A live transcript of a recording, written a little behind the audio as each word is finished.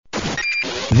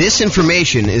This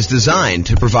information is designed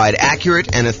to provide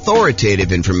accurate and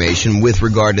authoritative information with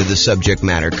regard to the subject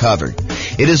matter covered.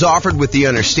 It is offered with the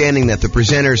understanding that the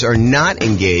presenters are not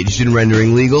engaged in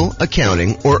rendering legal,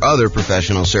 accounting, or other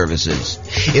professional services.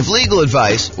 If legal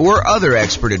advice or other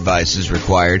expert advice is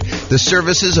required, the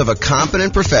services of a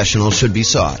competent professional should be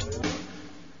sought.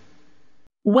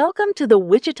 Welcome to the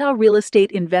Wichita Real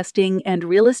Estate Investing and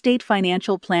Real Estate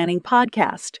Financial Planning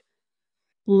Podcast.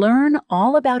 Learn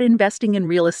all about investing in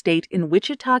real estate in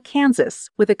Wichita, Kansas,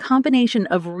 with a combination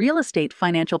of real estate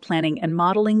financial planning and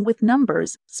modeling with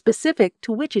numbers specific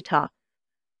to Wichita,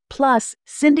 plus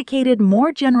syndicated,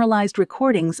 more generalized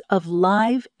recordings of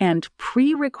live and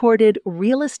pre-recorded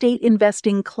real estate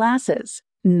investing classes,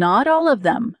 not all of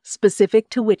them specific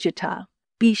to Wichita.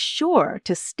 Be sure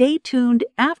to stay tuned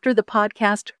after the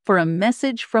podcast for a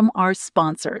message from our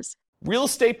sponsors. Real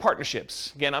estate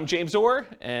partnerships. Again, I'm James Orr,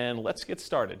 and let's get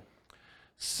started.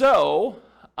 So,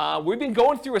 we've been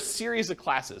going through a series of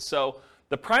classes. So,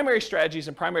 the primary strategies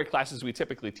and primary classes we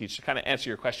typically teach, to kind of answer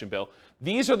your question, Bill,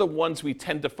 these are the ones we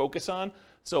tend to focus on.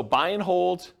 So, buy and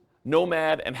hold,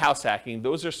 nomad, and house hacking,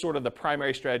 those are sort of the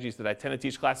primary strategies that I tend to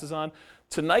teach classes on.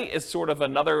 Tonight is sort of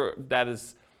another that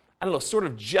is, sort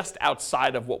of just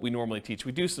outside of what we normally teach.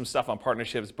 We do some stuff on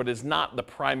partnerships, but it's not the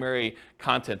primary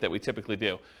content that we typically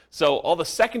do. So all the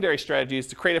secondary strategies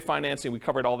to creative financing, we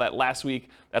covered all that last week.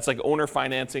 That's like owner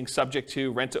financing, subject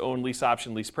to, rent to own, lease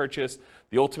option, lease purchase,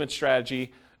 the ultimate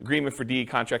strategy, agreement for deed,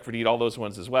 contract for deed, all those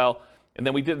ones as well. And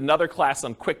then we did another class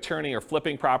on quick turning or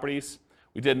flipping properties.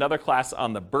 We did another class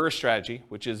on the BRRRR strategy,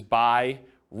 which is buy,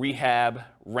 rehab,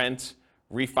 rent,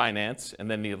 refinance, and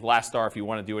then the last R, if you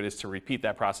want to do it, is to repeat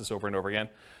that process over and over again.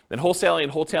 Then wholesaling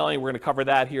and wholetailing, we're going to cover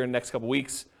that here in the next couple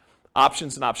weeks.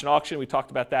 Options and option auction, we talked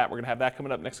about that. We're going to have that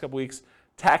coming up next couple weeks.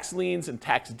 Tax liens and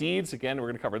tax deeds, again, we're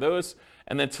going to cover those.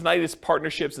 And then tonight is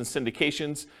partnerships and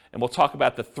syndications, and we'll talk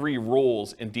about the three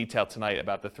roles in detail tonight,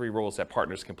 about the three roles that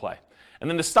partners can play. And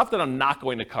then the stuff that I'm not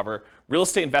going to cover, real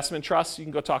estate investment trusts, you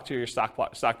can go talk to your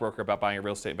stockbroker about buying a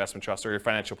real estate investment trust, or your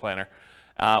financial planner.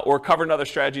 Or covering other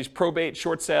strategies, probate,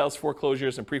 short sales,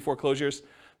 foreclosures, and pre-foreclosures.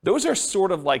 Those are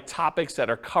sort of like topics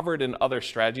that are covered in other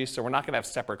strategies, so we're not going to have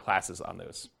separate classes on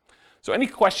those. So any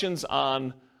questions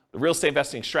on the real estate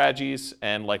investing strategies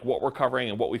and like what we're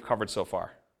covering and what we've covered so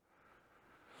far?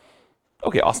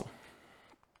 Okay, awesome.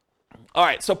 All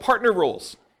right, so partner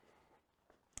rules.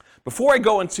 Before I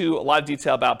go into a lot of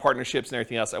detail about partnerships and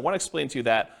everything else, I want to explain to you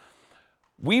that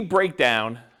we break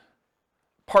down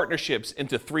partnerships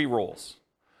into three roles.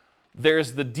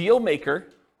 There's the deal maker,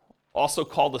 also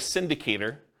called a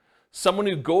syndicator, someone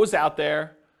who goes out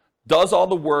there, does all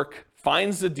the work,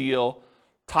 finds the deal,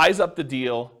 ties up the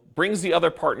deal, brings the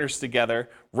other partners together,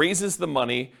 raises the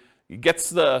money,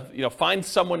 gets finds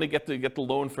someone to get the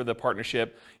loan for the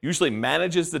partnership, usually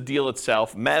manages the deal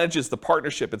itself, manages the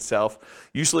partnership itself,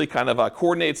 usually kind of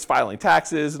coordinates filing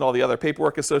taxes and all the other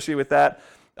paperwork associated with that.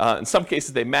 In some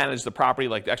cases, they manage the property,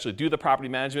 like actually do the property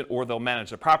management, or they'll manage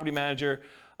the property manager.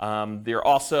 They're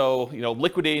also,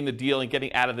 liquidating the deal and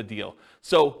getting out of the deal.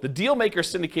 So the deal maker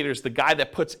syndicator is the guy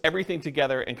that puts everything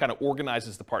together and kind of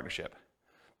organizes the partnership.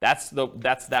 That's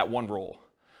that one role.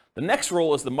 The next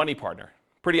role is the money partner.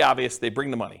 Pretty obvious, they bring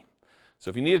the money.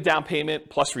 So if you need a down payment,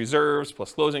 plus reserves,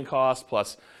 plus closing costs,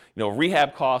 plus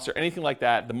rehab costs or anything like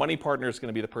that, the money partner is going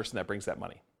to be the person that brings that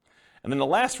money. And then the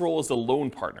last role is the loan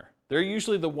partner. They're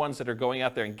usually the ones that are going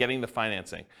out there and getting the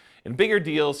financing. In bigger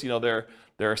deals,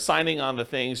 they're signing on the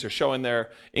things, they're showing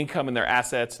their income and their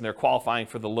assets, and they're qualifying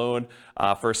for the loan.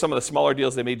 For some of the smaller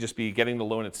deals, they may just be getting the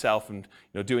loan itself and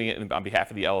doing it on behalf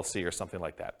of the LLC or something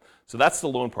like that. So that's the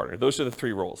loan partner. Those are the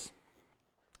three roles.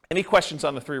 Any questions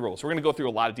on the three roles? We're going to go through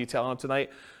a lot of detail on them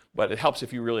tonight, but it helps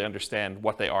if you really understand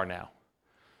what they are now.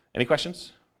 Any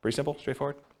questions? Pretty simple,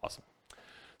 straightforward? Awesome.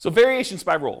 So variations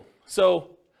by role.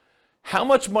 So how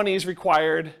much money is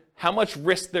required, how much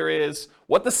risk there is,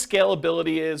 what the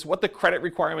scalability is, what the credit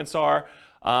requirements are,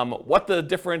 what the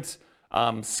different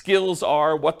skills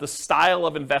are, what the style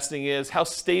of investing is, how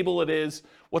stable it is,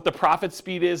 what the profit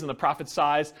speed is and the profit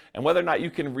size, and whether or not you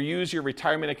can reuse your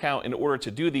retirement account in order to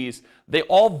do these, they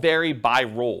all vary by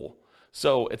role.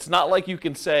 So it's not like you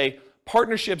can say,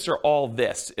 partnerships are all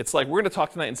this. It's like we're going to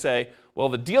talk tonight and say, well,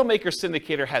 the deal maker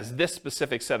syndicator has this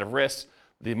specific set of risks,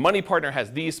 the money partner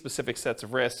has these specific sets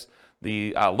of risks,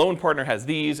 the loan partner has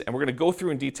these, and we're going to go through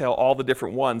in detail all the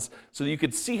different ones so that you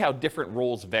can see how different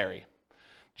roles vary.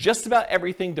 Just about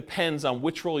everything depends on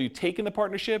which role you take in the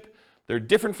partnership. They're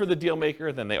different for the deal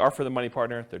maker than they are for the money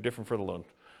partner. They're different for the loan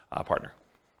partner.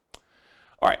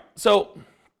 All right, so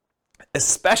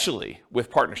especially with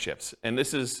partnerships, and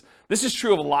this is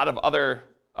true of a lot of other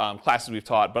classes we've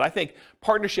taught, but I think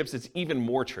partnerships it's even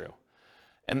more true.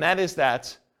 And that is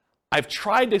that I've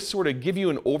tried to sort of give you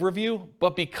an overview,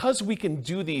 but because we can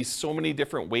do these so many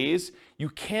different ways, you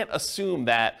can't assume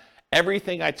that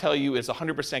everything I tell you is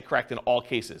 100% correct in all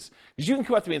cases. Because you can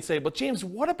come up to me and say, but James,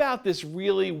 what about this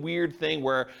really weird thing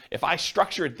where if I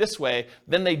structure it this way,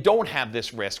 then they don't have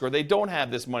this risk, or they don't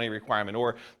have this money requirement,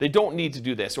 or they don't need to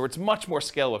do this, or it's much more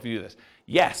scalable if you do this.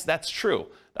 Yes, that's true.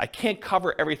 I can't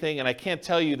cover everything, and I can't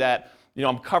tell you that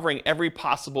I'm covering every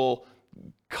possible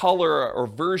color or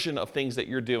version of things that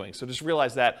you're doing. So just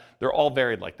realize that they're all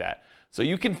varied like that. So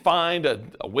you can find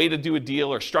a way to do a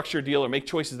deal or structure a deal or make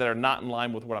choices that are not in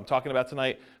line with what I'm talking about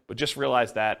tonight, but just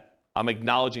realize that I'm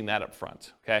acknowledging that up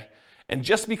front, okay? And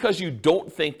just because you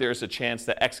don't think there's a chance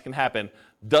that X can happen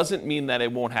doesn't mean that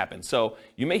it won't happen. So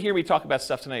you may hear me talk about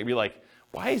stuff tonight and be like,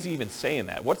 why is he even saying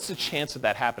that? What's the chance of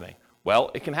that happening?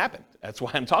 Well, it can happen. That's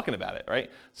why I'm talking about it, right?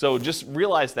 So just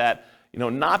realize that,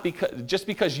 not because, just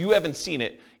because you haven't seen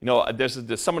it,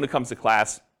 there's someone who comes to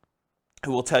class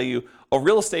who will tell you,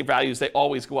 real estate values, they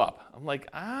always go up. I'm like,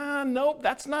 nope,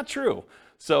 that's not true.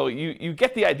 So you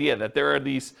get the idea that there are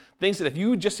these things that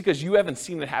just because you haven't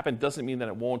seen it happen doesn't mean that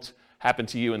it won't happen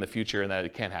to you in the future and that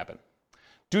it can't happen.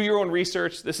 Do your own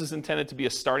research. This is intended to be a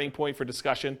starting point for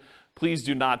discussion. Please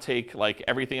do not take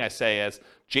everything I say as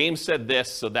James said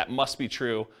this, so that must be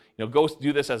true. Go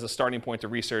do this as a starting point to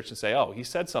research and say, he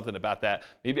said something about that.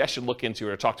 Maybe I should look into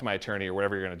it or talk to my attorney or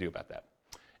whatever you're going to do about that.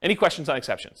 Any questions on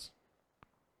exceptions?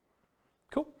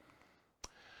 Cool.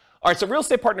 All right, so real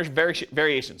estate partnership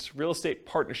variations. Real estate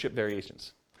partnership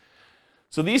variations.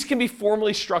 So these can be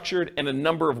formally structured in a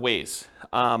number of ways.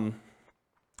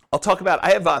 I'll talk about,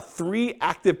 I have 3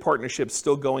 active partnerships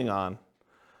still going on.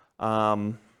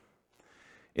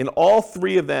 In all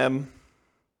 3 of them,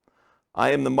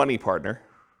 I am the money partner.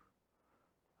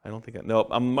 I'm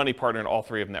a money partner in all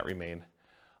 3 of them that remain.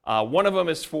 One of them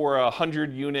is for a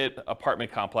 100-unit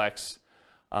apartment complex.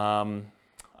 I'm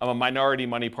a minority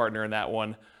money partner in that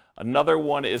one. Another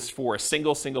one is for a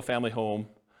single-family home.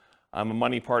 I'm a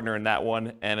money partner in that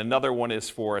one. And another one is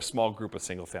for a small group of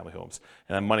single-family homes.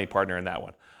 And I'm a money partner in that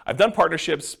one. I've done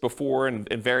partnerships before in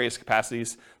various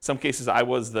capacities. Some cases I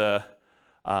was the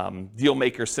deal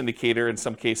maker syndicator. In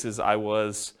some cases I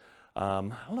was, I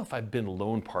don't know if I've been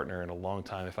loan partner in a long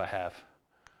time, if I have.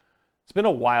 It's been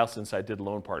a while since I did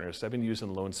loan partners. I've been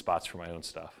using loan spots for my own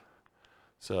stuff.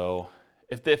 So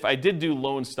if I did do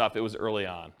loan stuff, it was early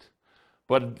on.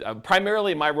 But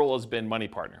primarily my role has been money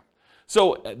partner.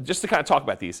 So just to kind of talk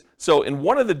about these. So in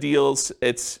one of the deals,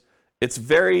 it's a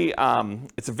very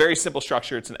simple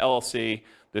structure. It's an LLC.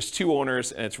 There's 2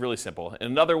 owners, and it's really simple. In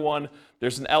another one,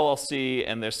 there's an LLC,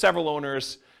 and there's several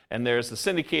owners, and there's the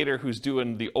syndicator who's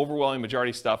doing the overwhelming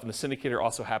majority stuff, and the syndicator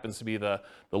also happens to be the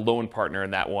loan partner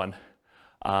in that one.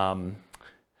 And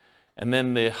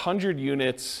then the 100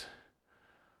 units,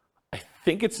 I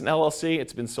think it's an LLC.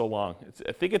 It's been so long.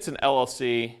 I think it's an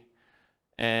LLC,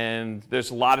 and there's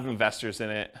a lot of investors in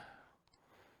it.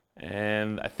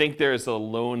 And I think there's a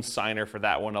loan signer for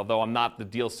that one, although I'm not the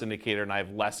deal syndicator and I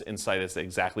have less insight as to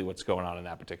exactly what's going on in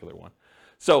that particular one.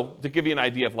 So to give you an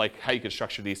idea of how you could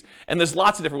structure these, and there's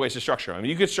lots of different ways to structure them. I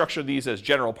mean, you could structure these as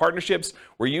general partnerships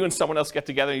where you and someone else get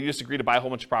together and you just agree to buy a whole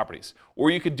bunch of properties. Or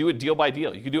you could do it deal by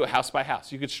deal. You could do it house by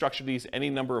house. You could structure these any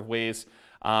number of ways.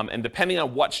 And depending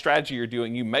on what strategy you're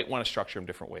doing, you might want to structure them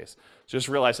different ways. So just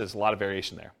realize there's a lot of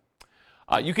variation there.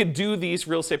 You could do these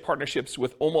real estate partnerships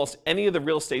with almost any of the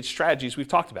real estate strategies we've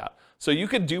talked about. So you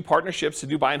could do partnerships to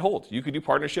do buy and hold. You could do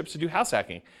partnerships to do house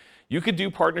hacking. You could do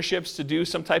partnerships to do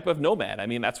some type of nomad. I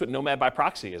mean, that's what nomad by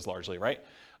proxy is largely, right?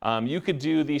 You could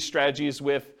do these strategies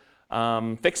with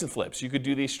fix and flips. You could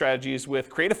do these strategies with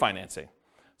creative financing.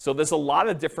 So there's a lot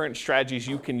of different strategies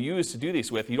you can use to do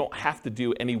these with. You don't have to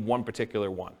do any one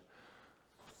particular one.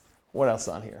 What else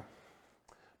on here?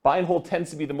 Buy and hold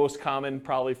tends to be the most common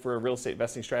probably for real estate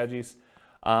investing strategies.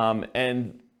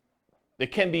 And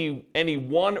it can be any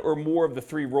one or more of the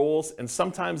 3 roles, and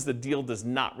sometimes the deal does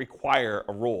not require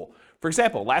a role. For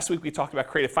example, last week we talked about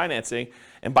creative financing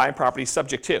and buying properties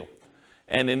subject to.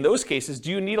 And in those cases,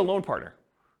 do you need a loan partner?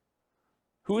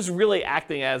 Who's really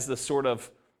acting as the sort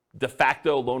of de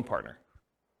facto loan partner?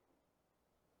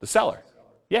 The seller.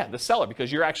 Yeah, the seller,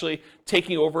 because you're actually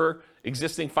taking over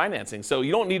existing financing. So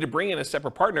you don't need to bring in a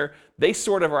separate partner. They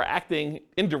sort of are acting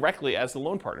indirectly as the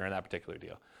loan partner in that particular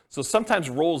deal. So sometimes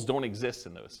roles don't exist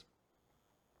in those.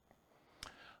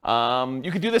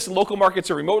 You can do this in local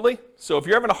markets or remotely. So if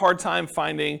you're having a hard time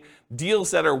finding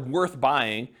deals that are worth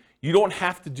buying, you don't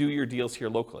have to do your deals here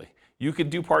locally. You could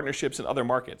do partnerships in other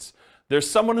markets. There's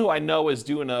someone who I know is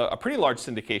doing a pretty large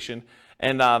syndication,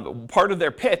 and part of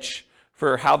their pitch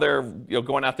for how they're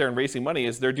going out there and raising money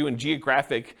is they're doing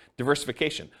geographic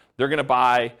diversification. They're going to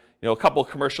buy a couple of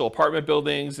commercial apartment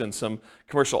buildings and some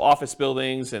commercial office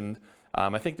buildings, and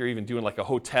I think they're even doing like a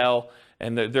hotel,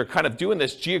 and they're kind of doing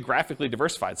this geographically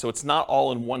diversified, so it's not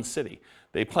all in one city.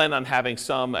 They plan on having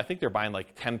some, I think they're buying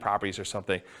like 10 properties or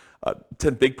something,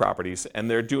 10 big properties, and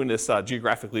they're doing this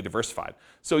geographically diversified.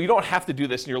 So you don't have to do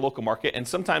this in your local market, and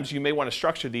sometimes you may want to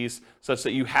structure these such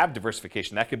that you have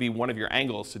diversification. That could be one of your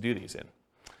angles to do these in.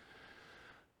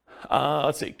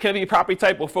 Let's see, can it be a property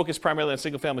type? We'll focus primarily on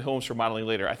single-family homes for modeling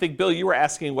later. I think, Bill, you were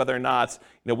asking whether or not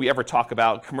we ever talk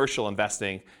about commercial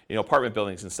investing, apartment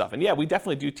buildings and stuff. And yeah, we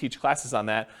definitely do teach classes on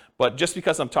that. But just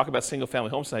because I'm talking about single-family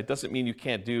homes tonight doesn't mean you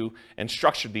can't do and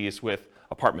structure these with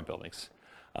apartment buildings.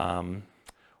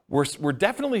 We're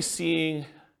definitely seeing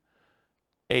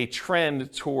a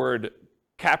trend toward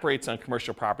cap rates on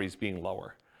commercial properties being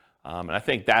lower. And I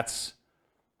think that's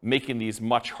making these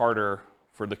much harder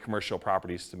for the commercial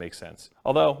properties to make sense.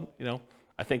 Although,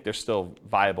 I think they're still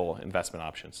viable investment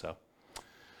options. So,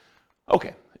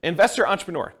 okay, investor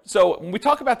entrepreneur. So when we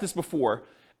talk about this before,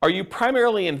 are you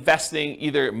primarily investing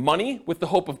either money with the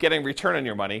hope of getting a return on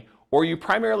your money, or are you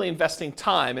primarily investing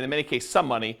time, and in many cases some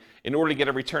money, in order to get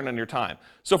a return on your time?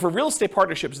 So for real estate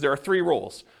partnerships, there are 3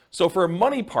 roles. So for a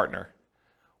money partner,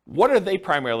 what are they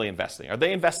primarily investing? Are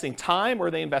they investing time, or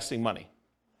are they investing money?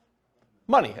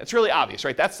 Money. It's really obvious,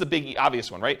 right? That's the big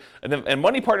obvious one, right? And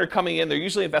money partner coming in, they're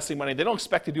usually investing money. They don't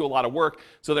expect to do a lot of work,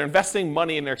 so they're investing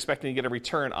money and they're expecting to get a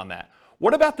return on that.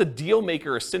 What about the deal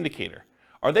maker or syndicator?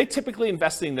 Are they typically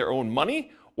investing their own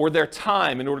money or their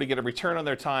time in order to get a return on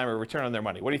their time or a return on their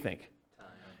money? What do you think? Time.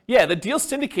 Yeah, the deal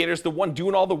syndicator is the one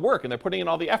doing all the work and they're putting in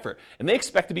all the effort. And they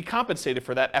expect to be compensated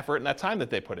for that effort and that time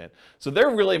that they put in. So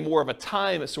they're really more of a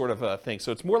time sort of a thing.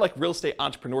 So it's more like real estate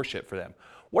entrepreneurship for them.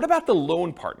 What about the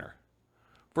loan partner?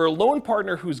 For a loan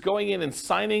partner who's going in and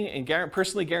signing and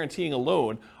personally guaranteeing a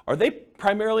loan, are they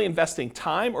primarily investing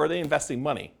time or are they investing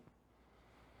money?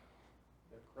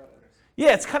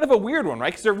 Yeah, it's kind of a weird one,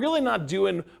 right? Because they're really not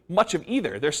doing much of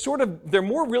either. They're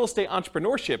more real estate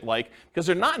entrepreneurship-like because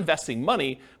they're not investing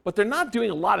money, but they're not doing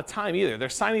a lot of time either. They're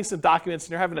signing some documents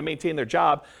and they're having to maintain their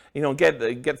job,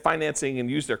 get financing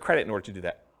and use their credit in order to do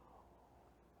that.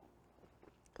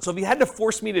 So if you had to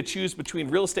force me to choose between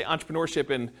real estate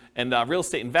entrepreneurship and real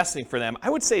estate investing for them,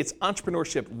 I would say it's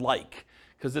entrepreneurship-like,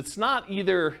 because it's not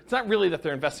really that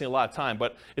they're investing a lot of time,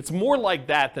 but it's more like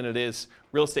that than it is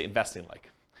real estate investing-like.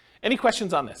 Any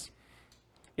questions on this?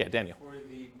 Yeah, Daniel. For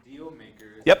the deal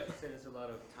makers, yep. You said it's a lot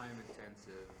of time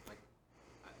intensive. And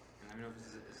I don't know if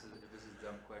this is a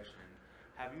dumb question.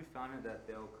 Have you found that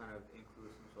they'll kind of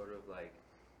include some sort of like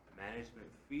management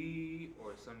fee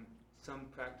or some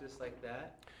practice like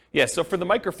that? Yeah, so for the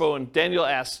microphone, Daniel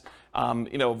asks,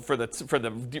 for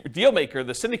the deal maker,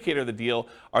 the syndicator of the deal,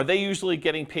 are they usually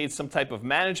getting paid some type of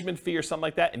management fee or something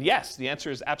like that? And yes, the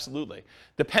answer is absolutely.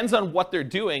 Depends on what they're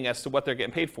doing as to what they're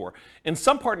getting paid for. In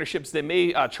some partnerships, they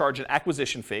may charge an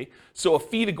acquisition fee, so a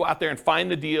fee to go out there and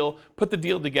find the deal, put the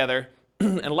deal together,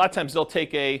 and a lot of times they'll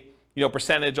take a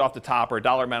percentage off the top or a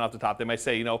dollar amount off the top. They might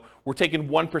say, we're taking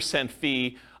 1%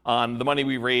 fee on the money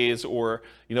we raise, or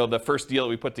the first deal that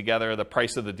we put together, the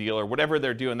price of the deal, or whatever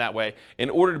they're doing that way, in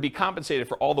order to be compensated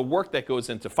for all the work that goes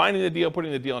into finding the deal,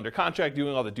 putting the deal under contract,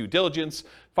 doing all the due diligence,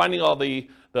 finding all the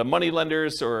money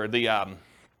lenders or the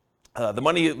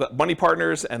money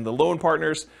partners and the loan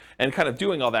partners, and kind of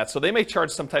doing all that. So they may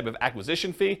charge some type of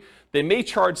acquisition fee. They may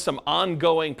charge some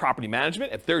ongoing property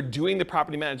management. If they're doing the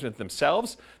property management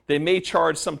themselves, they may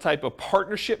charge some type of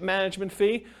partnership management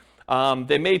fee.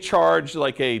 They may charge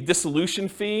like a dissolution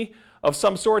fee of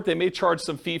some sort. They may charge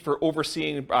some fee for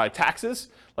overseeing taxes,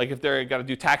 like if they're got to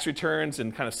do tax returns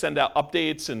and kind of send out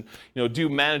updates and do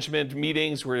management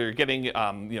meetings where you're getting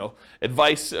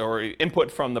advice or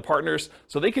input from the partners.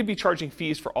 So they could be charging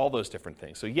fees for all those different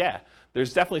things. So yeah,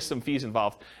 there's definitely some fees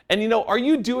involved. And are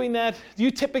you doing that? Do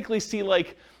you typically see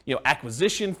like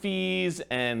acquisition fees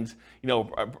and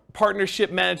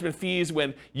partnership management fees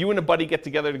when you and a buddy get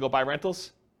together to go buy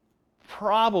rentals?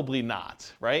 Probably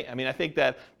not, right? I mean, I think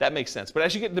that makes sense. But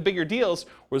as you get into bigger deals,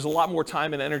 where there's a lot more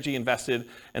time and energy invested,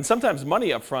 and sometimes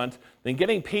money up front, then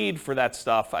getting paid for that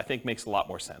stuff, I think, makes a lot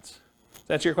more sense. Does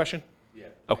that answer your question? Yeah.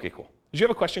 Okay, cool. Did you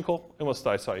have a question, Cole? Almost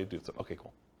I saw you do so. Okay,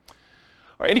 cool. All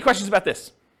right, any questions about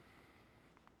this?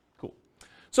 Cool.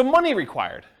 So money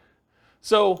required.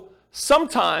 So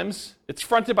sometimes it's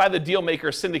fronted by the deal maker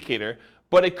or syndicator,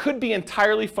 but it could be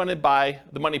entirely funded by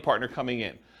the money partner coming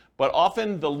in. But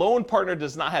often the loan partner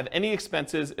does not have any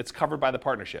expenses. It's covered by the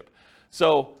partnership.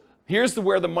 So Here's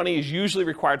where the money is usually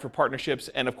required for partnerships.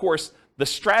 And of course, the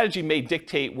strategy may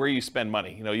dictate where you spend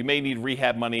money. You may need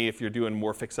rehab money if you're doing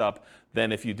more fix up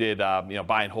than if you did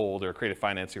buy and hold or creative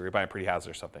financing or you're buying pretty houses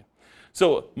or something.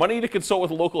 So money to consult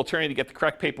with a local attorney to get the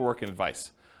correct paperwork and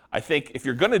advice. I think if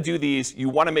you're going to do these, you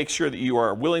want to make sure that you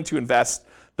are willing to invest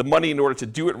the money in order to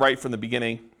do it right from the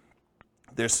beginning.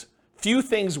 There's few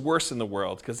things worse in the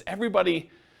world because everybody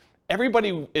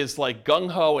is like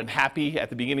gung-ho and happy at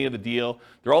the beginning of the deal.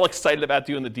 They're all excited about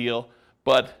doing the deal,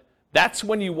 but that's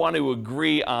when you want to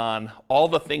agree on all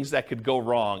the things that could go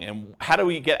wrong and how do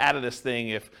we get out of this thing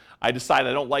if I decide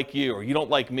I don't like you or you don't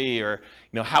like me, or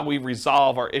how we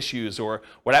resolve our issues, or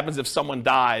what happens if someone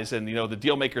dies and the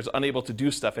deal maker is unable to do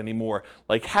stuff anymore.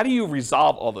 Like, how do you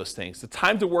resolve all those things? The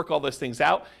time to work all those things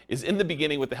out is in the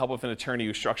beginning with the help of an attorney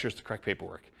who structures the correct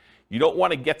paperwork. You don't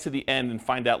want to get to the end and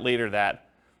find out later that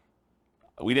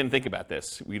we didn't think about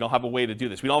this. We don't have a way to do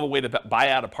this. We don't have a way to buy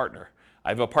out a partner. I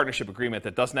have a partnership agreement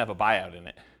that doesn't have a buyout in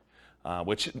it,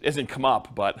 which isn't come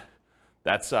up, but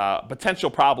that's a potential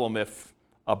problem if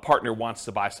a partner wants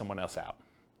to buy someone else out,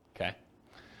 okay?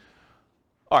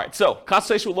 All right, so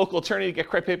consultation with a local attorney to get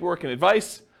correct paperwork and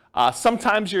advice.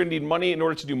 Sometimes you're gonna need money in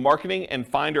order to do marketing and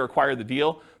find or acquire the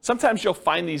deal. Sometimes you'll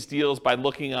find these deals by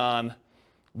looking on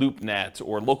LoopNet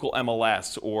or local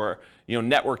MLS or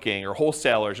networking or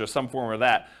wholesalers or some form of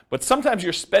that. But sometimes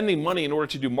you're spending money in order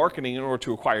to do marketing in order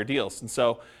to acquire deals. And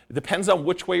so it depends on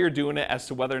which way you're doing it as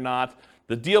to whether or not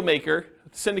the deal maker, the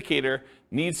syndicator,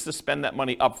 needs to spend that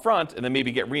money up front and then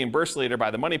maybe get reimbursed later by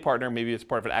the money partner. Maybe it's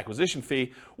part of an acquisition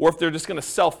fee, or if they're just going to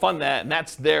self-fund that and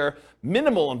that's their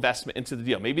minimal investment into the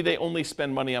deal. Maybe they only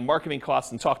spend money on marketing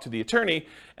costs and talk to the attorney,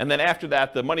 and then after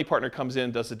that, the money partner comes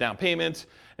in, does the down payment,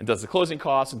 and does the closing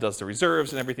costs, and does the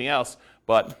reserves and everything else.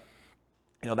 But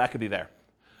that could be there.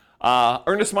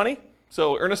 Earnest money.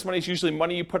 So earnest money is usually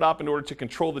money you put up in order to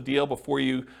control the deal before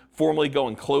you formally go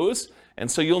and close. And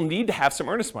so you'll need to have some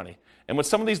earnest money. And with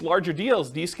some of these larger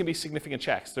deals, these can be significant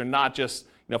checks. They're not just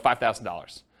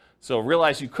 $5,000. So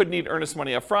realize you could need earnest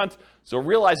money up front. So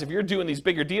realize if you're doing these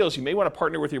bigger deals, you may want to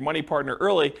partner with your money partner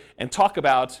early and talk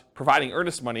about providing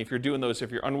earnest money if you're doing those,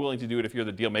 if you're unwilling to do it, if you're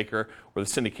the deal maker or the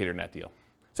syndicator in that deal.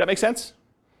 Does that make sense?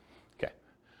 Okay.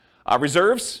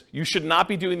 Reserves. You should not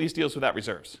be doing these deals without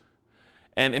reserves.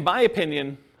 And in my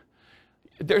opinion,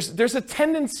 there's a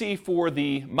tendency for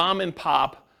the mom and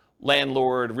pop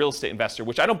landlord real estate investor,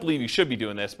 which I don't believe you should be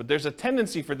doing this, but there's a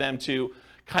tendency for them to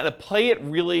kind of play it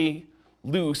really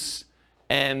loose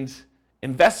and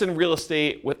invest in real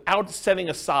estate without setting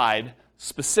aside,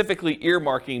 specifically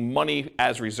earmarking money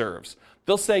as reserves.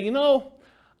 They'll say,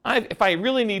 if I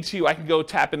really need to, I can go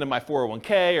tap into my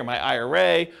 401k or my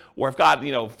IRA, or I've got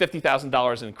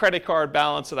 $50,000 in credit card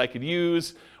balance that I could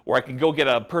use, or I can go get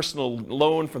a personal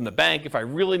loan from the bank if I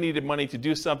really needed money to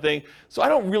do something. So I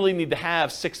don't really need to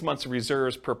have 6 months of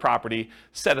reserves per property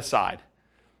set aside.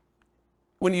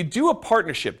 When you do a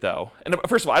partnership, though, and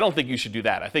first of all, I don't think you should do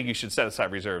that. I think you should set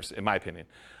aside reserves, in my opinion.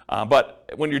 But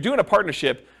when you're doing a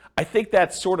partnership, I think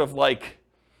that's sort of like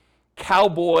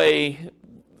cowboy,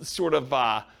 sort of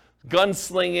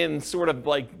gunslinging, sort of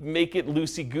like make it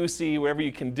loosey-goosey, whatever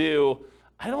you can do.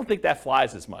 I don't think that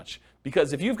flies as much.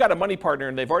 Because if you've got a money partner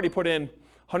and they've already put in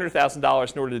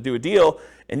 $100,000 in order to do a deal,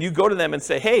 and you go to them and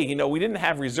say, hey, we didn't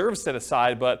have reserves set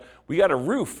aside, but we got a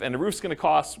roof, and the roof's going to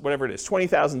cost whatever it is,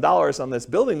 $20,000 on this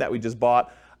building that we just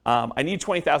bought. I need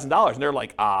 $20,000. And they're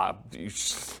like, I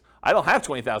don't have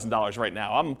 $20,000 right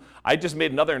now. I just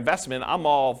made another investment.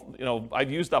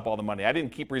 I've used up all the money. I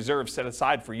didn't keep reserves set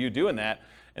aside for you doing that.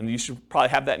 And you should probably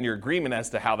have that in your agreement as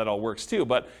to how that all works too.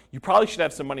 But you probably should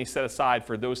have some money set aside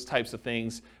for those types of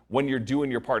things when you're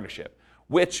doing your partnership.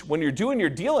 Which, when you're doing your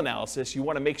deal analysis, you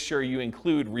want to make sure you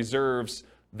include reserves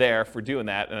there for doing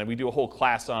that. And we do a whole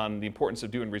class on the importance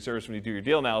of doing reserves when you do your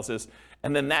deal analysis.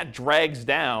 And then that drags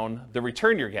down the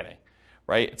return you're getting,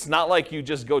 right? It's not like you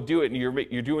just go do it and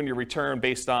you're doing your return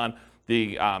based on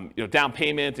the down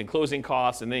payment and closing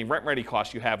costs and any rent ready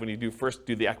costs you have when you first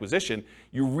do the acquisition.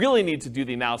 You really need to do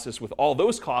the analysis with all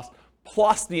those costs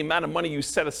plus the amount of money you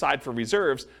set aside for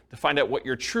reserves to find out what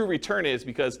your true return is,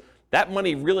 because that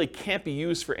money really can't be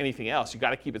used for anything else. You got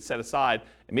to keep it set aside,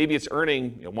 and maybe it's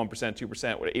earning 1%,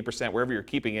 2%, 8%, wherever you're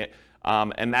keeping it,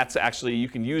 and that's actually, you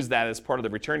can use that as part of the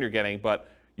return you're getting, but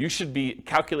you should be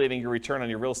calculating your return on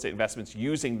your real estate investments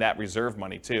using that reserve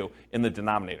money too in the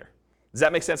denominator. Does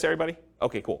that make sense to everybody?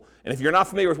 Okay, cool. And if you're not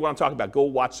familiar with what I'm talking about, go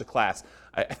watch the class.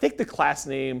 I think the class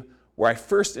name where I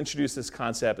first introduced this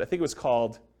concept, I think it was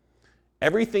called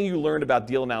Everything You Learned About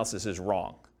Deal Analysis is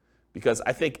Wrong. Because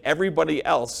I think everybody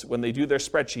else, when they do their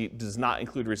spreadsheet, does not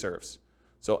include reserves.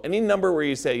 So any number where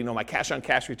you say, my cash on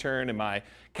cash return and my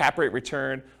cap rate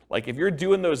return, like if you're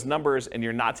doing those numbers and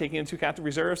you're not taking into account the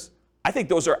reserves, I think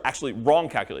those are actually wrong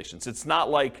calculations. It's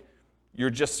not like you're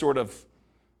just sort of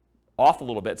off a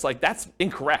little bit. It's like that's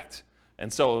incorrect.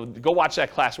 And so go watch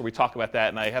that class where we talk about that,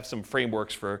 and I have some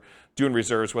frameworks for doing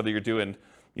reserves, whether you're doing,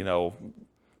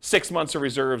 6 months of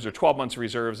reserves or 12 months of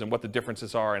reserves and what the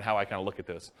differences are and how I kind of look at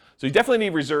those. So you definitely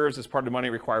need reserves as part of the money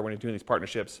required when you're doing these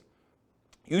partnerships.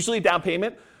 Usually down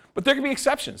payment, but there can be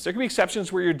exceptions. There can be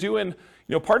exceptions where you're doing,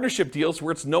 partnership deals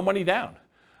where it's no money down.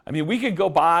 I mean, we could go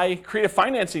buy creative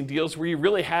financing deals where you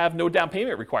really have no down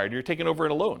payment required. You're taking over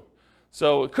in a loan.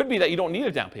 So it could be that you don't need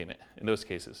a down payment in those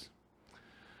cases.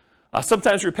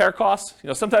 Sometimes repair costs.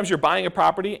 Sometimes you're buying a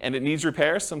property and it needs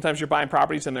repairs. Sometimes you're buying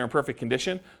properties and they're in perfect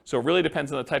condition. So it really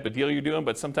depends on the type of deal you're doing,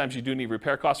 but sometimes you do need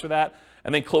repair costs for that.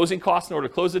 And then closing costs in order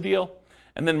to close the deal.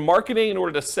 And then marketing in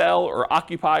order to sell or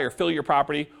occupy or fill your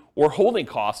property, or holding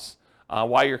costs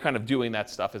while you're kind of doing that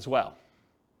stuff as well.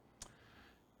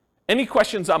 Any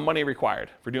questions on money required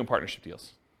for doing partnership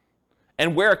deals?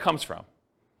 And where it comes from?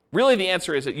 Really the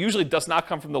answer is it usually does not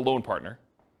come from the loan partner,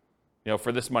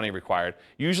 for this money required.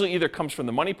 Usually either comes from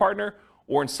the money partner,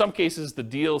 or in some cases the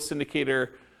deal syndicator,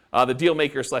 the deal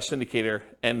maker / syndicator,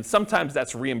 and sometimes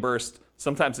that's reimbursed,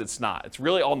 sometimes it's not. It's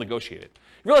really all negotiated.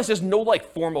 You realize there's no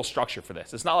formal structure for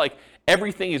this. It's not like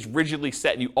everything is rigidly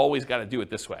set and you always got to do it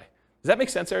this way. Does that make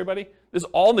sense, everybody? This is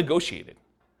all negotiated.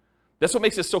 That's what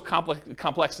makes it so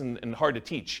complex and hard to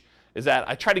teach, is that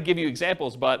I try to give you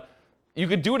examples, but you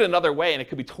could do it another way and it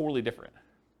could be totally different.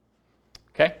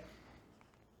 Okay?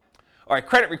 All right,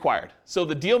 credit required. So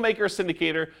the deal maker or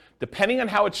syndicator, depending on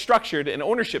how it's structured and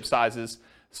ownership sizes,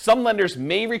 some lenders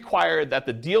may require that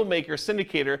the deal maker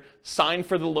syndicator sign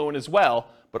for the loan as well,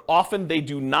 but often they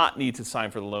do not need to sign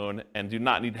for the loan and do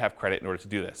not need to have credit in order to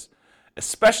do this,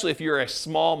 especially if you're a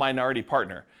small minority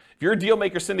partner. If you're a deal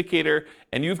maker syndicator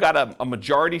and you've got a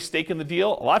majority stake in the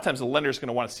deal, a lot of times the lender is going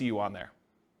to want to see you on there,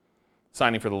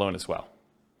 signing for the loan as well.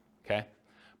 Okay?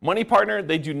 Money partner,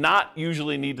 they do not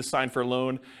usually need to sign for a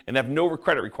loan and have no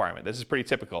credit requirement. This is pretty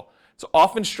typical. It's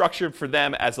often structured for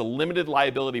them as a limited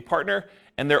liability partner,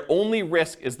 and their only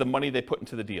risk is the money they put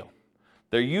into the deal.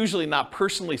 They're usually not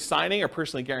personally signing or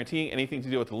personally guaranteeing anything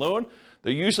to do with the loan.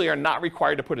 They usually are not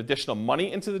required to put additional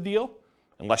money into the deal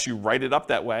unless you write it up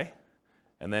that way.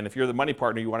 And then if you're the money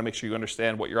partner, you want to make sure you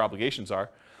understand what your obligations are.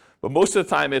 But most of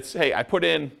the time it's, hey, I put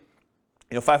in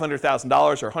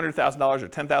 $500,000 or $100,000 or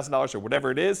 $10,000 or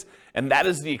whatever it is, and that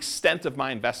is the extent of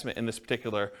my investment in this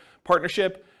particular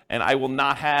partnership, and I will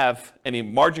not have any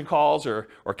margin calls or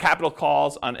capital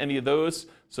calls on any of those.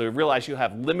 So realize you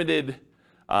have limited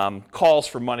calls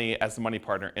for money as the money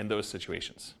partner in those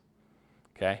situations.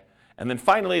 Okay? And then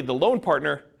finally, the loan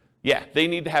partner, they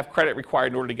need to have credit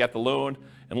required in order to get the loan,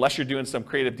 unless you're doing some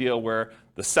creative deal where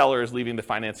the seller is leaving the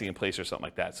financing in place or something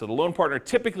like that. So the loan partner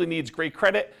typically needs great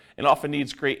credit and often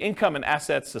needs great income and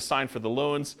assets to sign for the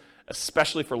loans,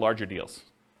 especially for larger deals.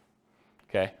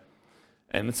 Okay?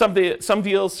 And in some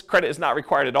deals, credit is not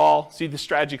required at all. See the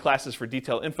strategy classes for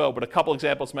detailed info, but a couple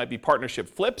examples might be partnership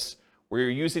flips, where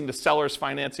you're using the seller's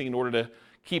financing in order to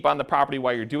keep on the property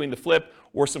while you're doing the flip,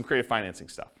 or some creative financing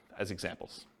stuff as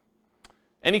examples.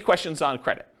 Any questions on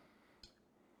credit?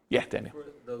 Yeah, Daniel. For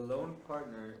the loan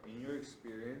partner, in your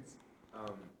experience,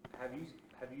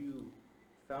 have you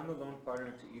found the loan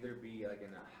partner to either be like in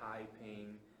a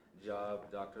high-paying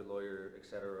job, doctor, lawyer,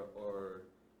 etc., or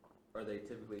are they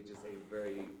typically just a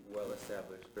very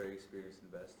well-established, very experienced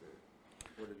investor?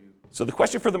 So the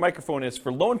question for the microphone is,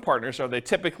 for loan partners, are they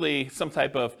typically some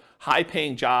type of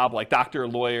high-paying job like doctor,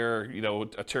 lawyer,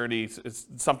 attorney,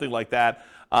 something like that,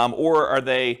 or are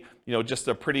they, just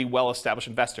a pretty well-established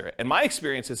investor? And my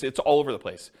experience is it's all over the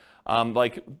place.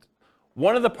 Like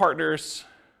one of the partners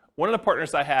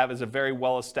I have is a very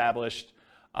well-established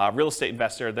real estate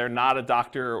investor. They're not a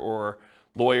doctor or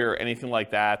lawyer or anything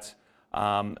like that.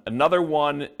 Another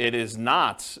one, it is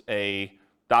not a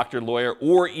doctor, lawyer,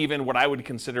 or even what I would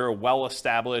consider a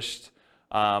well-established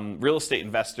real estate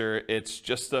investor. It's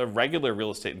just a regular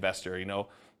real estate investor,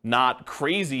 not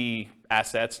crazy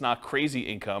assets, not crazy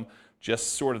income,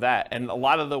 just sort of that. And a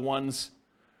lot of the ones,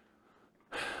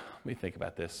 let me think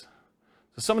about this.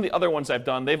 So some of the other ones I've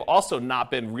done, they've also not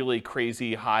been really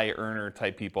crazy high earner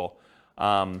type people.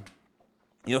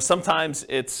 Sometimes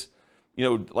it's,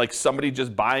 like somebody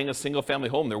just buying a single family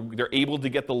home, they're able to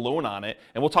get the loan on it.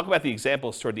 And we'll talk about the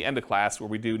examples toward the end of class where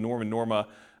we do Norm and Norma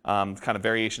kind of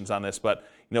variations on this. But,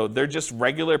 they're just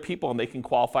regular people and they can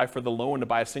qualify for the loan to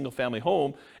buy a single family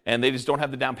home and they just don't have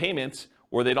the down payments,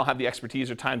 or they don't have the expertise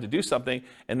or time to do something,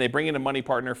 and they bring in a money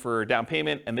partner for down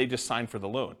payment, and they just sign for the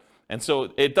loan. And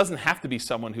so it doesn't have to be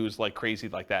someone who's like crazy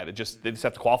like that. They just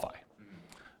have to qualify.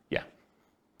 Yeah.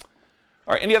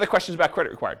 All right, any other questions about credit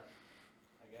required?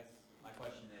 I guess my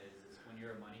question is when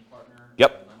you're a money partner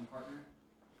Yep. or a loan partner,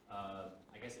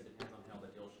 I guess it depends on how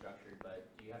the deal's structured, but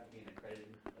do you have to be an accredited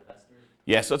investor?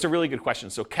 Yeah, so that's a really good question.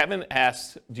 So Kevin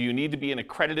asked, do you need to be an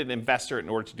accredited investor in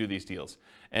order to do these deals?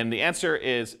 And the answer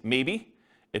is maybe.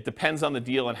 It depends on the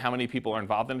deal and how many people are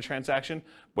involved in the transaction.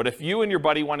 But if you and your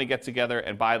buddy want to get together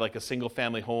and buy like a single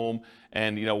family home,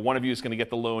 and one of you is going to get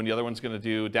the loan, the other one's going to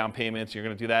do down payments, you're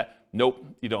going to do that, nope,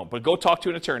 you don't. But go talk to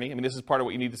an attorney. I mean, this is part of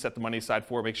what you need to set the money aside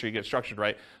for, make sure you get it structured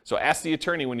right. So ask the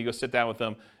attorney when you go sit down with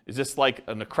them, is this like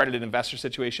an accredited investor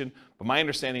situation? But my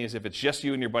understanding is if it's just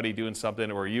you and your buddy doing something,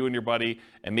 or you and your buddy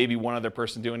and maybe one other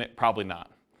person doing it, probably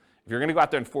not. If you're going to go out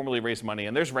there and formally raise money,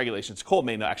 and there's regulations, Cole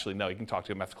may actually know, you can talk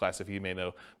to him after class if you may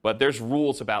know, but there's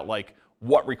rules about like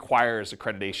what requires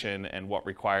accreditation and what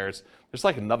requires, there's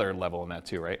like another level in that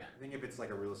too, right? I think if it's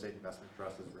like a real estate investment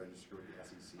trust that's registered with the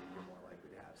SEC, you're more likely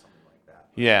to have something like that.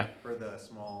 Yeah. For the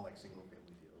small, like single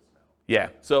family deals, no. Yeah,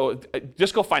 so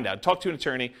just go find out. Talk to an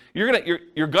attorney.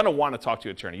 You're gonna want to talk to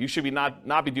an attorney. You should be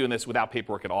not be doing this without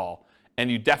paperwork at all. And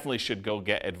you definitely should go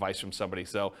get advice from somebody.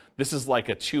 So this is like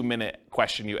a 2-minute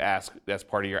question you ask that's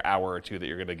part of your hour or two that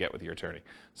you're going to get with your attorney.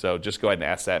 So just go ahead and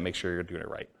ask that and make sure you're doing it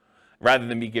right, rather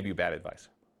than me give you bad advice.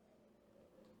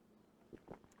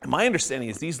 My understanding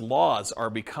is these laws are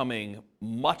becoming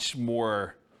much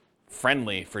more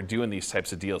friendly for doing these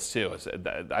types of deals too.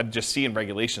 I'm just seeing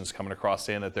regulations coming across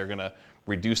saying that they're going to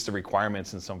reduce the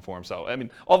requirements in some form. So, I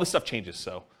mean, all this stuff changes.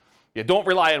 So, yeah, don't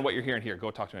rely on what you're hearing here. Go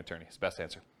talk to an attorney. It's the best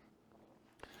answer.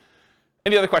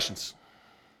 Any other questions?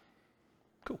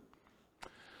 Cool.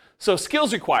 So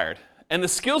skills required. And the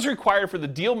skills required for the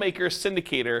deal maker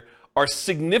syndicator are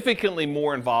significantly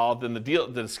more involved than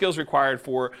the skills required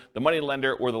for the money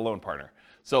lender or the loan partner.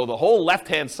 So the whole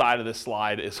left-hand side of this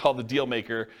slide is all the deal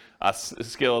maker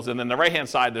skills, and then the right-hand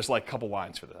side, there's like a couple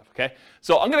lines for that, okay?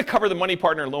 So I'm gonna cover the money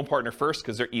partner and loan partner first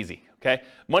because they're easy, okay?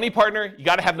 Money partner, you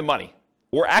gotta have the money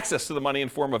or access to the money in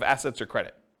form of assets or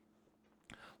credit.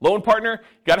 Loan partner,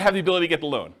 you got to have the ability to get the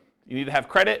loan. You need to have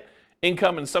credit,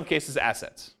 income, and in some cases,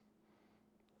 assets.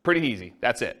 Pretty easy.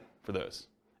 That's it for those.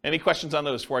 Any questions on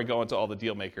those before I go into all the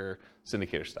deal maker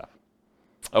syndicator stuff?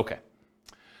 Okay.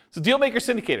 So deal maker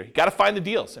syndicator, you got to find the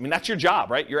deals. I mean, that's your job,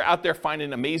 right? You're out there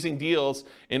finding amazing deals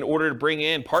in order to bring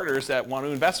in partners that want to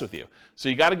invest with you. So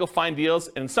you got to go find deals,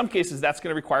 and in some cases, that's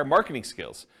going to require marketing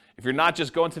skills. If you're not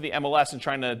just going to the MLS and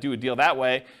trying to do a deal that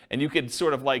way, and you could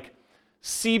sort of like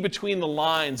see between the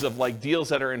lines of like deals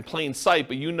that are in plain sight,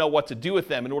 but you know what to do with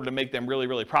them in order to make them really,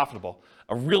 really profitable.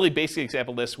 A really basic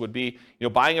example of this would be,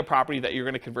 buying a property that you're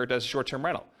going to convert as a short-term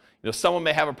rental. Someone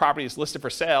may have a property that's listed for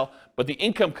sale, but the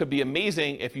income could be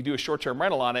amazing if you do a short-term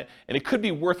rental on it, and it could be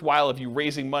worthwhile if you're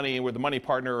raising money with a money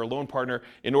partner or a loan partner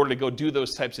in order to go do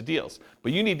those types of deals.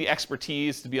 But you need the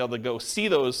expertise to be able to go see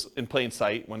those in plain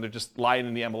sight when they're just lying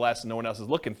in the MLS and no one else is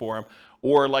looking for them,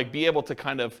 or like be able to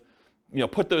kind of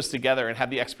put those together and have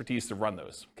the expertise to run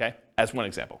those, okay? As one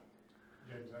example.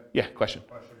 James, Yeah, question.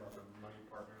 Question about the money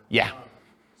partner. Yeah.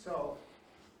 So,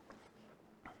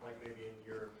 like maybe in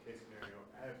your case scenario,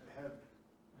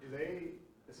 do they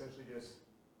essentially just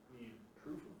need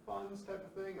proof of funds type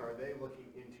of thing, or are they looking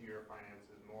into your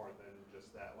finances more than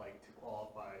just that, like to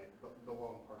qualify, the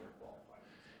loan partner qualify?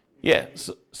 Yeah,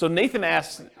 so Nathan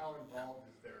asked, Like how involved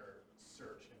is their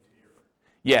search into your...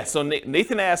 yeah, so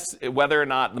Nathan asked whether or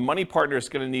not the money partner is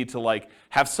going to need to like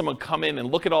have someone come in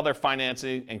and look at all their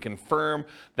financing and confirm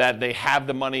that they have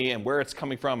the money and where it's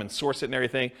coming from and source it and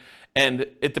everything. And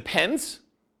it depends.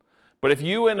 But if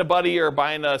you and a buddy are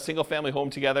buying a single family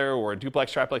home together or a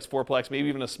duplex, triplex, fourplex, maybe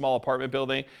even a small apartment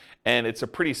building, and it's a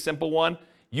pretty simple one,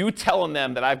 you telling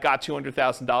them that I've got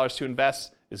 $200,000 to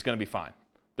invest is going to be fine.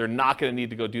 They're not going to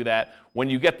need to go do that. When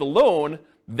you get the loan,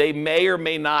 they may or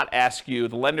may not ask you,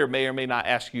 the lender may or may not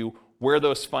ask you where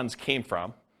those funds came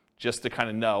from, just to kind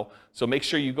of know. So make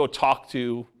sure you go talk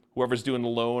to whoever's doing the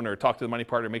loan or talk to the money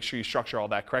partner, make sure you structure all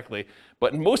that correctly.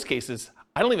 But in most cases,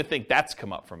 I don't even think that's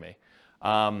come up for me.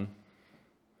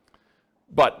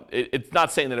 But it's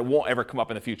not saying that it won't ever come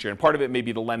up in the future. And part of it may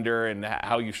be the lender and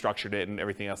how you structured it and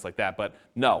everything else like that. But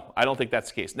no, I don't think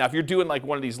that's the case. Now, if you're doing like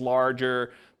one of these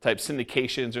larger type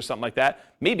syndications or something like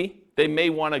that, maybe they may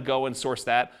want to go and source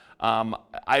that.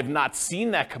 I've not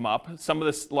seen that come up. Some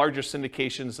of the larger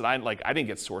syndications that I didn't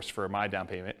get sourced for my down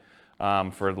payment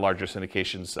for the larger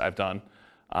syndications I've done.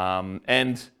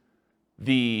 And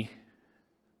the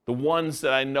ones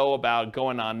that I know about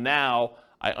going on now,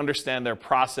 I understand their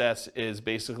process is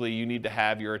basically you need to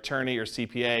have your attorney or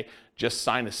CPA just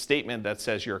sign a statement that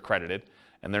says you're accredited,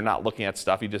 and they're not looking at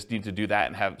stuff. You just need to do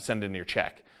that and send in your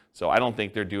check. So I don't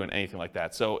think they're doing anything like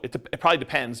that. So it probably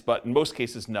depends, but in most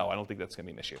cases, no, I don't think that's going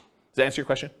to be an issue. Does that answer your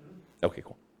question? Okay,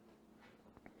 cool.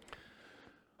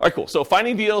 All right, cool. So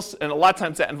finding deals, and a lot of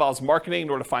times that involves marketing in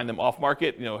order to find them off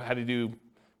market, how to do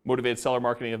motivated seller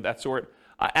marketing of that sort.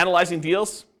 Analyzing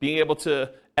deals, being able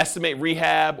to estimate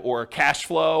rehab or cash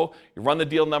flow, you run the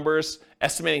deal numbers,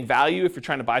 estimating value if you're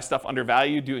trying to buy stuff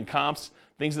undervalued, doing comps,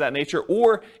 things of that nature.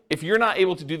 Or if you're not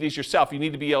able to do these yourself, you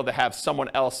need to be able to have someone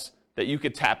else that you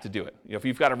could tap to do it. If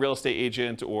you've got a real estate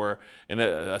agent or a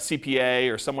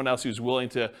CPA or someone else who's willing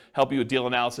to help you with deal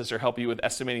analysis or help you with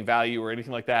estimating value or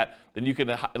anything like that, then you can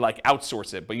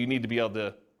outsource it. But you need to be able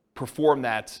to perform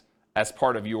that as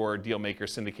part of your deal maker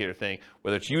syndicator thing,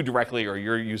 whether it's you directly or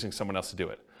you're using someone else to do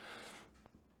it.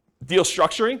 Deal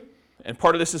structuring, and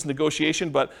part of this is negotiation,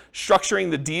 but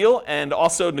structuring the deal and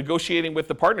also negotiating with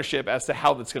the partnership as to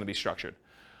how that's going to be structured.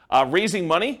 Raising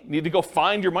money, you need to go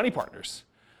find your money partners.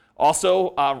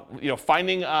 Also,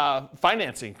 finding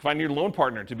financing, finding your loan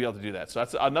partner to be able to do that. So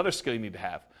that's another skill you need to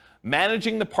have.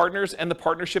 Managing the partners and the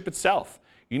partnership itself.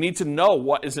 You need to know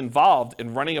what is involved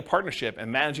in running a partnership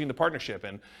and managing the partnership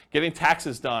and getting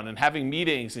taxes done and having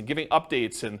meetings and giving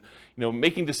updates and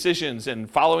making decisions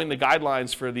and following the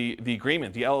guidelines for the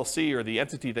agreement, the LLC or the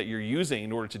entity that you're using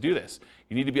in order to do this.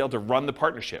 You need to be able to run the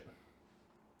partnership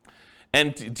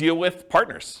and deal with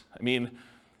partners. I mean,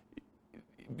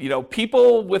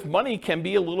 people with money can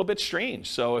be a little bit strange.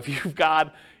 So if you've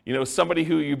got, somebody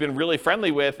who you've been really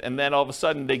friendly with, and then all of a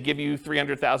sudden they give you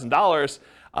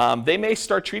 $300,000, they may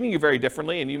start treating you very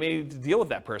differently, and you may need to deal with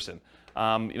that person.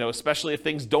 Especially if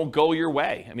things don't go your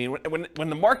way. I mean, when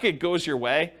the market goes your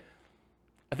way,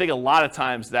 I think a lot of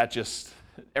times that just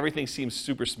everything seems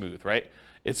super smooth, right?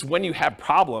 It's when you have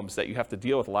problems that you have to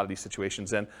deal with a lot of these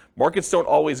situations, and markets don't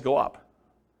always go up.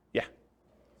 Yeah.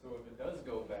 So if it does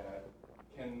go bad,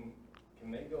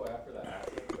 can they go after the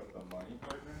assets of the money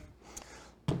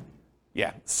partner?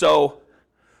 Yeah. So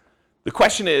the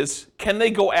question is, can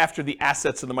they go after the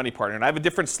assets of the money partner? And I have a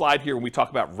different slide here when we talk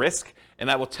about risk, and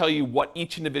I will tell you what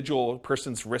each individual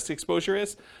person's risk exposure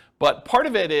is. But part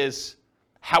of it is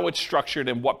how it's structured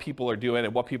and what people are doing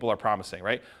and what people are promising,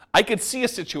 right? I could see a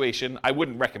situation, I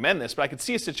wouldn't recommend this, but I could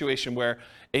see a situation where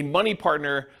a money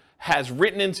partner has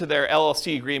written into their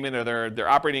LLC agreement or their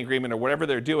operating agreement or whatever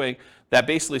they're doing that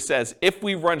basically says, if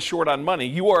we run short on money,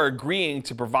 you are agreeing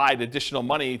to provide additional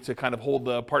money to kind of hold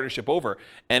the partnership over.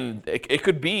 And it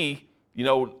could be,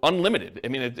 unlimited. I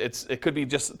mean, it could be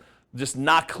just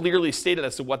not clearly stated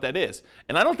as to what that is.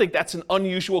 And I don't think that's an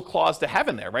unusual clause to have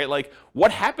in there, right? Like,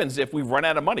 what happens if we run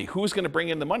out of money? Who's going to bring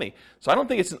in the money? So I don't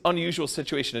think it's an unusual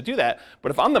situation to do that.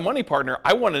 But if I'm the money partner,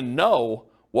 I want to know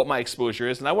what my exposure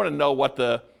is, and I want to know what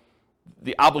the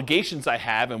obligations I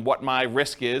have and what my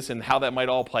risk is and how that might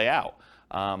all play out.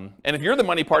 And if you're the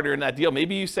money partner in that deal,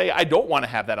 maybe you say, I don't want to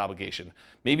have that obligation.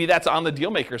 Maybe that's on the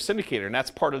deal maker syndicator, and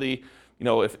that's part of the,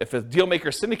 if a deal maker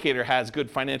syndicator has good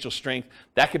financial strength,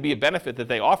 that could be a benefit that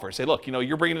they offer. Say, look,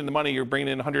 you're bringing in the money, you're bringing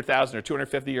in $100,000 or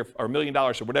 $250,000 or $1 million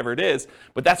or whatever it is,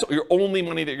 but that's your only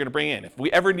money that you're going to bring in. If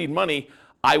we ever need money,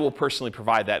 I will personally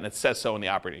provide that, and it says so in the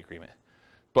operating agreement.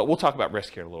 But we'll talk about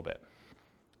risk here in a little bit.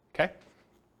 Okay?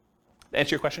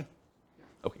 Answer your question?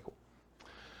 Okay, cool.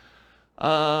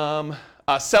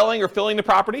 Selling or filling the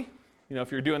property,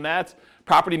 if you're doing that.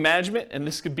 Property management, and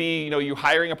this could be, you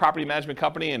hiring a property management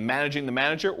company and managing the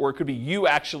manager, or it could be you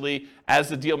actually, as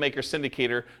the deal maker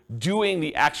syndicator, doing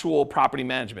the actual property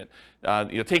management.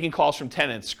 Taking calls from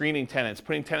tenants, screening tenants,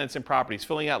 putting tenants in properties,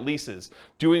 filling out leases,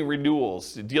 doing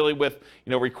renewals, dealing with,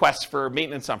 requests for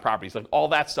maintenance on properties. Like all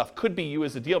that stuff could be you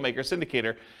as a deal maker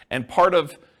syndicator, and part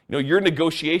of your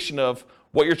negotiation of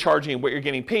what you're charging and what you're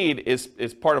getting paid is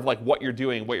part of like what you're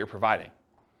doing, what you're providing.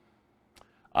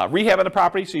 Rehab of the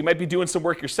property, so you might be doing some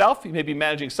work yourself, you may be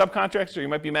managing subcontractors, or you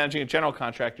might be managing a general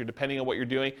contractor depending on what you're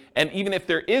doing, and even if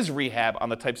there is rehab on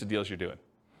the types of deals you're doing.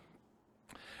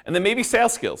 And then maybe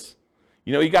sales skills.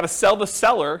 You got to sell the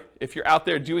seller if you're out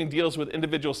there doing deals with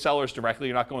individual sellers directly,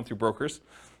 you're not going through brokers.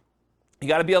 You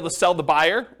got to be able to sell the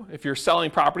buyer if you're selling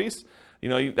properties.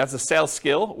 That's a sales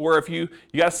skill. Or if you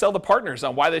got to sell the partners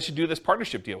on why they should do this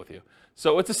partnership deal with you.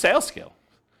 So it's a sales skill.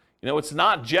 It's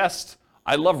not just,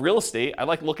 I love real estate, I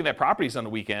like looking at properties on the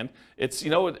weekend. It's,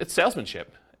 it's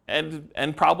salesmanship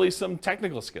and probably some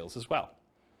technical skills as well.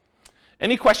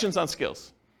 Any questions on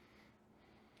skills?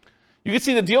 You can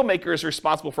see the deal maker is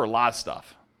responsible for a lot of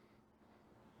stuff.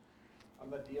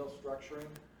 On the deal structuring,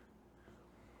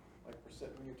 like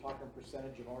when you're talking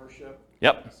percentage of ownership.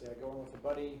 Yep. Say I go in with a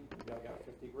buddy, I got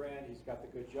 50 grand, he's got the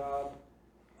good job.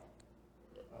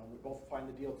 We both find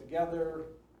the deal together.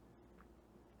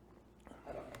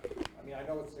 I don't know. I mean, I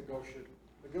know it's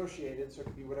negotiated, so it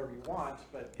can be whatever you want,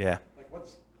 but Yeah. like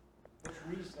what's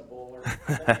reasonable? Or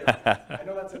I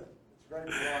know it's very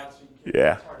broad, so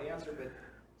it's hard to answer, but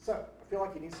I feel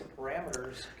like you need some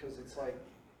parameters because it's like,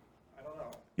 I don't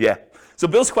know. Yeah. So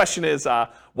Bill's question is,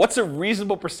 what's a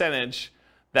reasonable percentage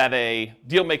that a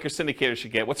deal maker syndicator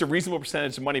should get? What's a reasonable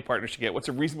percentage the money partner should get? What's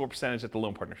a reasonable percentage that the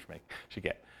loan partner should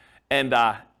get? And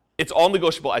it's all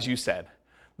negotiable, as you said.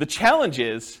 The challenge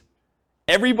is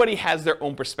everybody has their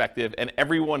own perspective, and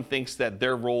everyone thinks that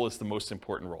their role is the most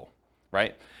important role,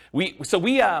 right?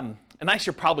 And I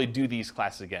should probably do these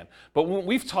classes again, but when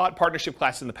we've taught partnership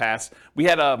classes in the past, we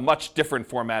had a much different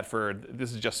format for,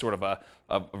 this is just sort of a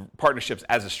partnerships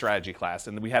as a strategy class,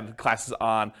 and we had classes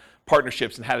on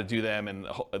partnerships and how to do them and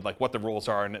like what the roles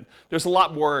are, and there's a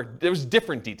lot more, there was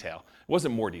different detail. It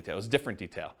wasn't more detail, it was different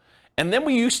detail. And then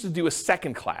we used to do a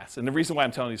second class, and the reason why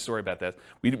I'm telling you a story about this,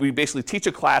 we basically teach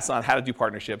a class on how to do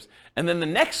partnerships, and then the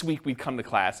next week we'd come to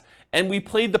class, and we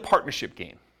played the partnership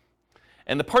game.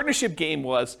 And the partnership game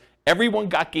was everyone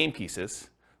got game pieces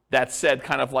that said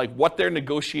kind of like what their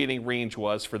negotiating range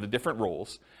was for the different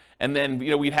roles. And then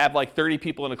we'd have like 30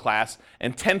 people in a class,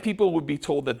 and 10 people would be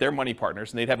told that they're money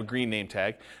partners, and they'd have a green name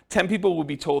tag. 10 people would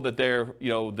be told that they're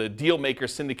the deal maker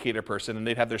syndicator person, and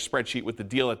they'd have their spreadsheet with the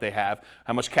deal that they have,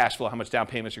 how much cash flow, how much down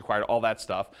payments required, all that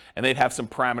stuff. And they'd have some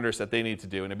parameters that they need to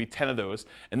do, and it'd be 10 of those.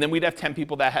 And then we'd have 10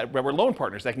 people that were loan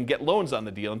partners that can get loans on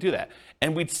the deal and do that.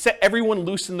 And we'd set everyone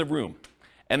loose in the room.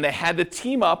 And they had to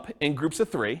team up in groups of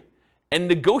 3 and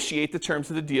negotiate the terms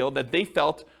of the deal that they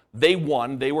felt they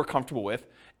won, they were comfortable with.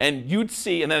 And you'd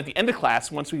see, and then at the end of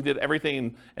class, once we did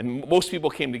everything and most people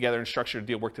came together and structured a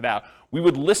deal, worked it out, we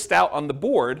would list out on the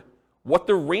board what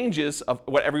the ranges of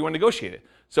what everyone negotiated.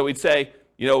 So we'd say,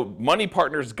 money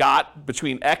partners got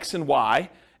between X and Y,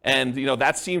 and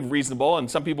that seemed reasonable, and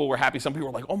some people were happy, some people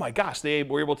were like, oh my gosh, they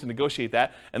were able to negotiate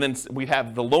that. And then we'd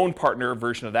have the loan partner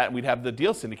version of that, and we'd have the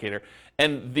deal syndicator.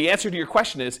 And the answer to your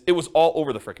question is, it was all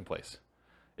over the frickin' place.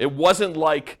 It wasn't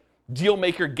like deal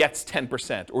maker gets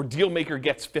 10%, or deal maker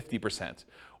gets 50%,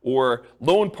 or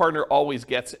loan partner always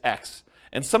gets X.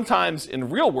 And sometimes in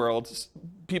real world,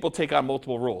 people take on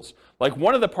multiple roles. Like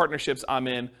one of the partnerships I'm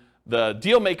in, the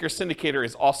deal maker syndicator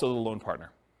is also the loan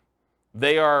partner.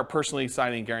 They are personally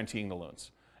signing and guaranteeing the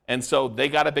loans. And so they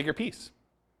got a bigger piece,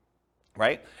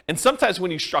 right? And sometimes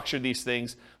when you structure these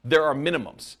things, there are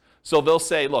minimums. So they'll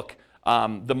say, look,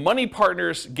 the money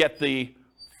partners get the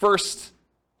first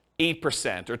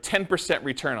 8% or 10%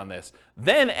 return on this.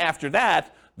 Then after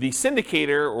that, the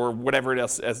syndicator or whatever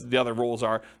else as the other roles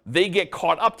are, they get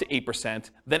caught up to 8%.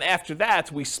 Then after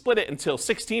that, we split it until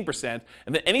 16%.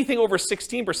 And then anything over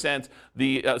 16%,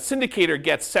 the syndicator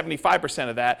gets 75%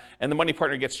 of that, and the money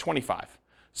partner gets 25%.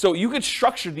 So you could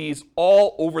structure these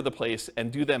all over the place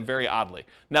and do them very oddly.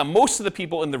 Now, most of the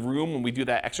people in the room, when we do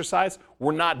that exercise,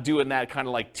 we're not doing that kind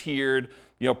of like tiered,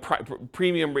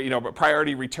 premium,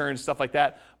 priority returns, stuff like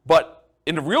that. But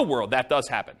in the real world, that does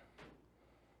happen.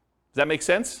 Does that make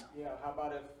sense? Yeah, how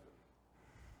about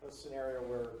if a scenario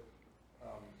where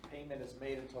payment is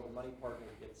made until the money partner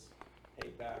gets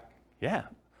paid back? Yeah.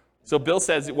 So Bill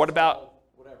says, what about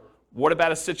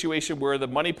a situation where the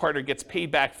money partner gets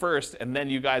paid back first and then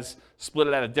you guys split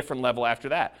it at a different level after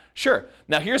that? Sure.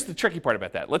 Now here's the tricky part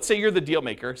about that. Let's say you're the deal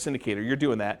maker, syndicator, you're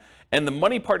doing that, and the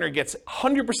money partner gets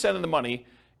 100% of the money,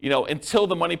 until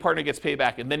the money partner gets paid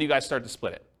back, and then you guys start to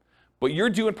split it. But you're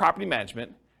doing property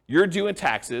management, you're doing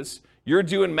taxes, you're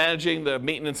doing managing the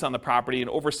maintenance on the property and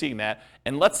overseeing that,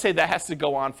 and let's say that has to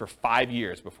go on for 5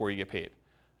 years before you get paid.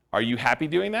 Are you happy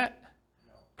doing that?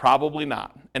 No. Probably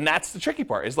not. And that's the tricky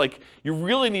part, is like you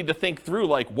really need to think through,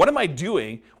 like, what am I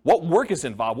doing? What work is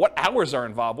involved? What hours are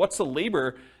involved? What's the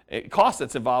labor cost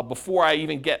that's involved before I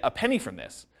even get a penny from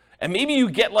this? And maybe you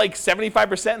get like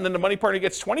 75% and then the money partner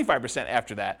gets 25%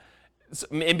 after that.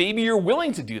 And maybe you're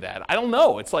willing to do that. I don't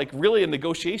know. It's like really a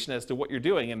negotiation as to what you're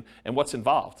doing and what's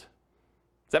involved.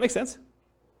 Does that make sense?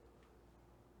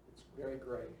 It's very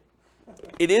gray.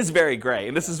 It is very gray.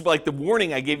 And this is like the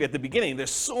warning I gave you at the beginning.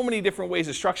 There's so many different ways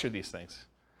to structure these things.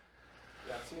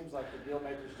 Yeah, it seems like the deal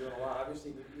maker's doing a lot.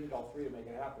 Obviously, you need all 3 to make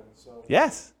it happen. So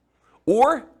yes.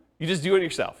 Or you just do it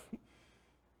yourself.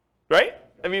 Right?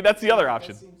 I mean, that's the other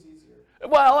option. That seems easier.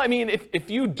 Well, I mean,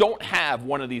 if you don't have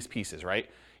one of these pieces, right?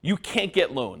 You can't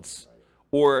get loans,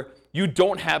 or you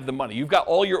don't have the money. You've got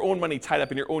all your own money tied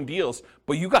up in your own deals,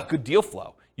 but you got good deal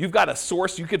flow. You've got a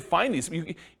source, you could find these.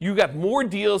 You got more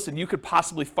deals than you could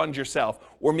possibly fund yourself.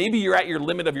 Or maybe you're at your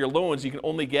limit of your loans. You can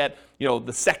only get,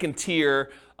 the second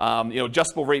tier,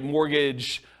 adjustable rate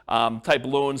mortgage type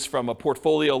loans from a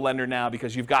portfolio lender now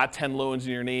because you've got 10 loans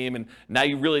in your name, and now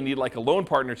you really need like a loan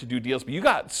partner to do deals. But you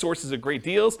got sources of great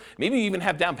deals. Maybe you even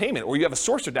have down payment, or you have a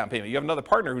source of down payment. You have another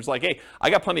partner who's like, hey, I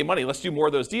got plenty of money. Let's do more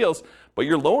of those deals. But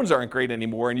your loans aren't great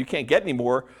anymore, and you can't get any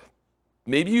more.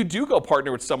 Maybe you do go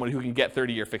partner with someone who can get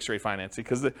 30-year fixed rate financing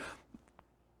because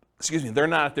they're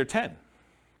not at their 10. Does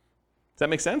that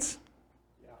make sense?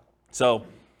 Yeah. So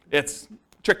it's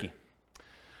tricky.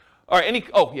 All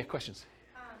right, questions?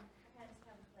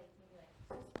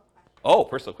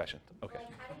 Personal question. Okay. Like,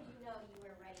 how did you know you were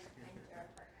ready to enter a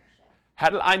partnership? How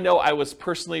did I know I was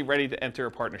personally ready to enter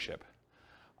a partnership?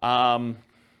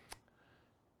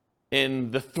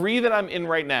 In the 3 that I'm in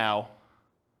right now,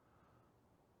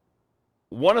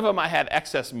 one of them I had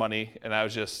excess money, and I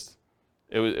was just,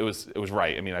 it was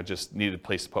right. I mean, I just needed a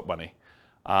place to put money.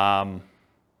 Another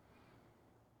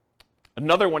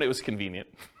one, it was convenient.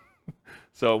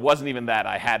 So it wasn't even that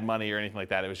I had money or anything like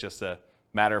that. It was just a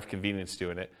matter of convenience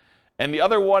doing it. And the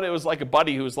other one, it was like a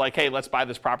buddy who was like, hey, let's buy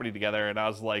this property together. And I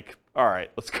was like, all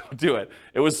right, let's go do it.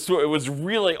 It was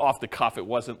really off the cuff. It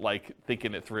wasn't like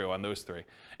thinking it through on those 3.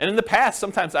 And in the past,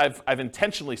 sometimes I've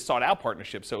intentionally sought out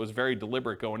partnerships. So it was very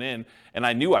deliberate going in, and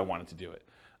I knew I wanted to do it.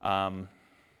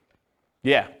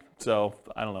 So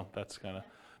I don't know. That's kind of,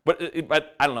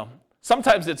 but I don't know.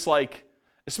 Sometimes it's like,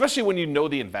 especially when you know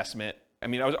the investment. I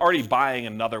mean, I was already buying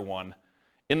another one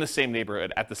in the same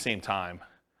neighborhood at the same time.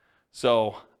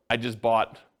 So I just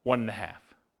bought 1.5,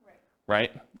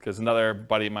 right? Because another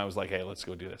buddy of mine was like, hey, let's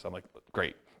go do this. I'm like,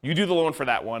 great. You do the loan for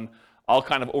that one. I'll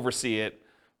kind of oversee it.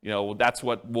 That's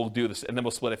what we'll do this. And then we'll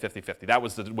split it 50-50. That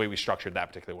was the way we structured that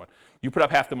particular one. You put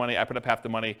up half the money. I put up half the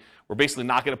money. We're basically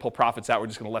not going to pull profits out. We're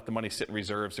just going to let the money sit in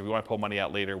reserves. If we want to pull money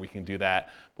out later, we can do that.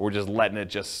 But we're just letting it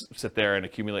just sit there and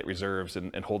accumulate reserves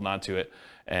and holding on to it.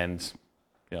 And,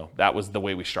 that was the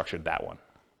way we structured that one.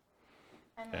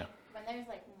 And when there's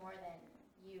like more than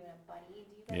you and a buddy,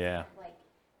 do you guys have like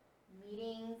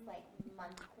meetings like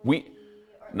monthly?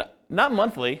 Not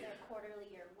monthly. Or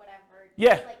quarterly or whatever.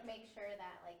 Yeah. To like make sure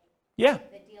that like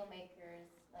the deal makers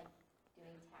like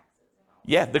doing taxes and all.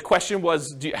 Yeah, the question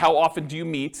was, how often do you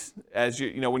meet as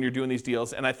when you're doing these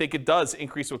deals? And I think it does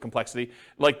increase with complexity.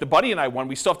 Like the buddy and I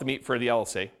we still have to meet for the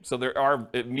LLC. So there are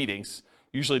meetings,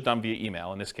 usually done via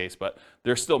email in this case, but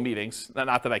there's still meetings.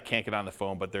 Not that I can't get on the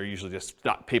phone, but they're usually just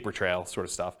not paper trail sort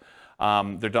of stuff.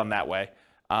 They're done that way.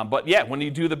 But yeah, when you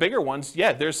do the bigger ones,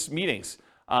 there's meetings.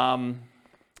 The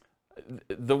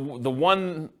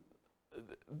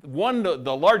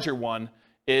larger one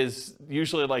is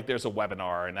usually like there's a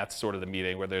webinar, and that's sort of the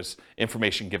meeting where there's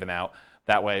information given out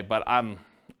that way. But I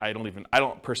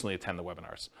don't personally attend the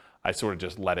webinars. I sort of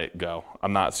just let it go.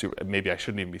 I'm not super, maybe I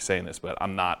shouldn't even be saying this, but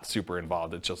I'm not super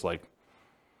involved. It's just like,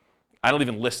 I don't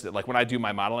even list it. Like when I do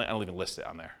my modeling, I don't even list it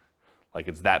on there. Like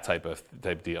it's that type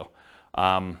deal.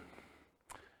 And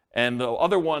the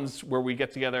other ones where we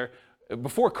get together,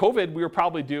 before COVID, we were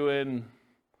probably doing,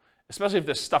 especially if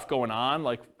there's stuff going on,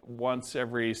 like once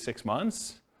every 6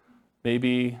 months,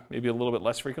 maybe a little bit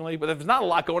less frequently. But if there's not a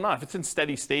lot going on, if it's in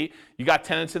steady state, you got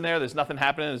tenants in there, there's nothing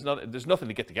happening, there's nothing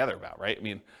to get together about, right? I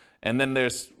mean, and then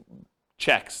there's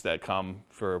checks that come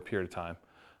for a period of time.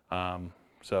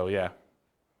 So yeah. Does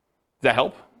that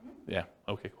help? Yeah.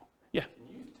 Okay, cool. Yeah. Can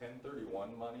you use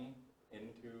 1031 money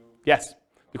into? Yes.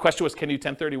 The question was, can you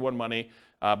 1031 money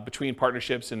between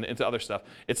partnerships and into other stuff?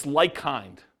 It's like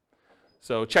kind.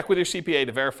 So check with your CPA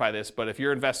to verify this, but if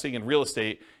you're investing in real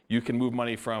estate, you can move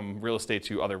money from real estate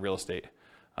to other real estate.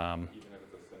 Even if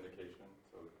it's a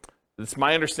syndication? It's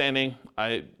my understanding,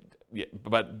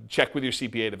 but check with your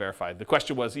CPA to verify. The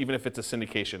question was, even if it's a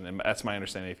syndication, and that's my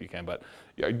understanding if you can, but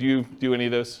do you do any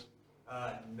of those?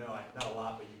 No, not a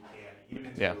lot, but you can, even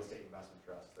into Yeah. real estate investment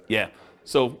trusts. Yeah.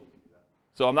 So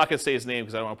I'm not going to say his name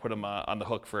because I don't want to put him on the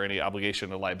hook for any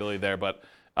obligation or liability there, but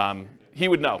he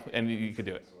would know, and you could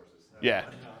do it. Yeah.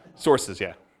 Sources,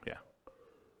 yeah. Does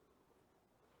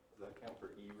that count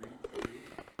for e-REITs,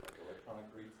 like electronic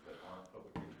REITs that aren't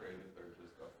publicly traded, they're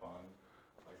just a fund,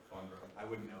 like fund? I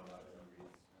wouldn't know about e-REITs.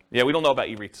 Yeah, we don't know about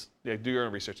e-REITs. Yeah, do your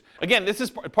own research. Again, this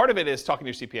is part of it is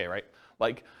talking to your CPA, right?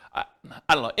 Like, I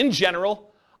don't know. In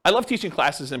general, I love teaching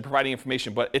classes and providing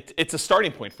information, but it's a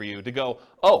starting point for you to go,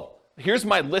 oh, here's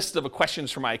my list of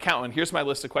questions for my accountant. Here's my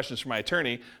list of questions for my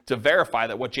attorney to verify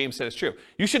that what James said is true.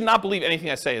 You should not believe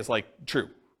anything I say is like true,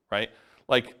 right?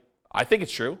 Like, I think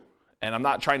it's true, and I'm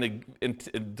not trying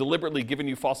to deliberately giving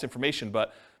you false information,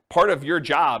 but part of your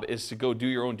job is to go do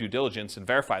your own due diligence and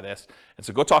verify this. And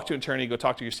so go talk to an attorney, go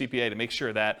talk to your CPA to make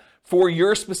sure that for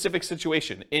your specific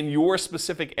situation, in your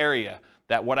specific area,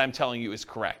 that what I'm telling you is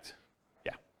correct.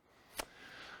 Yeah.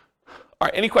 All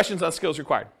right, any questions on skills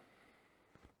required?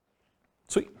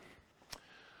 Sweet.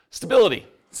 Stability.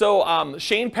 So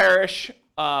Shane Parrish,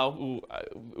 who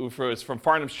was from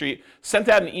Farnham Street, sent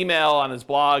out an email on his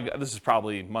blog. This is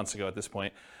probably months ago at this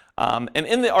point. And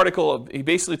in the article, he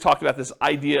basically talked about this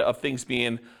idea of things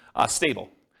being stable,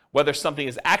 whether something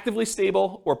is actively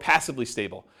stable or passively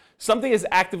stable. Something is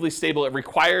actively stable, it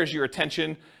requires your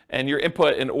attention and your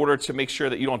input in order to make sure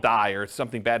that you don't die or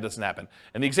something bad doesn't happen.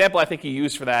 And the example I think he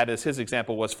used for that is his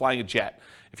example was flying a jet.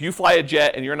 If you fly a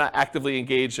jet and you're not actively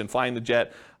engaged in flying the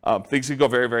jet, things could go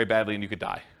very, very badly and you could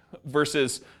die.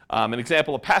 Versus an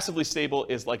example of passively stable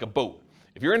is like a boat.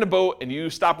 If you're in a boat and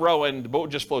you stop rowing, the boat will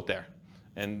just float there.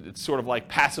 And it's sort of like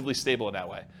passively stable in that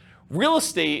way. Real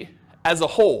estate as a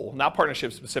whole, not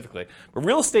partnerships specifically, but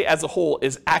real estate as a whole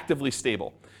is actively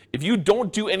stable. If you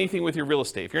don't do anything with your real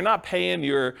estate, if you're not paying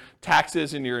your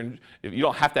taxes and if you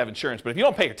don't have to have insurance, but if you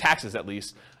don't pay your taxes at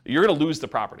least, you're going to lose the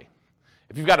property.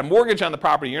 If you've got a mortgage on the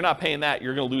property, you're not paying that,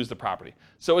 you're going to lose the property.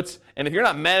 And if you're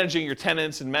not managing your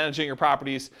tenants and managing your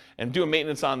properties and doing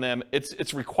maintenance on them,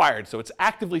 it's required. So it's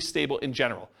actively stable in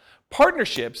general.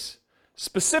 Partnerships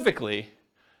specifically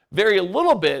vary a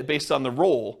little bit based on the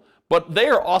role, but they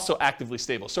are also actively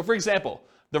stable. So for example,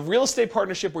 the real estate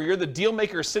partnership where you're the deal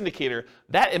maker or syndicator,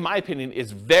 that in my opinion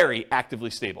is very actively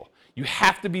stable. You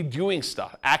have to be doing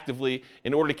stuff actively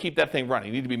in order to keep that thing running.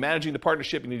 You need to be managing the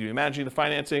partnership, you need to be managing the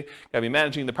financing, you got to be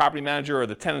managing the property manager or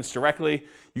the tenants directly.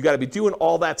 You got to be doing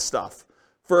all that stuff.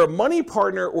 For a money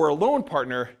partner or a loan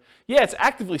partner, yeah, it's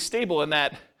actively stable in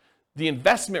that the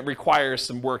investment requires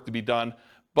some work to be done,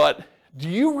 but do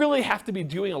you really have to be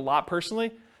doing a lot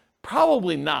personally?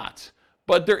 Probably not.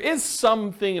 But there is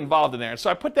something involved in there. And so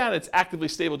I put down it's actively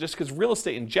stable just because real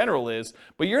estate in general is,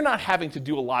 but you're not having to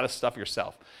do a lot of stuff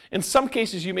yourself. In some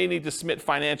cases, you may need to submit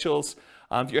financials,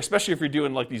 especially if you're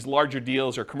doing like these larger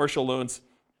deals or commercial loans.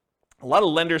 A lot of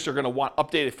lenders are going to want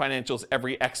updated financials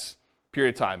every X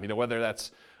period of time, whether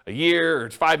that's a year or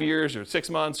 5 years or 6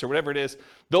 months or whatever it is.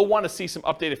 They'll want to see some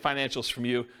updated financials from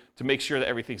you to make sure that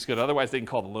everything's good. Otherwise, they can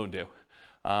call the loan due.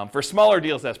 For smaller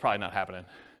deals, that's probably not happening.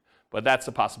 But that's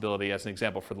a possibility as an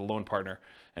example for the loan partner.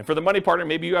 And for the money partner,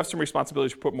 maybe you have some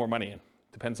responsibilities to put more money in.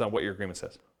 Depends on what your agreement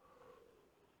says.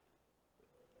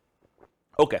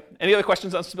 Okay, any other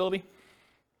questions on stability?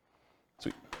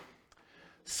 Sweet.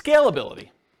 Scalability.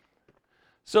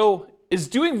 So is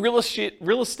doing real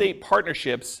estate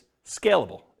partnerships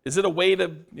scalable? Is it a way to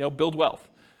build wealth?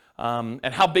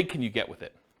 And how big can you get with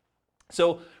it?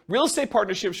 So real estate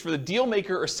partnerships for the deal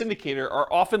maker or syndicator are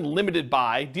often limited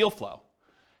by deal flow.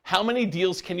 How many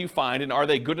deals can you find, and are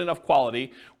they good enough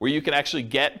quality where you can actually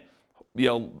get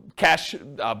cash,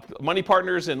 money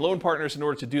partners and loan partners in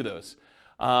order to do those?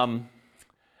 And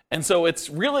so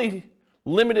it's really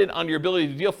limited on your ability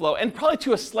to deal flow, and probably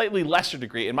to a slightly lesser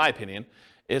degree, in my opinion,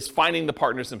 is finding the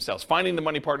partners themselves, finding the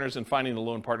money partners and finding the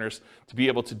loan partners to be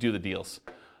able to do the deals.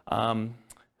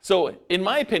 So in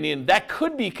my opinion, that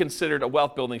could be considered a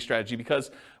wealth building strategy because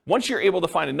once you're able to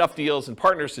find enough deals and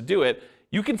partners to do it,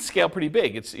 you can scale pretty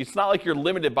big. It's not like you're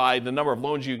limited by the number of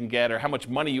loans you can get or how much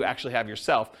money you actually have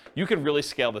yourself. You can really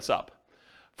scale this up.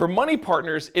 For money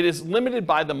partners, it is limited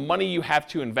by the money you have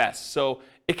to invest. So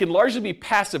it can largely be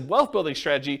passive wealth building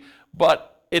strategy,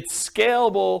 but it's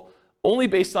scalable only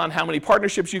based on how many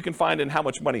partnerships you can find and how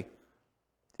much money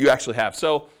you actually have.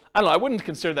 So I don't know, I wouldn't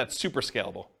consider that super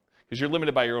scalable because you're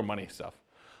limited by your own money stuff.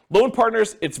 Loan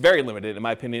partners, it's very limited in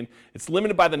my opinion. It's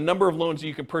limited by the number of loans that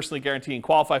you can personally guarantee and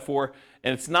qualify for,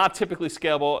 and it's not typically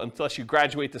scalable unless you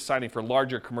graduate to signing for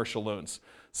larger commercial loans.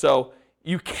 So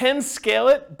you can scale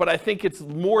it, but I think it's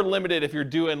more limited if you're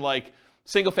doing like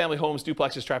single family homes,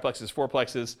 duplexes, triplexes,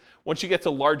 fourplexes. Once you get to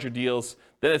larger deals,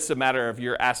 then it's a matter of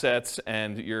your assets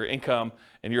and your income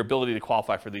and your ability to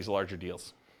qualify for these larger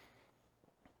deals.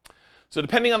 So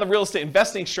depending on the real estate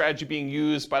investing strategy being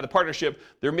used by the partnership,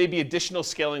 there may be additional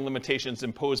scaling limitations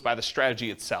imposed by the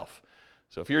strategy itself.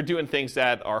 So if you're doing things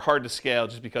that are hard to scale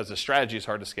just because the strategy is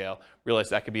hard to scale, realize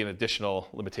that could be an additional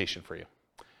limitation for you.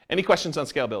 Any questions on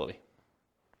scalability?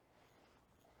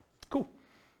 Cool.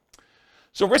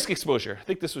 So risk exposure. I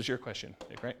think this was your question,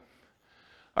 Nick, right?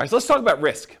 All right, so let's talk about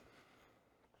risk.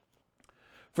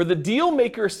 For the deal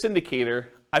maker syndicator,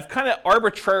 I've kind of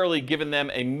arbitrarily given them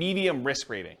a medium risk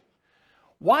rating.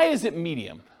 Why is it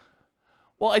medium?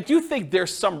 Well, I do think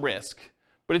there's some risk,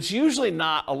 but it's usually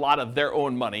not a lot of their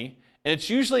own money, And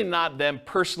it's usually not them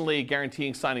personally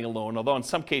guaranteeing signing a loan, although in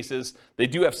some cases they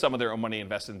do have some of their own money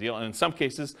invested in the deal, and in some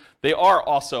cases they are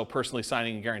also personally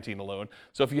signing and guaranteeing a loan.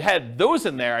 So if you had those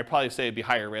in there, I'd probably say it'd be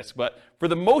higher risk. But for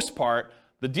the most part,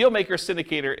 the deal maker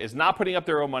syndicator is not putting up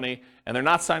their own money and they're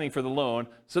not signing for the loan,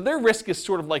 so their risk is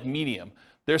sort of like medium.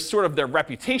 There's sort of their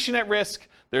reputation at risk,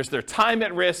 there's their time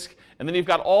at risk, and then you've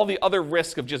got all the other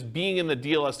risk of just being in the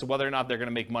deal as to whether or not they're going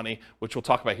to make money, which we'll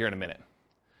talk about here in a minute.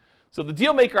 So the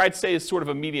deal maker, I'd say, is sort of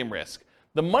a medium risk.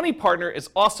 The money partner is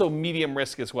also medium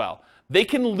risk as well. They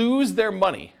can lose their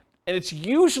money, and it's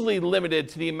usually limited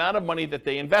to the amount of money that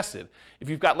they invested. If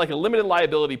you've got like a limited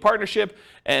liability partnership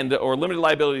or limited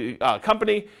liability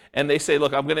company, and they say,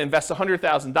 look, I'm going to invest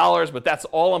 $100,000, but that's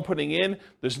all I'm putting in.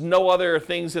 There's no other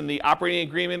things in the operating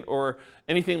agreement or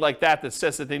anything like that that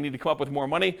says that they need to come up with more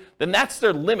money, then that's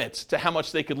their limit to how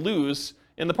much they could lose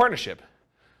in the partnership.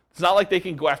 It's not like they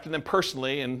can go after them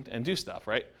personally and do stuff,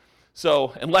 right?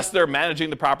 So unless they're managing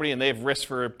the property and they have risk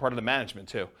for part of the management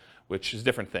too, which is a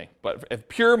different thing. But a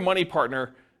pure money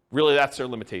partner, really that's their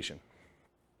limitation.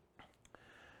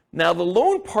 Now the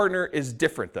loan partner is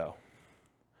different though.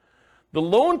 The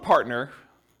loan partner,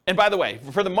 and by the way,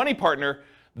 for the money partner,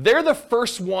 they're the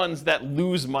first ones that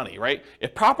lose money, right?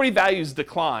 If property values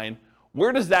decline,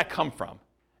 where does that come from?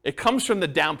 It comes from the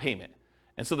down payment.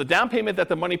 And so the down payment that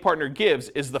the money partner gives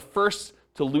is the first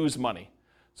to lose money.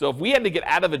 So if we had to get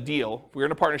out of a deal, if we were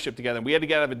in a partnership together and we had to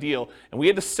get out of a deal and we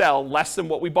had to sell less than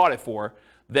what we bought it for,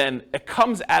 then it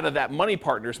comes out of that money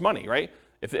partner's money, right?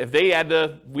 If we had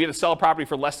to sell a property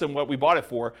for less than what we bought it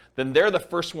for, then they're the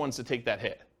first ones to take that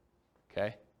hit,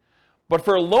 okay? But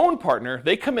for a loan partner,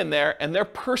 they come in there and they're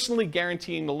personally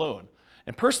guaranteeing the loan.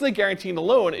 And personally guaranteeing the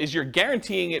loan is you're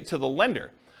guaranteeing it to the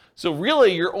lender. So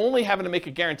really, you're only having to make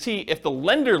a guarantee if the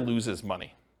lender loses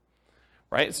money,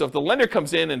 right? So if the lender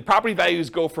comes in and property values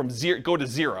go to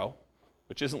zero,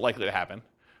 which isn't likely to happen,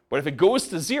 but if it goes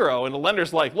to zero and the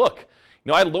lender's like, look,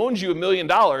 I loaned you $1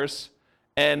 million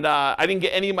and I didn't get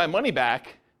any of my money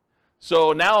back,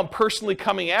 so now I'm personally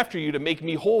coming after you to make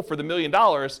me whole for the $1 million,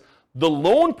 the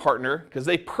loan partner, because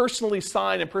they personally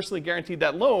signed and personally guaranteed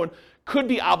that loan, could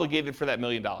be obligated for that $1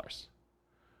 million.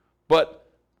 But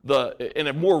in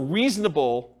a more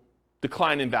reasonable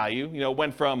decline in value,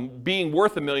 went from being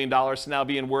worth $1 million to now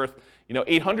being worth,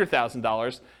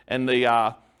 $800,000, and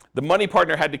the money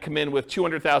partner had to come in with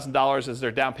 $200,000 as their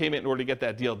down payment in order to get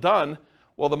that deal done.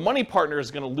 Well, the money partner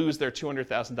is going to lose their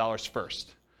 $200,000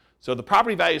 first. So the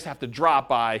property values have to drop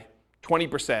by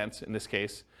 20% in this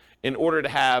case in order to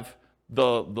have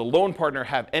the loan partner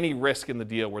have any risk in the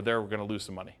deal where they're going to lose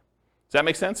some money. Does that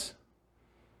make sense?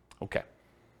 Okay.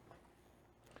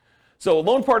 So a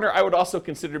loan partner I would also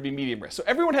consider to be medium risk. So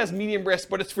everyone has medium risk,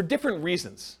 but it's for different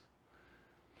reasons.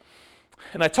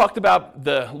 And I talked about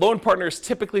the loan partner is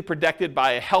typically protected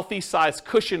by a healthy size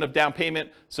cushion of down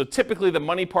payment. So typically the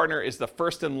money partner is the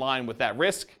first in line with that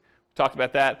risk. We talked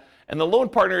about that. And the loan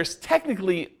partner is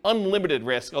technically unlimited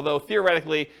risk, although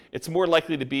theoretically it's more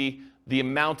likely to be the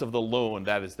amount of the loan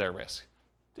that is their risk.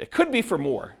 It could be for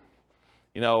more.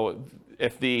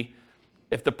 If the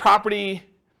property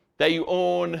that you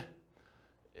own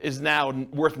is now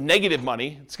worth negative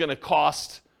money, it's going to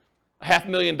cost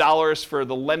 $500,000 for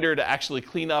the lender to actually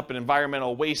clean up an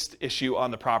environmental waste issue on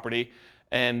the property,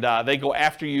 and they go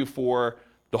after you for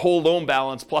the whole loan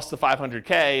balance plus the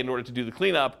 $500K in order to do the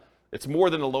cleanup. It's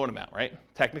more than a loan amount, right?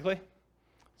 Technically.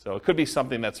 So it could be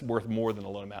something that's worth more than a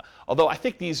loan amount. Although I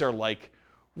think these are like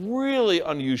really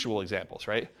unusual examples,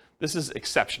 right? This is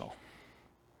exceptional.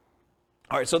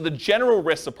 All right, so the general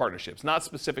risks of partnerships, not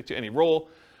specific to any role.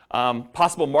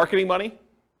 Possible marketing money,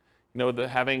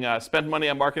 having spent money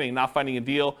on marketing, not finding a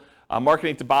deal,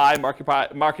 marketing to buy,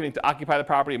 marketing to occupy the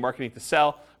property, marketing to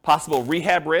sell. Possible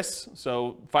rehab risks,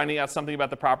 so finding out something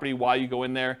about the property while you go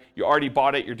in there. You already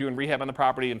bought it, you're doing rehab on the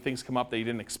property, and things come up that you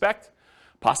didn't expect.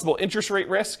 Possible interest rate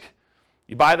risk.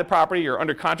 You buy the property, you're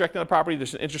under contract on the property,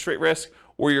 there's an interest rate risk,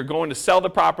 or you're going to sell the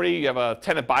property, you have a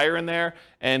tenant buyer in there,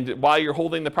 and while you're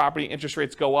holding the property, interest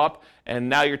rates go up, and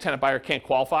now your tenant buyer can't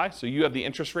qualify, so you have the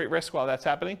interest rate risk while that's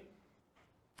happening.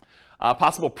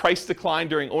 Possible price decline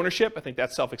during ownership, I think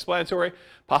that's self-explanatory.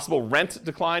 Possible rent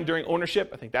decline during ownership,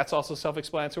 I think that's also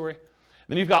self-explanatory.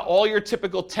 Then you've got all your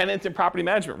typical tenant and property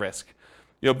management risk.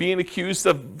 Being accused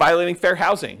of violating fair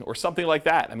housing or something like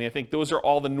that. I think those are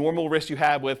all the normal risks you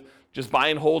have with just buy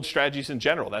and hold strategies in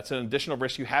general. That's an additional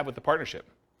risk you have with the partnership.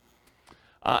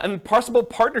 And possible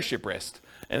partnership risk,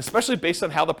 and especially based on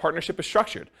how the partnership is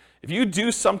structured. If you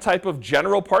do some type of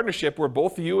general partnership where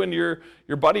both you and your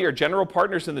buddy are general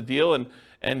partners in the deal,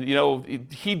 and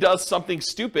he does something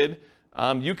stupid,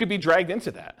 you could be dragged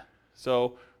into that.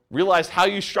 So realize how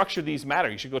you structure these matter.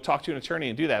 You should go talk to an attorney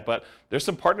and do that, but there's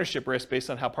some partnership risk based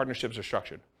on how partnerships are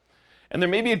structured. And there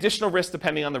may be additional risk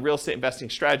depending on the real estate investing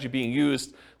strategy being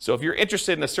used. So if you're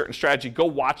interested in a certain strategy, go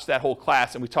watch that whole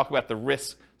class and we talk about the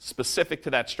risks specific to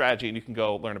that strategy and you can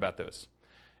go learn about those.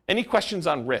 Any questions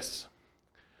on risks?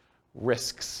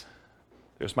 Risks.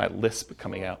 There's my lisp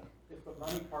coming out. If the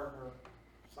money partner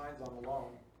signs on the loan,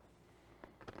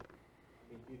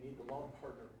 you need the loan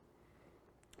partner.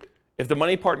 If the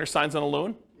money partner signs on a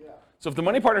loan? Yeah. So if the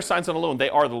money partner signs on a loan, they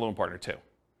are the loan partner too. Right.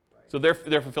 So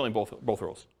they're fulfilling both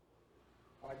roles.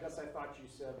 Well, I guess I thought you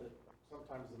said that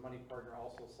sometimes the money partner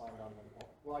also signed on the loan.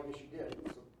 Well, I guess you did.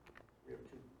 So we have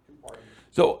two parties.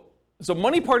 So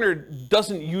money partner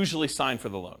doesn't usually sign for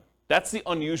the loan. That's the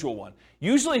unusual one.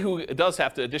 Usually who does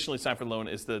have to additionally sign for the loan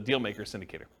is the deal maker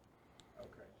syndicator.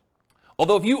 Okay.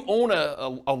 Although if you own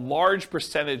a large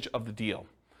percentage of the deal,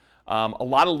 a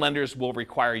lot of lenders will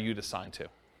require you to sign too,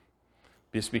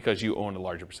 just because you own a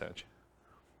larger percentage.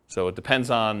 So it depends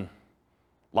on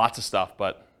lots of stuff,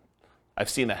 but I've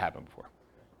seen that happen before.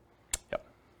 Yep.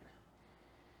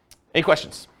 Any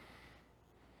questions?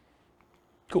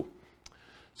 Cool.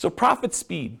 So profit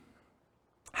speed.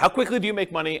 How quickly do you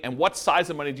make money and what size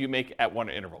of money do you make at one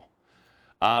interval?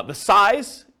 The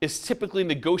size is typically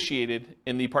negotiated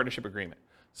in the partnership agreement.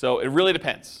 So it really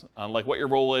depends on like what your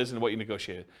role is and what you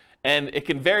negotiated. And it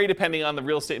can vary depending on the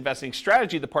real estate investing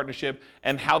strategy of the partnership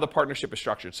and how the partnership is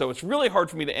structured. So it's really hard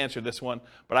for me to answer this one,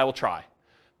 but I will try.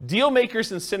 Deal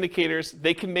makers and syndicators,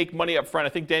 they can make money up front. I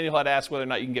think Daniel had asked whether or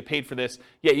not you can get paid for this.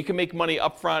 Yeah, you can make money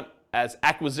up front as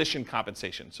acquisition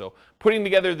compensation. So putting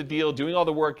together the deal, doing all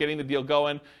the work, getting the deal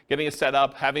going, getting it set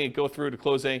up, having it go through to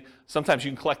closing. Sometimes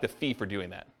you can collect a fee for doing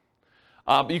that.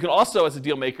 But you can also, as a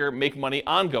deal maker, make money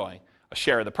ongoing. A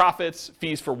share of the profits,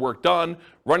 fees for work done,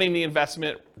 running the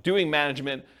investment, doing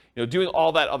management, doing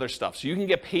all that other stuff. So you can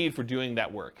get paid for doing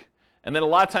that work. And then a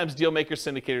lot of times deal makers,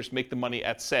 syndicators make the money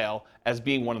at sale as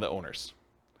being one of the owners.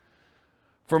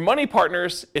 For money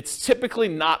partners, it's typically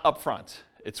not upfront.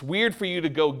 It's weird for you to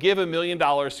go give $1 million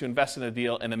to invest in a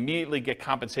deal and immediately get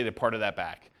compensated part of that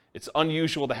back. It's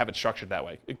unusual to have it structured that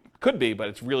way. It could be, but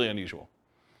it's really unusual.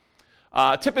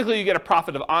 Typically, you get a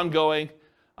profit of ongoing,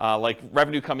 like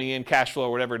revenue coming in, cash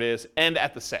flow, whatever it is, and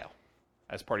at the sale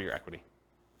as part of your equity.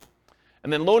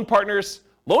 And then loan partners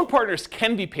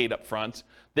can be paid up front.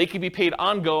 They can be paid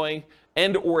ongoing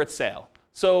and or at sale.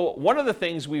 So one of the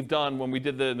things we've done when we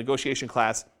did the negotiation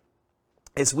class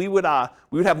is we would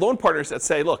have loan partners that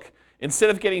say, look, instead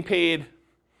of getting paid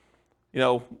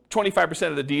 25%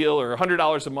 of the deal or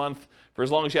 $100 a month for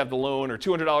as long as you have the loan or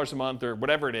 $200 a month or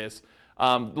whatever it is,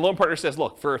 the loan partner says,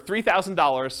 look, for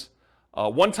 $3,000,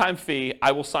 one-time fee,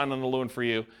 I will sign on the loan for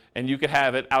you, and you could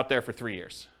have it out there for 3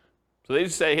 years. So they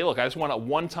just say, hey, look, I just want a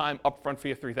one-time upfront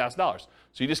fee of $3,000.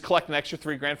 So you just collect an extra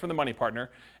 $3,000 from the money partner,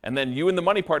 and then you and the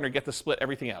money partner get to split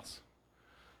everything else.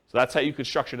 So that's how you could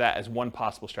structure that as one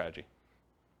possible strategy.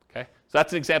 Okay? So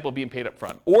that's an example of being paid up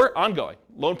front. Or ongoing.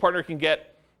 Loan partner can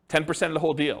get 10% of the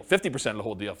whole deal, 50% of the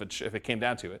whole deal if it came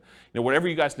down to it. Whatever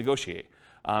you guys negotiate.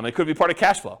 It could be part of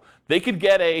cash flow. They could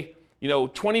get a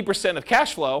 20% of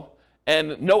cash flow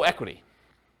and no equity.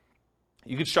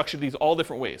 You could structure these all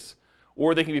different ways.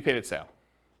 Or they can be paid at sale.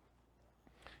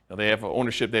 They have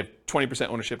ownership, they have 20%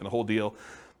 ownership in the whole deal,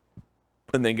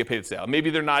 and then get paid at sale. Maybe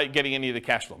they're not getting any of the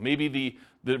cash flow. Maybe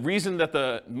the reason that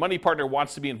the money partner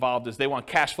wants to be involved is they want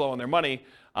cash flow on their money,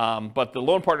 but the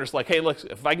loan partner's like, hey, look,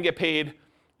 if I can get paid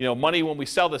money when we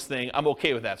sell this thing, I'm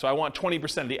okay with that. So I want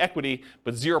 20% of the equity,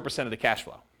 but 0% of the cash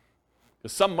flow.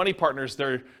 Because some money partners,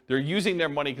 they're using their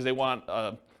money because they want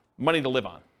money to live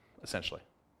on, essentially.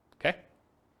 Okay?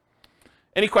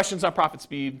 Any questions on profit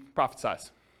speed, profit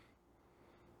size?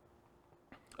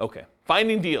 Okay,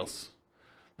 finding deals.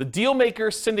 The deal maker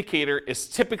syndicator is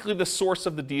typically the source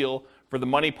of the deal for the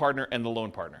money partner and the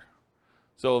loan partner.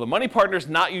 So the money partner is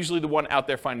not usually the one out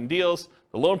there finding deals.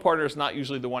 The loan partner is not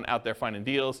usually the one out there finding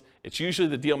deals. It's usually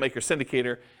the deal maker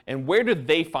syndicator. And where do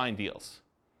they find deals?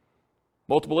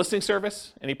 Multiple listing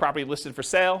service, any property listed for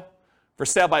sale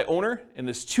by owner, and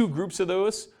there's two groups of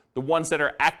those. The ones that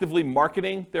are actively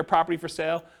marketing their property for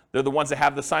sale, they're the ones that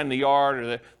have the sign in the yard,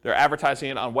 or they're advertising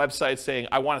it on websites saying,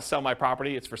 I want to sell my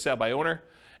property, it's for sale by owner.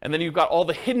 And then you've got all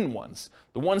the hidden ones,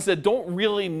 the ones that don't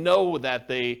really know that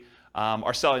they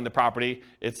are selling the property.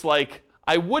 It's like,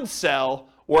 I would sell,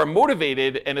 or I'm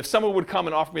motivated, and if someone would come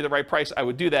and offer me the right price, I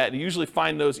would do that. And you usually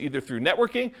find those either through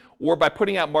networking or by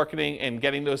putting out marketing and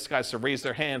getting those guys to raise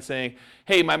their hand saying,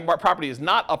 hey, my property is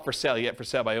not up for sale yet, for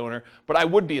sale by owner, but I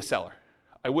would be a seller.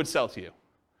 I would sell to you.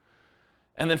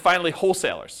 And then finally,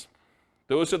 wholesalers.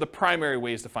 Those are the primary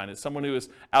ways to find it. Someone who is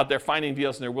out there finding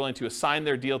deals and they're willing to assign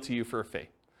their deal to you for a fee.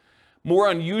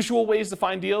 More unusual ways to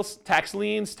find deals: tax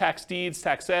liens, tax deeds,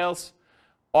 tax sales,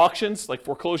 auctions like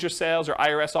foreclosure sales or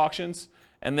IRS auctions,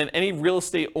 and then any real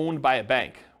estate owned by a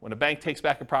bank. When a bank takes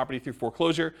back a property through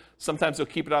foreclosure, sometimes they'll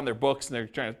keep it on their books and they're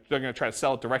going to try to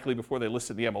sell it directly before they list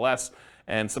it in the MLS,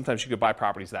 and sometimes you could buy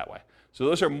properties that way. So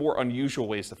those are more unusual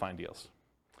ways to find deals.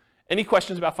 Any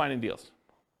questions about finding deals?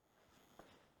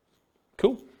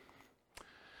 Cool.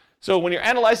 So when you're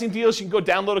analyzing deals, you can go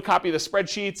download a copy of the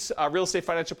spreadsheets,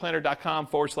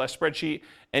 realestatefinancialplanner.com/spreadsheet,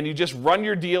 and you just run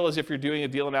your deal as if you're doing a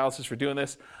deal analysis for doing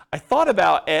this. I thought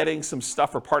about adding some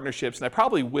stuff for partnerships, and I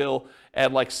probably will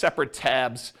add like separate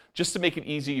tabs just to make it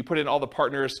easy. You put in all the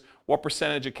partners, what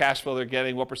percentage of cash flow they're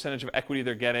getting, what percentage of equity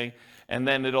they're getting, and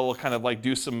then it'll kind of like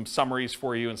do some summaries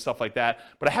for you and stuff like that.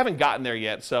 But I haven't gotten there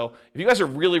yet, so if you guys are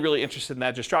really, really interested in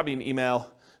that, just drop me an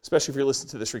email, especially if you're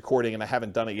listening to this recording and I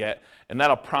haven't done it yet, and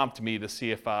that'll prompt me to see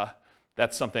if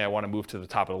that's something I want to move to the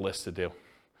top of the list to do.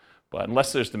 But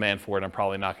unless there's demand for it, I'm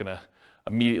probably not going to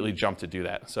immediately jump to do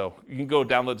that. So you can go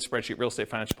download the spreadsheet,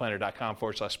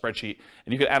 realestatefinancialplanner.com/spreadsheet,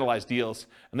 and you can analyze deals,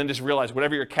 and then just realize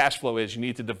whatever your cash flow is, you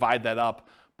need to divide that up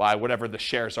by whatever the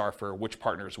shares are for which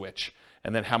partner is which,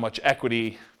 and then how much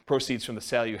equity proceeds from the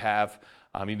sale you have,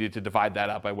 you need to divide that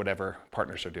up by whatever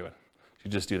partners are doing. You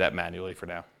just do that manually for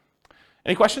now.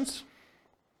 Any questions?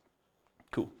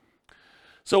 Cool.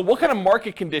 So what kind of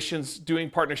market conditions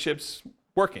doing partnerships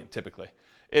work in typically?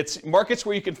 It's markets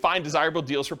where you can find desirable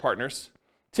deals for partners,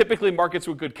 typically markets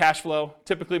with good cash flow,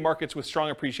 typically markets with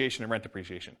strong appreciation and rent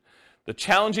appreciation. The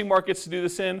challenging markets to do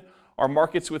this in are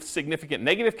markets with significant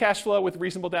negative cash flow with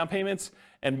reasonable down payments,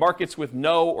 and markets with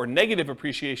no or negative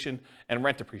appreciation and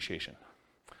rent appreciation.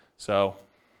 So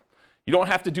you don't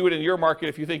have to do it in your market.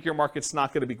 If you think your market's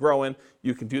not going to be growing,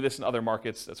 you can do this in other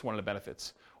markets. That's one of the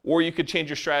benefits. Or you could change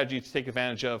your strategy to take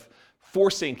advantage of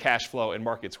forcing cash flow in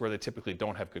markets where they typically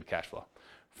don't have good cash flow.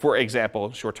 For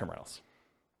example, short-term rentals.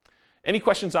 Any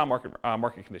questions on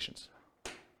market conditions?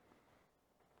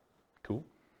 Cool.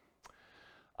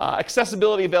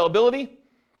 Accessibility, availability.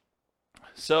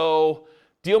 So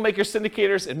deal makers,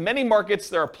 syndicators. In many markets,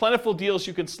 there are plentiful deals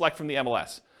you can select from the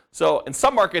MLS. So in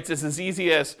some markets, it's as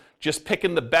easy as just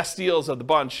picking the best deals of the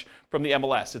bunch from the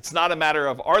MLS. It's not a matter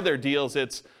of are there deals,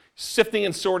 it's sifting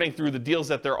and sorting through the deals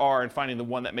that there are and finding the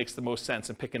one that makes the most sense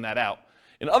and picking that out.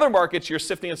 In other markets, you're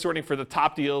sifting and sorting for the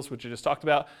top deals, which I just talked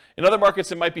about. In other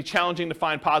markets, it might be challenging to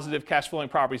find positive cash flowing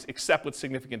properties except with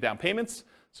significant down payments.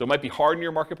 So it might be hard in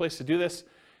your marketplace to do this.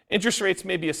 Interest rates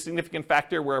may be a significant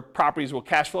factor where properties will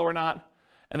cash flow or not.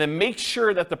 And then make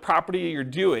sure that the property you're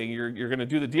going to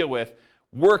do the deal with,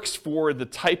 works for the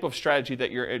type of strategy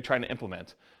that you're trying to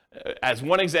implement. As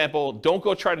one example, don't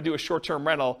go try to do a short-term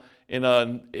rental in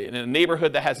a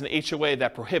neighborhood that has an HOA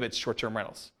that prohibits short-term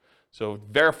rentals. So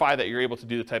verify that you're able to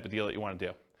do the type of deal that you want to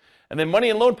do. And then money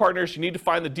and loan partners, you need to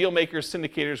find the deal makers,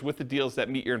 syndicators with the deals that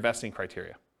meet your investing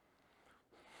criteria.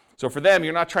 So for them,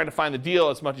 you're not trying to find the deal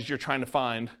as much as you're trying to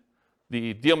find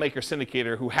the deal maker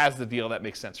syndicator who has the deal that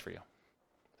makes sense for you.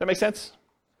 Does that make sense?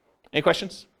 Any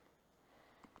questions?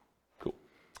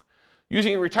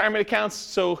 Using retirement accounts.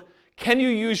 So can you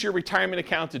use your retirement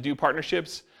account to do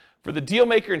partnerships? For the deal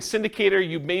maker and syndicator,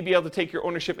 you may be able to take your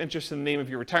ownership interest in the name of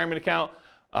your retirement account,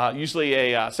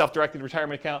 usually a self-directed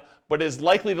retirement account, but is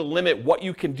likely to limit what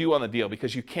you can do on the deal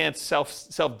because you can't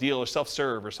self-deal or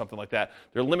self-serve or something like that.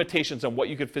 There are limitations on what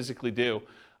you could physically do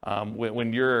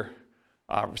when your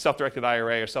self-directed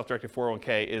IRA or self-directed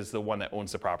 401k is the one that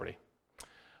owns the property.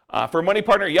 For a money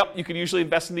partner, yep, you could usually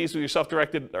invest in these with your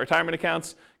self-directed retirement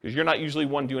accounts because you're not usually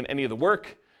one doing any of the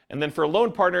work. And then for a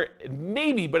loan partner,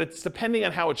 maybe, but it's depending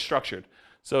on how it's structured.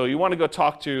 So you want to go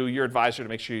talk to your advisor to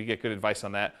make sure you get good advice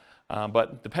on that.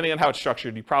 But depending on how it's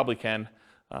structured, you probably can,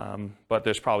 but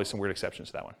there's probably some weird exceptions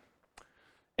to that one.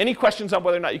 Any questions on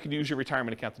whether or not you can use your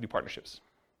retirement account to do partnerships?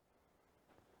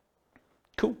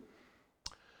 Cool.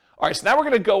 All right, so now we're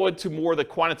going to go into more of the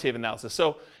quantitative analysis.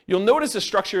 So you'll notice the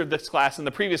structure of this class and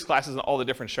the previous classes and all the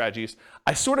different strategies.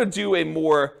 I sort of do a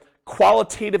more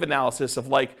qualitative analysis of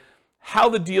like how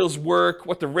the deals work,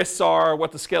 what the risks are,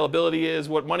 what the scalability is,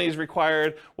 what money is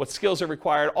required, what skills are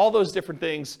required, all those different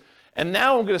things. And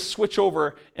now I'm going to switch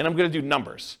over and I'm going to do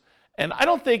numbers. And I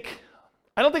don't think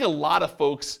a lot of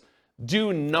folks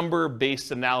do number-based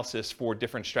analysis for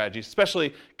different strategies,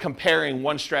 especially comparing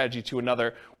one strategy to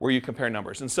another where you compare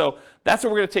numbers. And so that's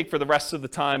what we're going to take for the rest of the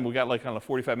time. We got like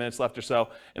 45 minutes left or so.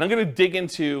 And I'm going to dig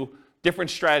into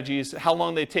different strategies, how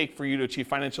long they take for you to achieve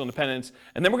financial independence.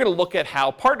 And then we're going to look at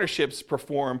how partnerships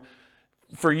perform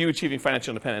for you achieving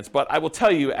financial independence. But I will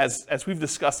tell you, as we've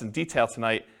discussed in detail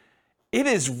tonight, it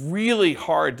is really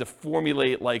hard to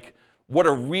formulate like what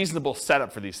a reasonable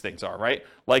setup for these things are, right?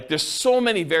 Like there's so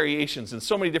many variations and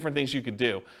so many different things you can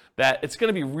do that it's going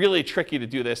to be really tricky to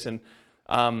do this. And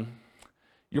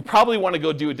you probably want to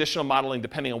go do additional modeling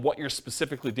depending on what you're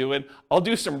specifically doing. I'll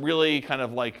do some really kind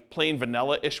of like plain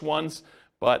vanilla-ish ones,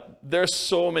 but there's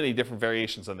so many different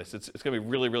variations on this. It's going to be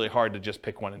really, really hard to just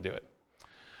pick one and do it.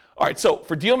 All right, so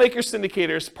for deal makers,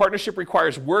 syndicators, partnership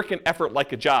requires work and effort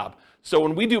like a job. So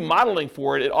when we do modeling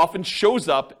for it, it often shows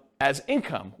up as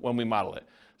income when we model it.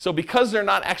 So because they're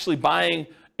not actually buying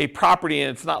a property and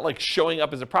it's not like showing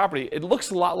up as a property, it looks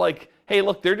a lot like, hey,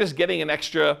 look, they're just getting an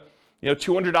extra,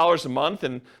 $200 a month,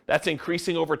 and that's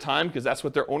increasing over time because that's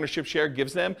what their ownership share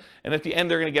gives them. And at the end,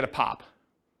 they're going to get a pop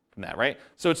from that, right?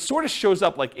 So it sort of shows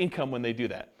up like income when they do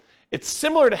that. It's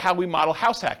similar to how we model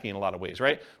house hacking in a lot of ways,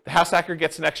 right? The house hacker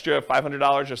gets an extra $500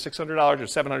 or $600 or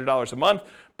 $700 a month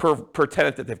per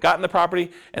tenant that they've got in the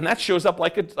property, and that shows up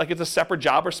like it's a separate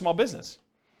job or small business.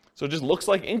 So it just looks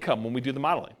like income when we do the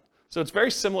modeling. So it's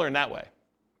very similar in that way.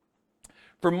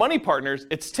 For money partners,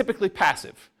 it's typically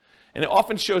passive, and it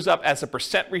often shows up as a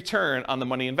 % return on the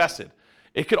money invested.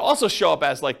 It could also show up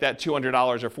as like that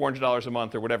 $200 or $400 a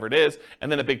month or whatever it is,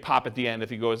 and then a big pop at the end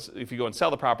if you go and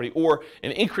sell the property, or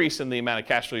an increase in the amount of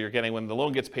cash flow you're getting when the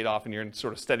loan gets paid off and you're in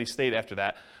sort of steady state after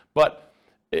that. But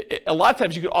a lot of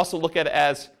times you could also look at it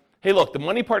as, hey, look, the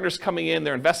money partner's coming in,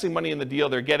 they're investing money in the deal,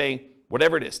 they're getting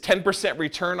whatever it is, 10%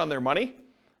 return on their money,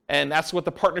 and that's what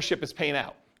the partnership is paying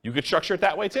out. You could structure it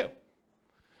that way too.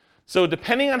 So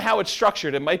depending on how it's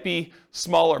structured, it might be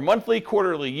smaller monthly,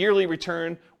 quarterly, yearly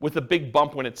return with a big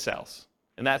bump when it sells.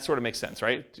 And that sort of makes sense,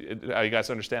 right? You guys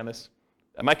understand this?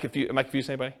 Am I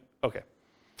confusing anybody? Okay.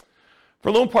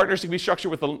 For loan partners, it can be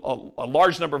structured with a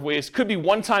large number of ways. It could be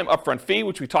one-time upfront fee,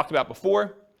 which we talked about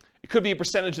before. It could be a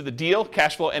percentage of the deal,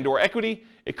 cash flow and or equity.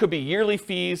 It could be yearly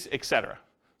fees, etc.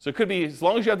 So it could be, as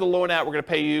long as you have the loan out, we're going to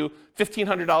pay you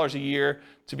 $1,500 a year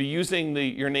to be using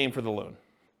your name for the loan.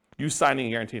 You signing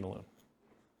and guaranteeing a loan.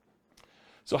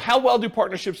 So how well do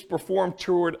partnerships perform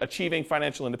toward achieving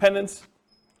financial independence?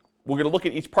 We're going to look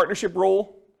at each partnership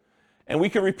role, and we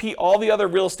can repeat all the other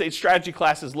real estate strategy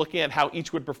classes looking at how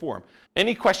each would perform.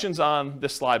 Any questions on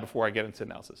this slide before I get into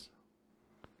analysis?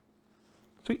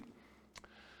 Sweet.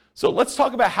 So let's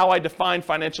talk about how I define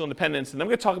financial independence, and then I'm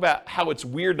going to talk about how it's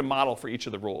weird to model for each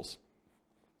of the roles.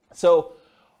 So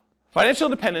financial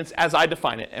independence, as I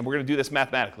define it, and we're going to do this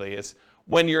mathematically, is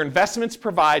when your investments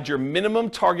provide your minimum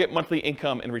target monthly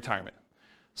income in retirement.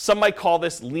 Some might call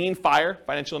this lean FIRE,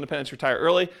 financial independence, retire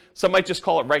early. Some might just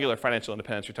call it regular financial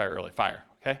independence, retire early, FIRE,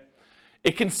 okay?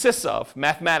 It consists of,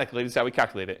 mathematically, this is how we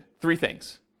calculate it, 3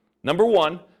 things. Number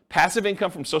 1, passive income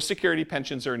from Social Security,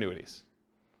 pensions, or annuities.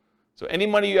 So any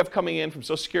money you have coming in from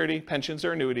Social Security, pensions,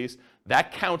 or annuities,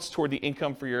 that counts toward the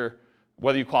income for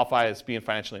whether you qualify as being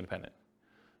financially independent.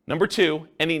 Number 2,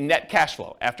 any net cash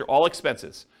flow after all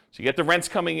expenses. So you get the rents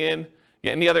coming in, you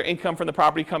get any other income from the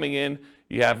property coming in,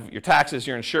 you have your taxes,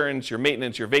 your insurance, your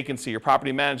maintenance, your vacancy, your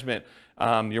property management,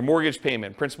 your mortgage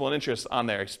payment, principal and interest on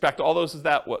there. Expect all those is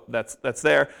that's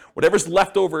there. Whatever's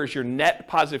left over is your net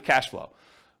positive cash flow.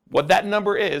 What that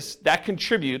number is, that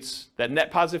contributes, that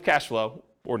net positive cash flow,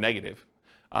 or negative,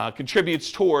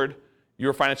 contributes toward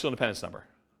your financial independence number.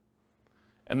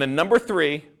 And then number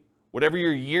 3, whatever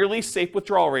your yearly safe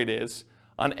withdrawal rate is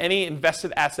on any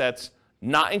invested assets,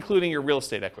 not including your real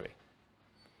estate equity.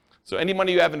 So any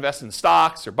money you have invested in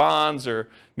stocks or bonds or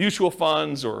mutual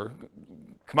funds or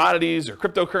commodities or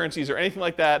cryptocurrencies or anything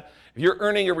like that, if you're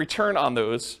earning a return on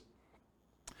those,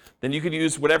 then you could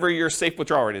use whatever your safe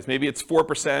withdrawal rate is. Maybe it's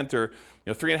 4% or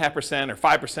 3.5% or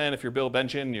 5% if you're Bill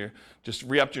Benjamin, you just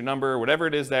re-upped your number, whatever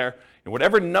it is there. And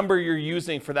whatever number you're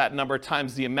using for that number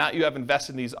times the amount you have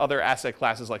invested in these other asset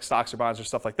classes like stocks or bonds or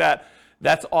stuff like that,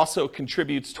 that also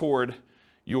contributes toward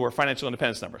your financial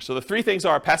independence number. So the 3 things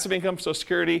are passive income, Social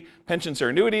Security, pensions or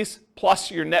annuities, plus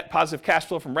your net positive cash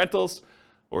flow from rentals,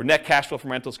 or net cash flow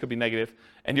from rentals could be negative,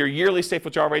 and your yearly safe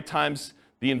withdrawal rate times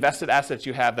the invested assets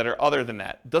you have that are other than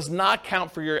that. Does not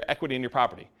count for your equity in your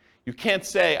property. You can't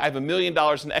say I have $1 million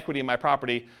in equity in my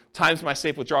property times my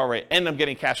safe withdrawal rate and I'm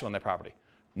getting cash flow on that property.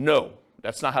 No,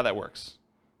 that's not how that works.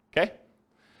 Okay?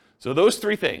 So those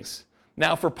 3 things.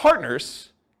 Now for partners,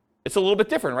 it's a little bit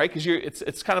different, right? Because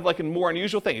it's kind of like a more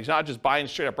unusual thing. You're not just buying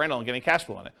straight up rental and getting cash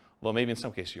flow on it, although maybe in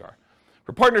some cases you are.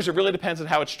 For partners, it really depends on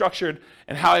how it's structured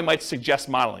and how I might suggest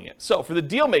modeling it. So for the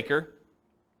deal maker,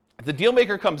 if the deal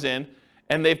maker comes in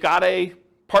and they've got a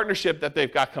partnership that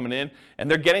they've got coming in and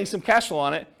they're getting some cash flow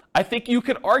on it, I think you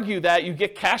could argue that you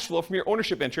get cash flow from your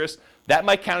ownership interest. That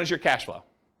might count as your cash flow.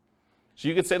 So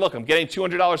you could say, look, I'm getting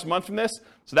 $200 a month from this,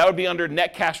 so that would be under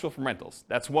net cash flow from rentals.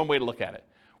 That's one way to look at it.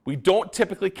 We don't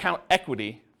typically count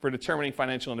equity for determining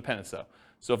financial independence, though.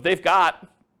 So if they've got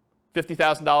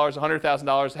 $50,000, $100,000,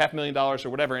 $500,000, or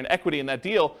whatever in equity in that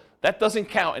deal, that doesn't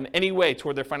count in any way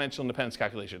toward their financial independence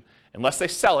calculation. Unless they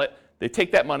sell it, they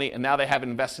take that money, and now they have it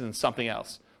invested in something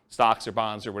else, stocks or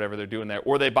bonds or whatever they're doing there,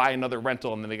 or they buy another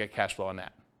rental, and then they get cash flow on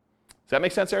that. Does that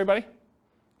make sense, everybody?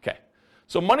 Okay.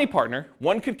 So money partner,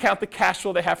 one could count the cash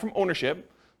flow they have from ownership.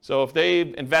 So if they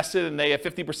invested and they have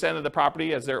 50% of the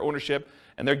property as their ownership,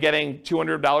 and they're getting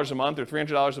 $200 a month or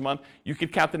 $300 a month, you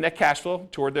could count the net cash flow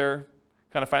toward their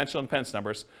kind of financial independence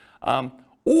numbers.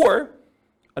 Or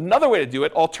another way to do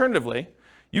it, alternatively,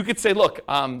 you could say, look,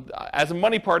 as a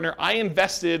money partner, I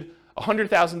invested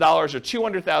 $100,000 or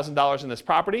 $200,000 in this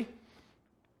property,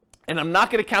 and I'm not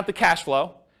going to count the cash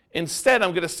flow. Instead,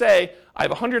 I'm going to say I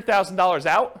have $100,000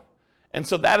 out, and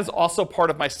so that is also part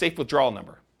of my safe withdrawal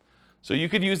number. So you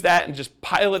could use that and just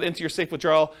pile it into your safe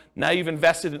withdrawal. Now you've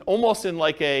invested in almost in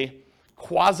like a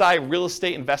quasi real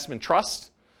estate investment trust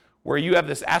where you have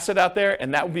this asset out there,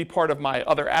 and that would be part of my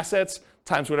other assets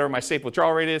times whatever my safe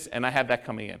withdrawal rate is, and I have that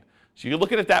coming in. So you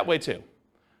look at it that way too.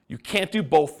 You can't do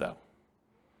both though.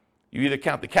 You either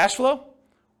count the cash flow,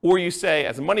 or you say,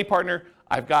 as a money partner,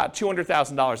 I've got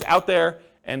 $200,000 out there,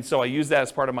 and so I use that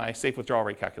as part of my safe withdrawal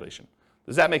rate calculation.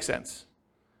 Does that make sense?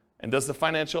 And does the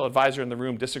financial advisor in the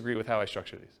room disagree with how I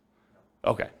structure these?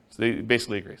 Okay, so he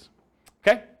basically agrees.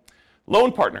 Okay?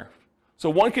 Loan partner.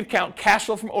 So one could count cash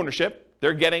flow from ownership.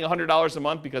 They're getting $100 a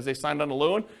month because they signed on a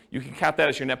loan. You can count that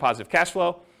as your net positive cash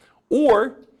flow.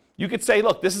 Or you could say,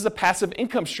 look, this is a passive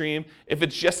income stream if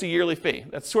it's just a yearly fee.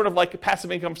 That's sort of like a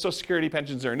passive income, Social Security,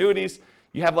 pensions, or annuities.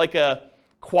 You have like a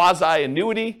quasi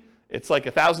annuity. It's like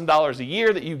 $1,000 a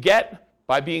year that you get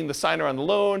by being the signer on the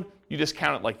loan. You just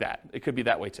count it like that. It could be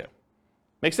that way too.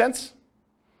 Make sense?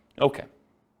 Okay.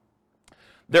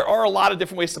 There are a lot of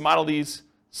different ways to model these,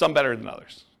 some better than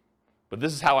others. But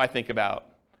this is how I think about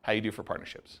how you do for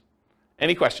partnerships.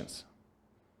 Any questions?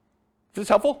 Is this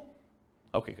helpful?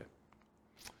 Okay, good.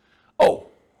 Oh,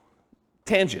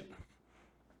 tangent.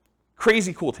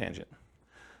 Crazy cool tangent.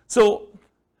 So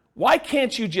why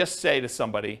can't you just say to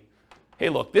somebody, hey,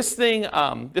 look, this thing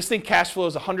cash flow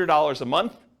is $100 a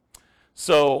month.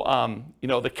 So,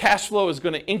 the cash flow is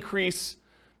going to increase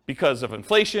because of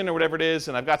inflation or whatever it is,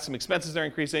 and I've got some expenses that are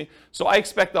increasing. So I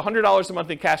expect the $100 a month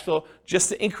in cash flow just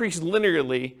to increase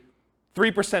linearly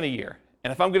 3% a year.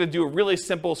 And if I'm going to do a really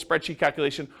simple spreadsheet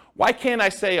calculation, why can't I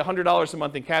say $100 a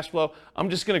month in cash flow? I'm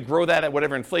just going to grow that at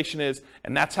whatever inflation is,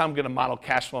 and that's how I'm going to model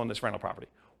cash flow in this rental property.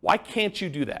 Why can't you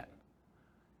do that?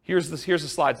 Here's the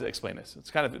slides that explain this.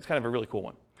 It's kind of a really cool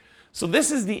one. So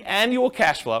this is the annual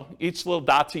cash flow, each little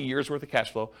dot's a year's worth of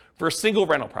cash flow, for a single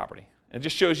rental property. And it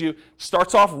just shows you,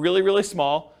 starts off really, really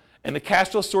small, and the cash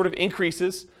flow sort of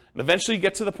increases, and eventually you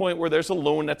get to the point where there's a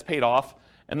loan that's paid off,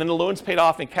 and then the loan's paid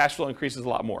off and cash flow increases a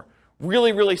lot more.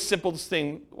 Really, really simple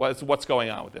thing was what's going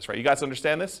on with this, right? You guys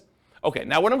understand this? Okay,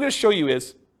 now what I'm going to show you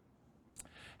is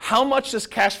how much does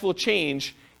cash flow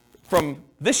change from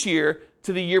this year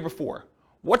to the year before?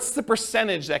 What's the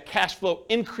percentage that cash flow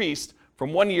increased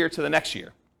from one year to the next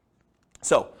year?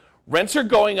 So rents are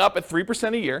going up at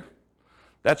 3% a year.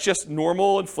 That's just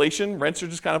normal inflation. Rents are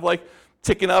just kind of like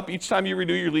ticking up. Each time you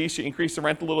renew your lease, you increase the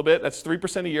rent a little bit. That's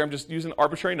 3% a year. I'm just using an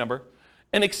arbitrary number.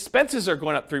 And expenses are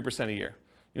going up 3% a year.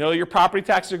 Your property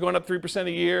taxes are going up 3%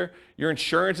 a year. Your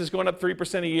insurance is going up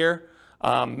 3% a year.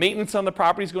 Maintenance on the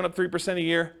property is going up 3% a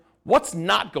year. What's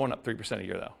not going up 3% a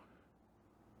year, though?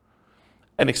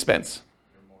 An expense.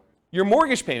 Your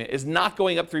mortgage payment is not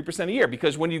going up 3% a year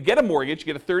because when you get a mortgage,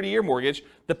 you get a 30-year mortgage,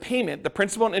 the payment, the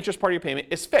principal and interest part of your payment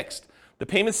is fixed. The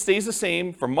payment stays the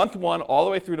same from month 1 all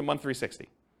the way through to month 360.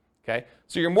 Okay?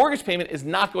 So your mortgage payment is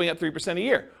not going up 3% a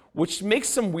year, which makes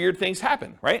some weird things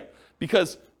happen, right?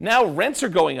 Because now rents are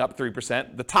going up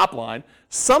 3%, the top line.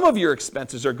 Some of your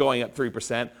expenses are going up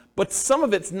 3%, but some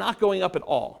of it's not going up at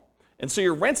all. And so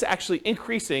your rent's actually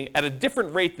increasing at a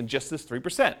different rate than just this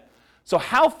 3%. So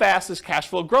how fast is cash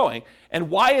flow growing?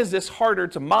 And why is this harder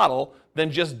to model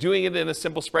than just doing it in a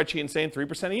simple spreadsheet and saying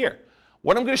 3% a year?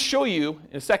 What I'm going to show you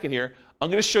in a second here, I'm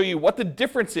going to show you what the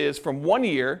difference is from one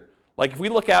year, like if we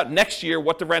look out next year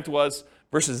what the rent was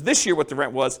versus this year what the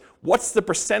rent was, what's the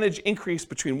percentage increase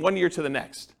between one year to the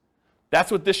next? That's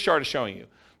what this chart is showing you.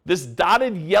 This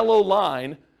dotted yellow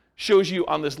line shows you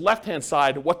on this left-hand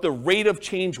side what the rate of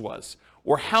change was,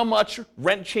 or how much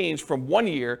rent changed from one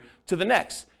year to the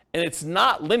next. And it's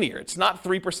not linear. It's not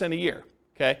 3% a year.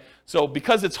 Okay? So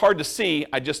because it's hard to see,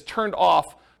 I just turned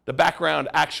off the background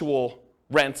actual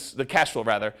rents, the cash flow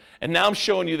rather, and now I'm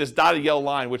showing you this dotted yellow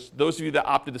line, which those of you that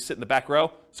opted to sit in the back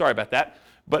row, sorry about that.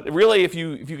 But really, if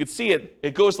you could see it,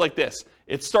 it goes like this.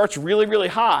 It starts really, really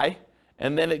high,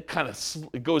 and then it kind of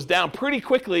it goes down pretty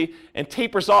quickly and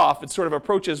tapers off. It sort of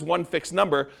approaches one fixed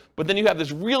number, but then you have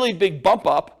this really big bump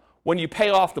up when you pay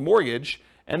off the mortgage,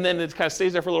 and then it kind of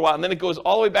stays there for a little while, and then it goes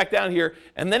all the way back down here,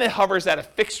 and then it hovers at a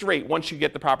fixed rate once you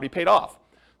get the property paid off.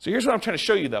 So here's what I'm trying to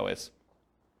show you, though, is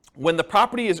when the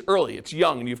property is early, it's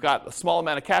young, and you've got a small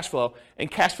amount of cash flow, and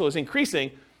cash flow is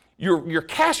increasing, your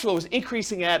cash flow is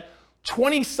increasing at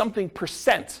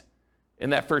 20-something%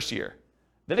 in that first year.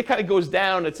 Then it kind of goes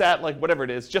down, it's at like whatever it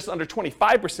is, just under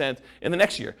 25% in the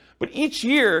next year. But each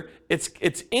year, it's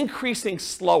increasing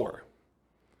slower,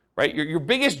 right? Your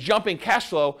biggest jump in cash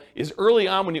flow is early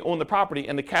on when you own the property,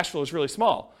 and the cash flow is really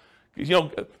small.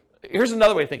 Here's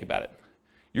another way to think about it.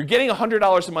 You're getting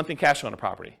 $100 a month in cash flow on a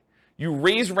property. You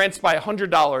raise rents by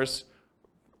 $100,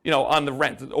 on the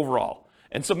rent overall.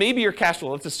 And so maybe your cash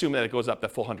flow, let's assume that it goes up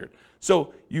that full 100.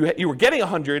 So you were getting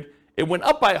 100, it went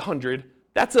up by 100,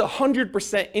 that's a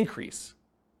 100% increase,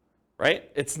 right?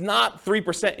 It's not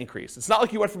 3% increase. It's not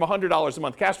like you went from $100 a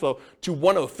month cash flow to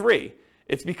 103.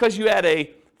 It's because you had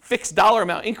a fixed dollar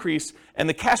amount increase and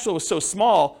the cash flow was so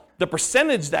small, the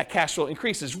percentage that cash flow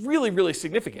increase is really, really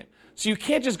significant. So you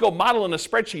can't just go model in a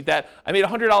spreadsheet that I made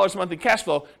 $100 a month in cash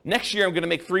flow, next year I'm going to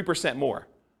make 3% more.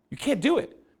 You can't do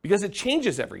it because it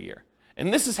changes every year.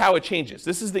 And this is how it changes.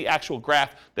 This is the actual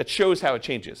graph that shows how it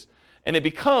changes. And it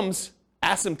becomes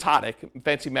asymptotic,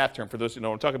 fancy math term for those who know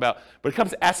what I'm talking about, but it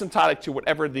becomes asymptotic to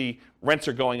whatever the rents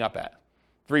are going up at,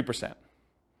 3%.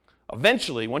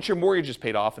 Eventually, once your mortgage is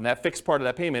paid off and that fixed part of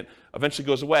that payment eventually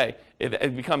goes away,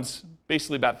 it becomes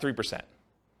basically about 3%.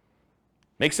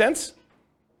 Make sense?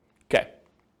 Okay.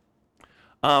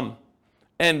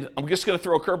 And I'm just going to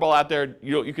throw a curveball out there.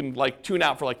 You can tune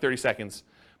out for 30 seconds.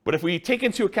 But if we take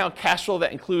into account cash flow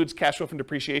that includes cash flow from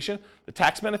depreciation, the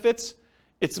tax benefits,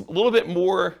 it's a little bit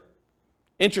more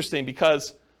interesting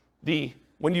because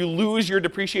when you lose your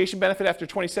depreciation benefit after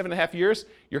 27.5 years,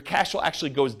 your cash flow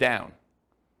actually goes down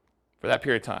for that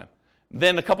period of time.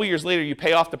 Then a couple years later, you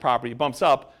pay off the property, it bumps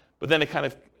up, but then it kind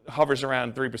of hovers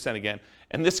around 3% again.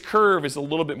 And this curve is a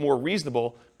little bit more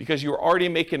reasonable because you're already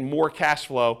making more cash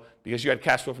flow because you had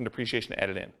cash flow from depreciation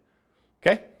added in.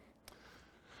 Okay?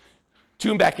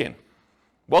 Tune back in.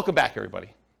 Welcome back, everybody.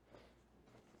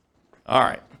 All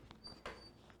right.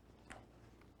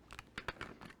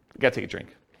 I gotta take a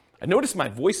drink. I noticed my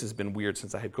voice has been weird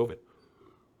since I had COVID.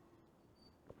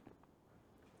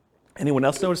 Anyone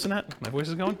else noticing that? My voice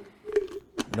is going?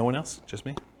 No one else? Just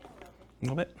me? A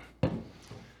little bit?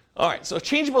 All right, so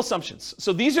changeable assumptions.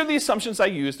 So these are the assumptions I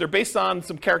use. They're based on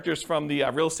some characters from the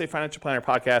Real Estate Financial Planner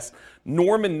podcast,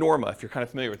 Norm and Norma, if you're kind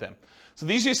of familiar with them. So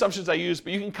these are the assumptions I use,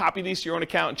 but you can copy these to your own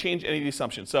account and change any of the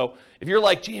assumptions. So if you're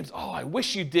like, James, I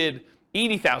wish you did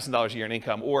 $80,000 a year in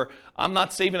income, or I'm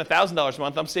not saving $1,000 a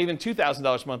month, I'm saving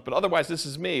 $2,000 a month, but otherwise this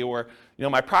is me, or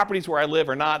my properties where I live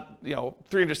are not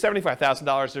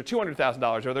 $375,000, they're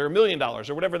 $200,000, or they're $1 million, or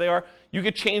whatever they are, you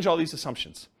could change all these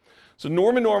assumptions. So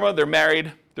Norm and Norma, they're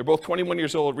married, they're both 21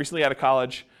 years old, recently out of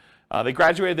college. They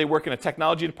graduated, they work in a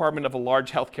technology department of a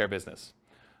large healthcare business.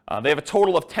 They have a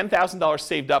total of $10,000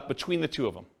 saved up between the two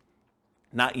of them,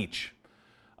 not each.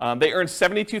 They earn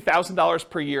 $72,000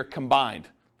 per year combined,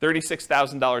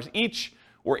 $36,000 each,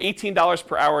 or $18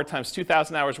 per hour times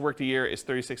 2,000 hours worked a year is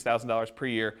 $36,000 per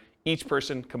year. Each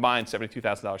person combined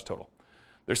 $72,000 total.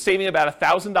 They're saving about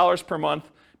 $1,000 per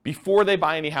month before they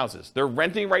buy any houses. They're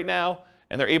renting right now,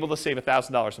 and they're able to save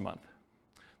 $1,000 a month.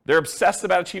 They're obsessed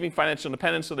about achieving financial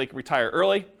independence so they can retire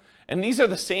early. And these are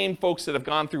the same folks that have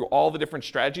gone through all the different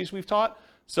strategies we've taught.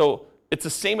 So it's the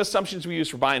same assumptions we use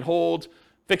for buy and hold,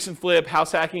 fix and flip,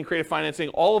 house hacking, creative financing.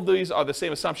 All of these are the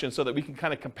same assumptions so that we can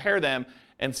kind of compare them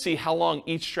and see how long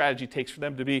each strategy takes for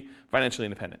them to be financially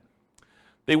independent.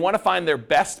 They want to find their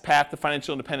best path to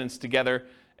financial independence together.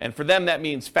 And for them, that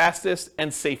means fastest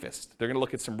and safest. They're going to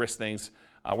look at some risk things.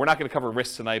 We're not going to cover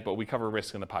risk tonight, but we cover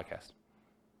risk in the podcast.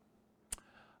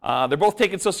 They're both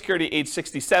taking Social Security at age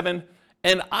 67.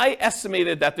 And I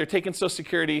estimated that they're taking Social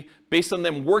Security based on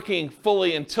them working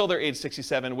fully until they're age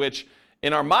 67, which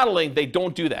in our modeling, they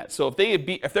don't do that. So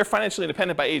if they're financially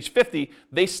independent by age 50,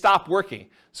 they stop working.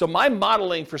 So my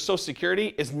modeling for Social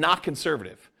Security is not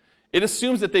conservative. It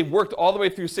assumes that they've worked all the way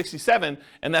through 67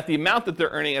 and that the amount that they're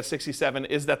earning at 67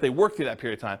 is that they worked through that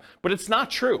period of time. But it's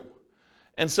not true.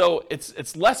 And so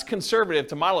it's less conservative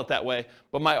to model it that way.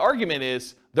 But my argument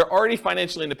is they're already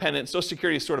financially independent. Social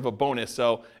Security is sort of a bonus,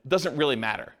 so it doesn't really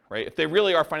matter, right? If they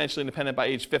really are financially independent by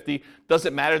age 50, does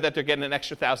it matter that they're getting an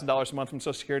extra $1,000 a month from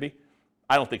Social Security?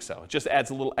 I don't think so. It just adds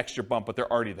a little extra bump, but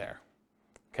they're already there.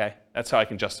 Okay? That's how I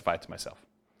can justify it to myself.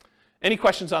 Any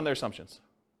questions on their assumptions?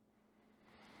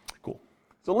 Cool.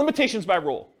 So limitations by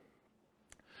role.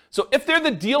 So if they're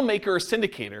the deal maker or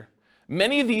syndicator,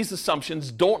 many of these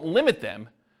assumptions don't limit them,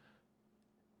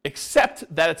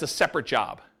 except that it's a separate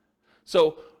job.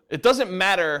 So it doesn't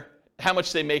matter how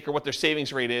much they make or what their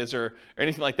savings rate is or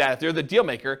anything like that. If they're the deal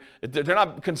maker, they're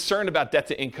not concerned about debt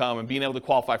to income and being able to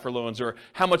qualify for loans or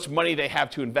how much money they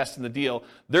have to invest in the deal.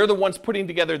 They're the ones putting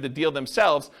together the deal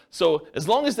themselves. So as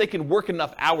long as they can work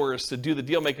enough hours to do the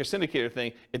deal maker syndicator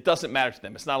thing, it doesn't matter to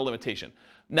them. It's not a limitation.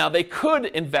 Now, they could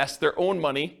invest their own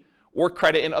money or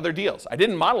credit in other deals. I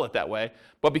didn't model it that way,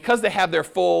 but because they have their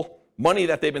full money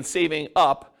that they've been saving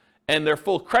up and their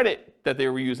full credit that they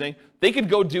were using, they could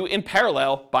go do in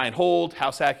parallel buy and hold,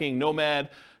 house hacking, Nomad,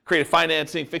 creative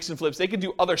financing, fix and flips. They could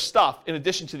do other stuff in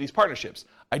addition to these partnerships.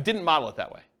 I didn't model it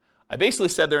that way. I basically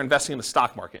said they're investing in the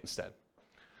stock market instead.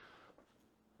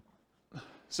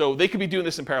 So they could be doing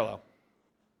this in parallel.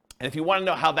 And if you want to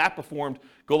know how that performed,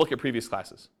 go look at previous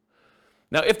classes.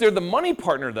 Now, if they're the money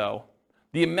partner, though,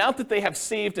 the amount that they have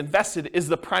saved invested is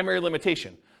the primary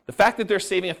limitation. The fact that they're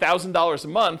saving $1,000 a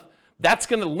month, that's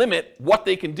going to limit what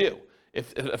they can do.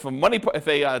 If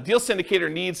a deal syndicator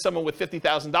needs someone with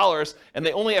 $50,000 and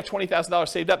they only have $20,000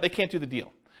 saved up, they can't do the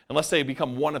deal unless they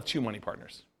become one of two money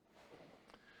partners.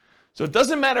 So it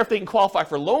doesn't matter if they can qualify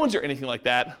for loans or anything like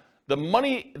that. The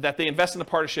money that they invest in the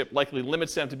partnership likely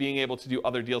limits them to being able to do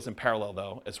other deals in parallel,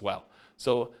 though, as well.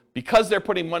 So because they're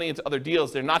putting money into other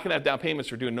deals, they're not going to have down payments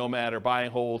for doing Nomad or buy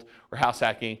and hold or house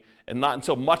hacking, and not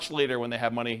until much later when they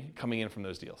have money coming in from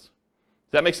those deals.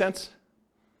 Does that make sense?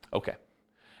 Okay.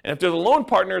 And if they're the loan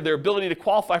partner, their ability to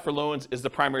qualify for loans is the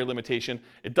primary limitation.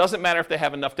 It doesn't matter if they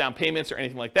have enough down payments or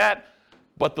anything like that,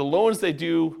 but the loans they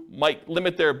do might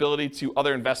limit their ability to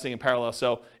other investing in parallel.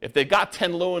 So if they've got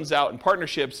 10 loans out in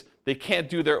partnerships, they can't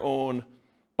do their own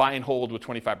buy and hold with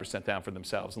 25% down for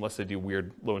themselves unless they do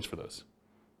weird loans for those.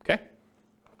 Okay?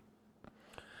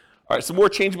 All right, some more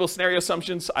changeable scenario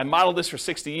assumptions. I modeled this for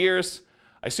 60 years.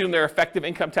 I assume their effective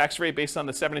income tax rate based on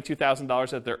the $72,000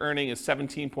 that they're earning is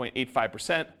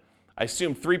 17.85%. I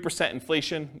assume 3%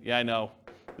 inflation. Yeah, I know.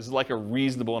 This is like a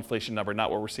reasonable inflation number,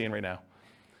 not what we're seeing right now.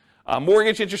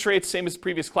 Mortgage interest rates, same as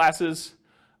previous classes.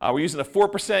 We're using a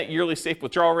 4% yearly safe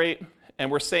withdrawal rate, and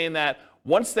we're saying that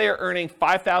once they are earning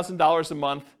 $5,000 a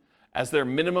month as their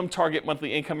minimum target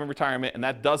monthly income in retirement, and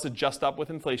that does adjust up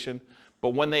with inflation, but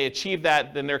when they achieve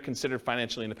that, then they're considered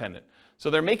financially independent. So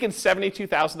they're making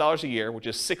 $72,000 a year, which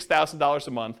is $6,000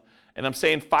 a month, and I'm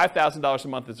saying $5,000 a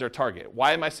month is their target.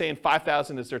 Why am I saying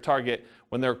 $5,000 is their target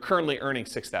when they're currently earning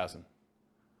 $6,000?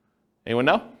 Anyone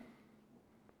know?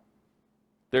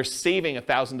 They're saving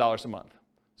 $1,000 a month.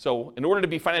 So in order to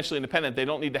be financially independent, they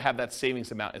don't need to have that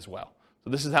savings amount as well. So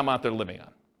this is how much they're living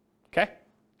on. Okay?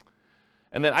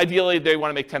 And then ideally, they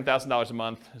want to make $10,000 a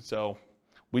month. So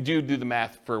we do the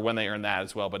math for when they earn that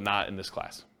as well, but not in this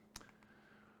class.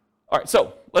 All right,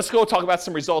 so let's go talk about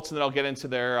some results, and then I'll get into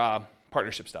their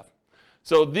partnership stuff.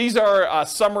 So these are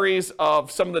summaries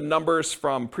of some of the numbers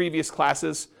from previous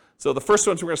classes. So the first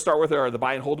ones we're going to start with are the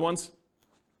buy and hold ones.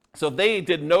 So they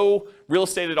did no real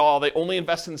estate at all. They only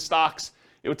invested in stocks.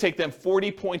 It would take them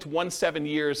 40.17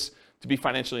 years to be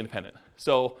financially independent.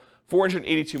 So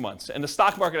 482 months. And the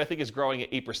stock market, I think, is growing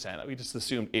at 8%. We just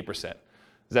assumed 8%. Does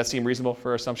that seem reasonable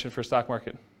for assumption for stock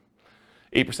market?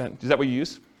 8%. Is that what you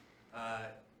use?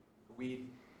 We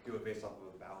do it based off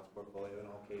of a balanced portfolio in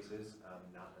all cases,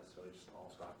 not necessarily just an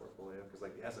all-stock portfolio, because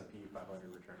like the S&P 500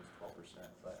 returns 12%,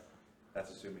 but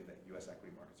that's assuming that U.S.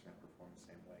 equity markets are going to perform the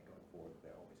same way going forward that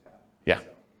they always have. Yeah.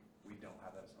 So we don't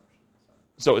have that assumption.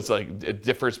 So it's like it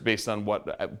differs based on what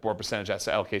percentage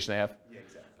asset allocation they have? Yeah,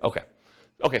 exactly. Okay.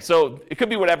 Okay, so it could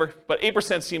be whatever, but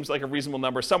 8% seems like a reasonable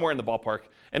number, somewhere in the ballpark.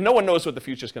 And no one knows what the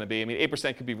future is going to be. I mean,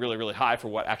 8% could be really, really high for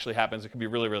what actually happens. It could be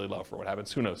really, really low for what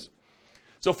happens. Who knows?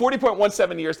 So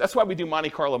 40.17 years, that's why we do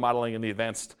Monte Carlo modeling in the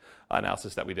advanced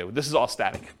analysis that we do. This is all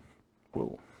static.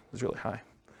 Whoa, this is really high.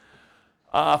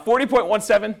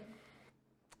 40.17.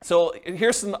 So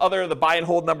here's some other the buy and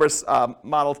hold numbers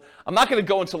modeled. I'm not going to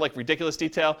go into like ridiculous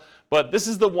detail, but this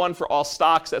is the one for all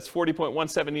stocks. That's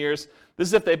 40.17 years. This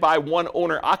is if they buy one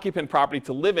owner-occupant property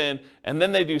to live in, and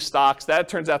then they do stocks. That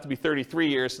turns out to be 33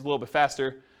 years, a little bit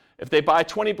faster. If they buy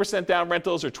 20% down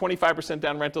rentals or 25%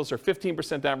 down rentals or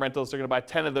 15% down rentals, they're going to buy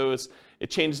 10 of those.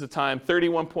 It changes the time.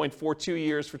 31.42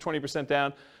 years for 20%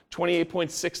 down,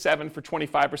 28.67 for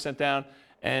 25% down,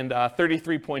 and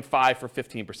 33.5 for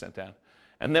 15% down.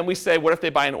 And then we say, what if they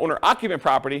buy an owner-occupant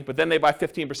property, but then they buy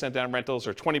 15% down rentals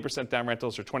or 20% down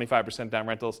rentals or 25% down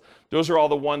rentals? Those are all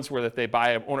the ones where that they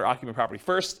buy an owner-occupant property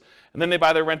first, and then they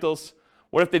buy their rentals.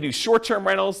 What if they do short-term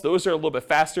rentals? Those are a little bit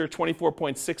faster,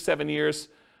 24.67 years,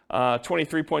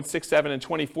 23.67 and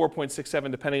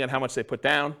 24.67, depending on how much they put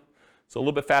down. So a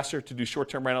little bit faster to do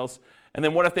short-term rentals. And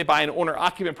then what if they buy an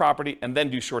owner-occupant property and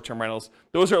then do short-term rentals?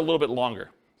 Those are a little bit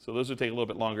longer. So those would take a little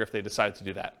bit longer if they decide to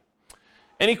do that.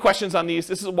 Any questions on these?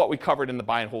 This is what we covered in the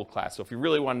buy and hold class. So if you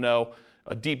really want to know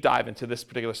a deep dive into this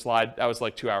particular slide, that was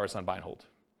like 2 hours on buy and hold.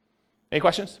 Any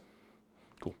questions?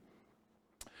 Cool.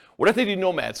 What if they do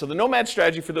nomad? So the nomad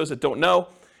strategy, for those that don't know,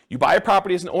 you buy a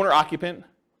property as an owner-occupant,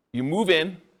 you move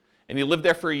in, and you live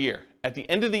there for a year. At the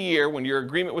end of the year, when your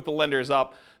agreement with the lender is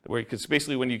up, because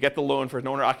basically when you get the loan for an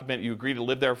owner-occupant, you agree to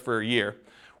live there for a year.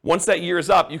 Once that year is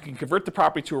up, you can convert the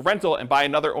property to a rental and buy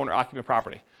another owner-occupant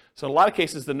property. So in a lot of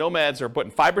cases, the nomads are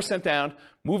putting 5% down,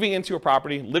 moving into a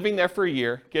property, living there for a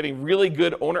year, getting really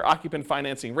good owner-occupant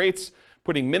financing rates,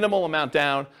 putting minimal amount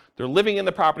down. They're living in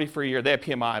the property for a year. They have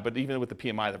PMI, but even with the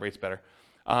PMI, the rate's better.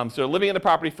 So they're living in the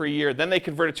property for a year, then they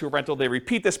convert it to a rental. They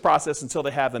repeat this process until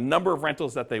they have the number of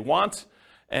rentals that they want,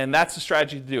 and that's the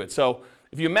strategy to do it. So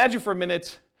if you imagine for a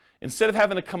minute, instead of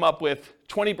having to come up with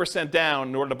 20% down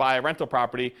in order to buy a rental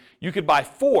property, you could buy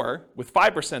 4 with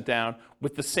 5% down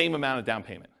with the same amount of down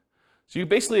payment. So you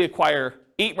basically acquire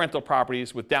 8 rental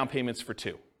properties with down payments for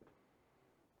 2.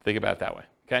 Think about it that way,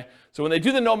 okay? So when they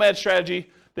do the nomad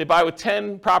strategy, they buy with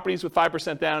 10 properties with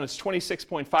 5% down. It's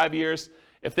 26.5 years.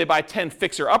 If they buy 10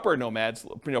 fixer-upper nomads,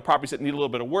 properties that need a little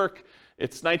bit of work,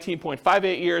 it's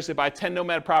 19.58 years. They buy 10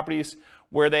 nomad properties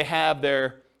where they have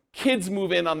their kids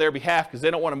move in on their behalf because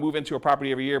they don't want to move into a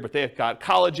property every year, but they've got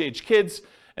college-age kids.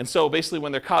 And so basically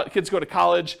when their kids go to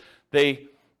college, they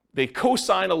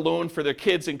co-sign a loan for their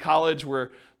kids in college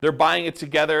where they're buying it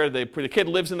together. The kid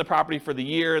lives in the property for the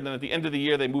year, and then at the end of the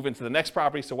year, they move into the next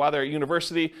property. So while they're at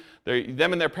university,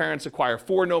 them and their parents acquire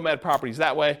 4 nomad properties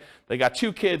that way. They got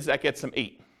 2 kids, that gets them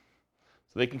 8.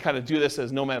 So they can kind of do this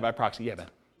as nomad by proxy. Yeah, Ben?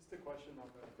 Just a question on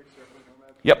the fixer-upper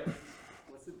nomad. Yep.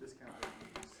 What's the discount rate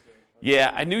you use?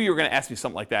 Yeah, I knew you were going to ask me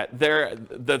something like that.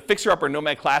 The fixer-upper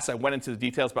nomad class, I went into the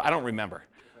details, but I don't remember.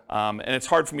 And it's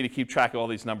hard for me to keep track of all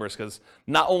these numbers because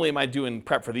not only am I doing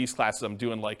prep for these classes, I'm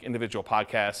doing like individual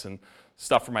podcasts and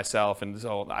stuff for myself. And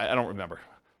so I don't remember.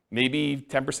 Maybe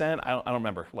 10%? I don't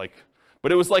remember.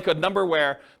 But it was like a number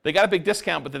where they got a big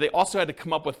discount, but then they also had to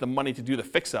come up with the money to do the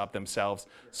fix-up themselves.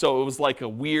 So it was like a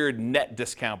weird net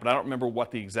discount, but I don't remember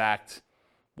what the exact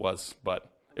was.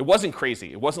 But it wasn't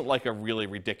crazy. It wasn't like a really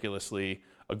ridiculously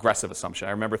aggressive assumption.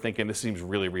 I remember thinking this seems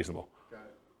really reasonable.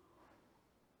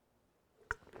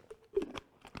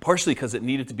 Partially because it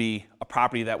needed to be a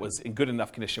property that was in good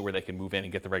enough condition where they can move in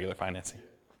and get the regular financing.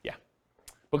 Yeah.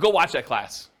 But go watch that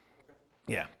class.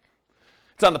 Yeah.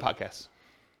 It's on the podcast.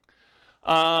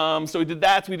 So we did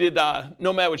that. We did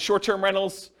nomad with short-term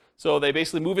rentals. So they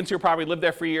basically move into a property, live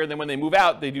there for a year, and then when they move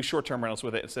out, they do short-term rentals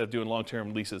with it instead of doing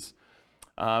long-term leases.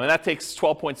 And that takes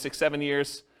 12.67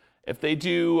 years. If they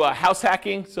do house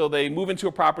hacking, so they move into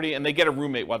a property and they get a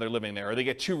roommate while they're living there, or they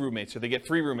get 2 roommates, or they get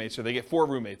 3 roommates, or they get 4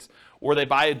 roommates, or they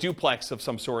buy a duplex of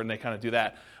some sort and they kind of do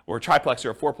that, or a triplex or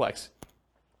a fourplex.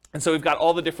 And so we've got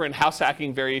all the different house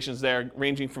hacking variations there,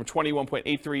 ranging from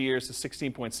 21.83 years to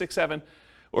 16.67.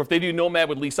 Or if they do nomad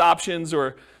with lease options,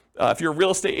 or if you're a real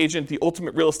estate agent, the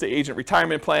ultimate real estate agent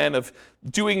retirement plan of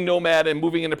doing nomad and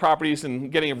moving into properties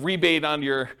and getting a rebate on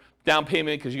your down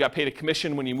payment because you got paid a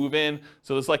commission when you move in.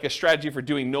 So there's like a strategy for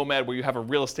doing nomad where you have a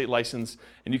real estate license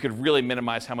and you could really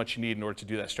minimize how much you need in order to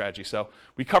do that strategy. So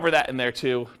we cover that in there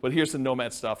too, but here's the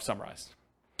nomad stuff summarized.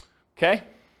 Okay?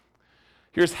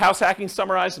 Here's house hacking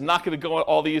summarized. I'm not going to go on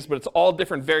all these, but it's all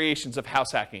different variations of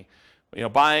house hacking.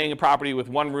 Buying a property with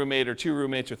 1 roommate or 2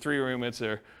 roommates or 3 roommates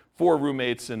or 4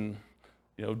 roommates and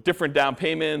different down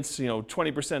payments,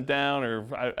 20% down,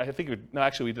 or I think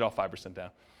actually we did all 5% down.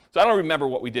 So I don't remember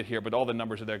what we did here, but all the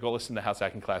numbers are there. Go listen to the house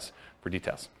hacking class for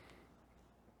details.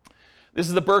 This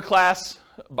is the BRRRR class,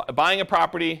 buying a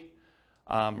property,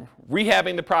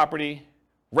 rehabbing the property,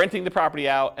 renting the property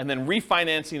out, and then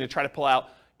refinancing to try to pull out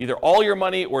either all your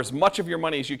money or as much of your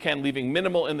money as you can, leaving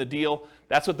minimal in the deal.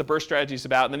 That's what the BRRRR strategy is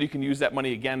about, and then you can use that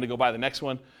money again to go buy the next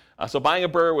one. So buying a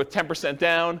BRRRR with 10%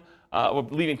 down,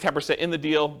 leaving 10% in the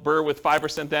deal, BRRRR with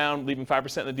 5% down, leaving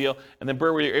 5% in the deal, and then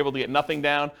BRRRR where you're able to get nothing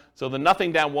down. So the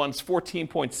nothing down one's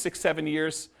 14.67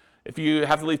 years. If you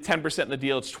have to leave 10% in the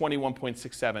deal, it's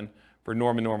 21.67 for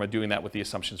Norma doing that with the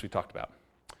assumptions we talked about.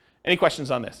 Any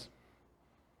questions on this?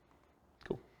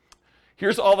 Cool.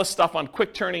 Here's all the stuff on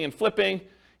quick turning and flipping.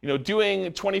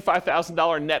 doing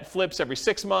 $25,000 net flips every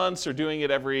 6 months, or doing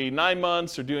it every 9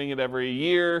 months, or doing it every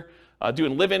year,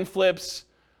 doing live-in flips.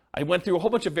 I went through a whole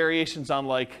bunch of variations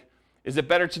on is it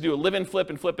better to do a live-in flip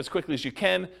and flip as quickly as you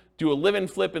can, do a live-in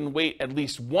flip and wait at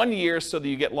least 1 year so that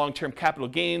you get long-term capital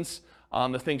gains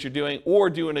on the things you're doing, or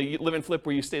doing a live-in flip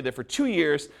where you stay there for 2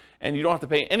 years and you don't have to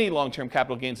pay any long-term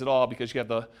capital gains at all because you have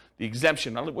the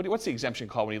exemption. What's the exemption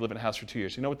called when you live in a house for 2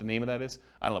 years? You know what the name of that is?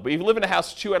 I don't know. But if you live in a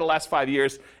house 2 out of the last 5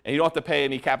 years and you don't have to pay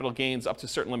any capital gains up to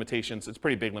certain limitations, it's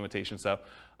pretty big limitations though,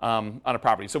 on a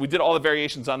property. So we did all the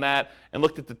variations on that and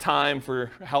looked at the time for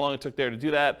how long it took there to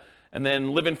do that. And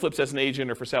then live-in flips as an agent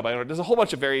or for sale by owner. There's a whole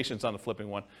bunch of variations on the flipping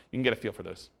one. You can get a feel for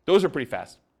those. Those are pretty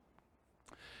fast.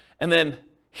 And then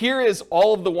here is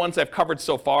all of the ones I've covered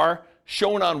so far,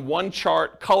 shown on one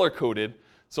chart, color-coded.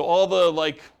 So all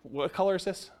the, what color is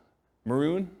this?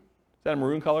 Maroon? Is that a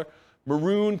maroon color?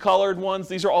 Maroon-colored ones,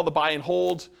 these are all the buy and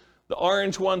hold. The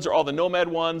orange ones are all the nomad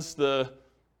ones. The,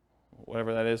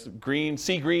 whatever that is, green,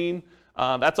 sea green.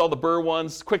 That's all the Burr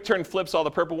ones. Quick turn flips, all the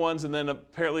purple ones, and then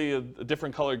apparently a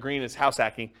different color green is house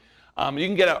hacking. You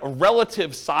can get a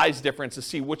relative size difference to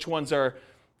see which ones are,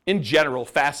 in general,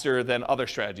 faster than other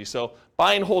strategies. So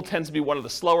buy and hold tends to be one of the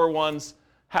slower ones.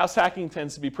 House hacking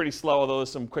tends to be pretty slow, although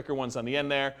there's some quicker ones on the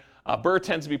end there. Burr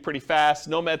tends to be pretty fast.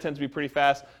 Nomad tends to be pretty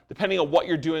fast. Depending on what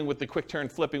you're doing with the quick turn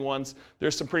flipping ones,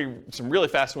 there's some really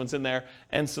fast ones in there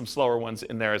and some slower ones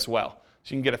in there as well.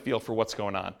 So you can get a feel for what's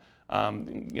going on.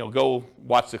 Go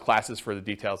watch the classes for the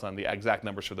details on the exact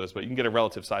numbers for those, but you can get a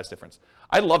relative size difference.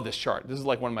 I love this chart. This is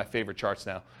one of my favorite charts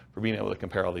now for being able to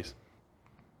compare all these.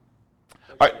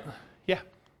 All right, yeah.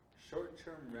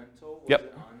 Short-term rental, was Yep.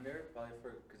 it on there? Probably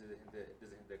because it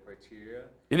doesn't hit the criteria.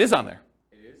 It is on there.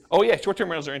 It is? Oh yeah, short-term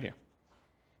rentals are in here.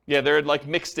 Yeah, they're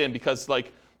mixed in because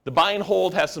the buy and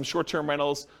hold has some short-term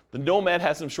rentals, the Nomad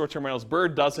has some short-term rentals, Burr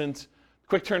doesn't.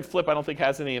 Quick turn flip I don't think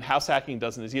has any, and house hacking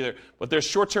doesn't either. But there's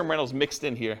short-term rentals mixed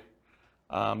in here.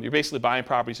 You're basically buying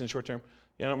properties in short-term.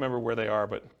 Yeah, I don't remember where they are,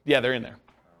 but yeah, they're in there.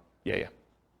 Yeah.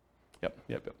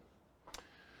 Yep.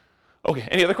 Okay,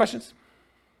 any other questions?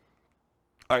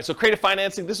 All right, so creative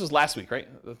financing, this was last week, right?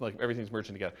 Everything's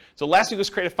merging together. So last week was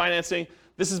creative financing.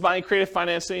 This is buying creative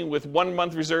financing with 1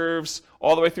 month reserves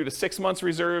all the way through to 6 months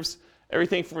reserves.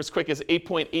 Everything from as quick as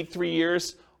 8.83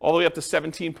 years all the way up to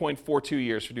 17.42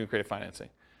 years for doing creative financing.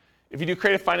 If you do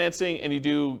creative financing and you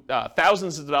do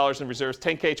thousands of dollars in reserves,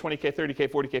 10K, 20K, 30K,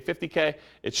 40K, 50K,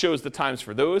 it shows the times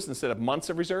for those instead of months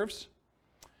of reserves.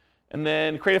 And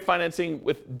then creative financing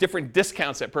with different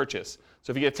discounts at purchase.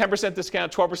 So if you get a 10%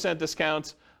 discount, 12%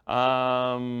 discount,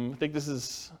 I think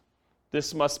this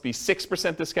must be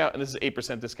 6% discount, and this is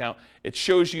 8% discount. It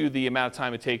shows you the amount of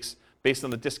time it takes based on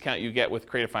the discount you get with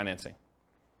creative financing.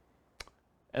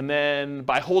 And then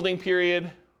by holding period,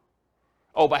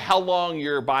 by how long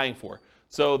you're buying for.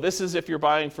 So this is if you're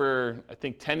buying for, I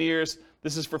think, 10 years.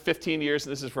 This is for 15 years,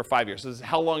 and this is for 5 years. So this is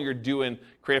how long you're doing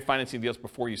creative financing deals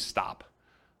before you stop.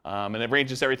 And it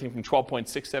ranges everything from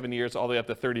 12.67 years all the way up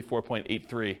to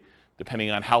 34.83, depending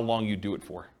on how long you do it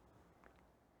for.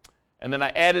 And then I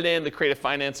added in the creative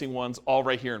financing ones all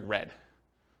right here in red.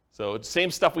 So it's the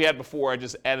same stuff we had before, I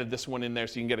just added this one in there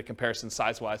so you can get a comparison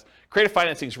size-wise. Creative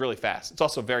financing is really fast. It's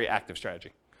also a very active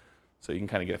strategy. So you can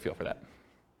kind of get a feel for that.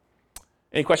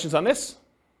 Any questions on this?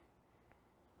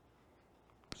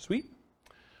 Sweet.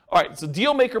 All right, so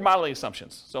deal maker modeling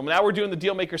assumptions. So now we're doing the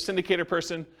deal maker syndicator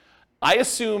person. I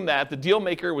assume that the deal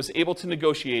maker was able to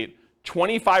negotiate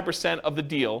 25% of the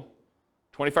deal,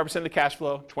 25% of the cash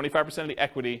flow, 25% of the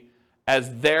equity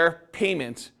as their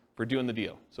payment for doing the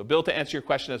deal. So Bill, to answer your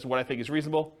question as to what I think is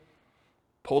reasonable,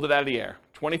 pulled it out of the air.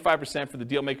 25% for the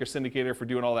deal maker syndicator for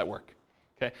doing all that work.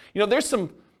 Okay. There's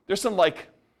some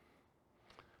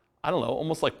I don't know,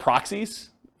 almost like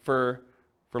proxies for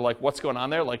what's going on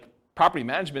there. Like property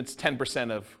management's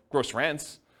 10% of gross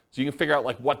rents. So you can figure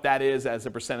out what that is as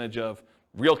a percentage of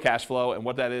real cash flow and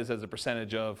what that is as a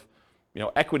percentage of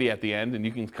equity at the end. And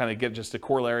you can kind of get just a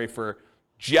corollary for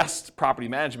just property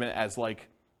management as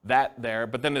that there.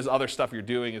 But then there's other stuff you're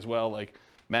doing as well, like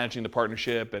managing the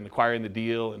partnership and acquiring the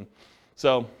deal. And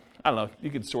so, I don't know, you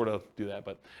could sort of do that.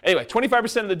 But anyway,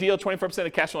 25% of the deal, 25%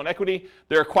 of cash flow and equity.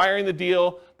 They're acquiring the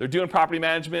deal. They're doing property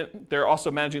management. They're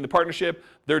also managing the partnership.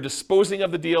 They're disposing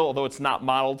of the deal, although it's not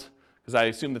modeled, because I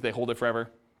assume that they hold it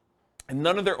forever. And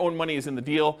none of their own money is in the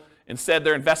deal. Instead,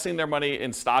 they're investing their money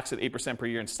in stocks at 8% per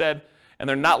year instead. And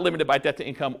they're not limited by debt to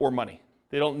income or money.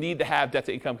 They don't need to have debt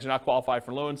to income because they're not qualified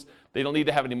for loans. They don't need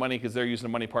to have any money because they're using a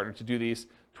money partner to do these.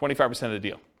 25% of the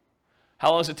deal.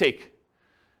 How long does it take?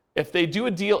 If they do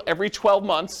a deal every 12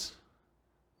 months,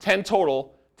 10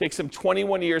 total, it takes them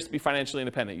 21 years to be financially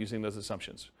independent using those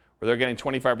assumptions. where they're getting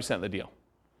 25% of the deal.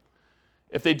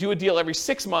 If they do a deal every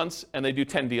 6 months and they do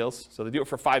 10 deals, so they do it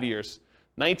for 5 years,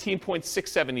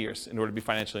 19.67 years in order to be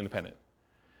financially independent.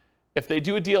 If they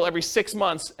do a deal every 6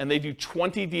 months and they do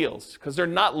 20 deals, because they're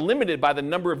not limited by the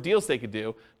number of deals they could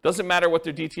do, doesn't matter what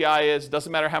their DTI is,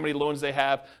 doesn't matter how many loans they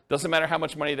have, doesn't matter how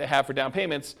much money they have for down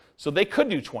payments, so they could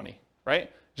do 20,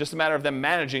 right? Just a matter of them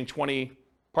managing 20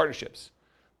 partnerships.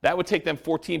 That would take them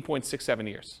 14.67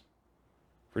 years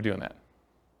for doing that,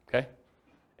 okay?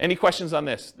 Any questions on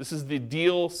this? This is the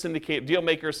deal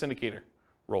maker syndicator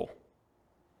role.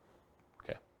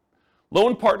 Okay.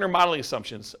 Loan partner modeling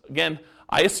assumptions. Again,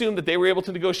 I assume that they were able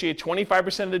to negotiate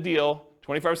 25% of the deal,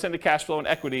 25% of the cash flow and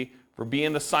equity for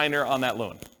being the signer on that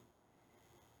loan.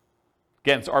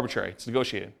 Again, it's arbitrary. It's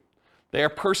negotiated. They are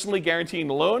personally guaranteeing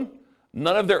the loan.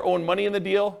 None of their own money in the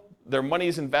deal. Their money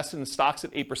is invested in stocks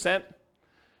at 8%.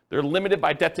 They're limited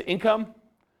by debt to income.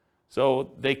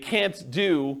 So they can't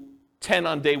do 10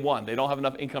 on day one. They don't have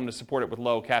enough income to support it with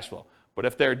low cash flow. But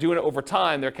if they're doing it over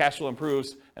time, their cash flow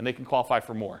improves and they can qualify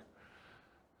for more.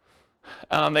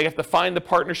 They have to find the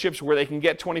partnerships where they can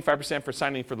get 25% for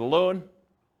signing for the loan.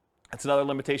 That's another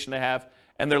limitation they have.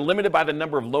 And they're limited by the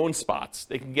number of loan spots.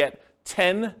 They can get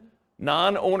 10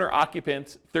 non-owner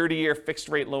occupant 30-year fixed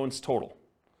rate loans total.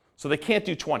 So they can't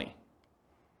do 20.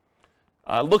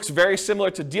 Looks very similar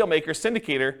to Dealmaker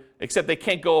Syndicator, except they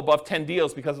can't go above 10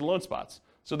 deals because of loan spots.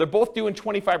 So they're both doing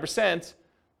 25%.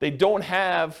 They don't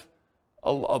have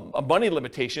a money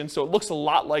limitation, so it looks a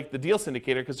lot like the deal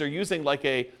syndicator because they're using like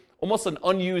almost an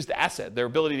unused asset, their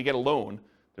ability to get a loan.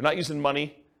 They're not using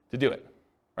money to do it,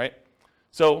 right?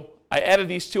 So I added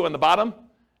these two on the bottom,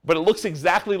 but it looks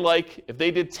exactly like if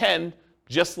they did 10,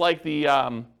 just like the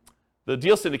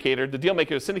deal syndicator, the deal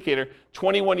maker syndicator,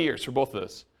 21 years for both of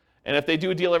those. And if they do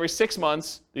a deal every 6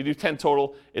 months, they do 10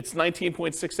 total, it's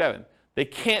 19.67. They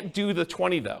can't do the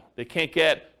 20 though. They can't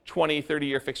get 20,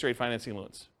 30-year fixed rate financing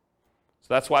loans. So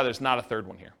that's why there's not a third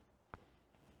one here.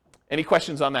 Any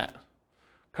questions on that?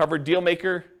 Covered deal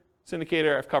maker,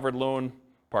 syndicator, I've covered loan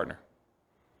partner.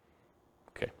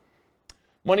 Okay.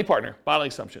 Money partner, modeling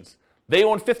assumptions. They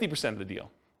own 50% of the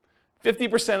deal.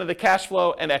 50% of the cash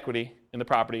flow and equity in the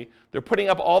property. They're putting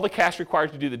up all the cash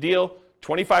required to do the deal,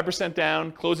 25%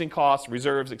 down, closing costs,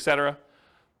 reserves, etc.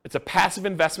 It's a passive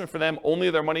investment for them. Only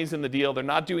their money's in the deal. They're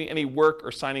not doing any work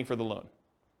or signing for the loan.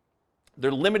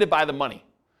 They're limited by the money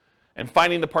and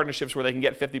finding the partnerships where they can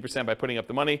get 50% by putting up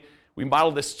the money. We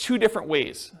modeled this 2 different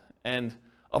ways. And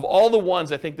of all the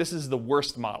ones, I think this is the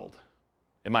worst modeled,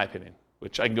 in my opinion,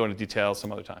 which I can go into detail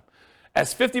some other time.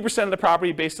 As 50% of the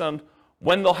property based on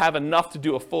when they'll have enough to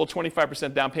do a full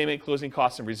 25% down payment, closing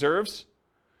costs, and reserves.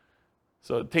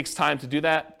 So it takes time to do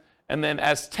that. And then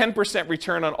as 10%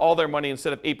 return on all their money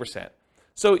instead of 8%.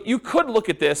 So you could look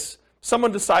at this,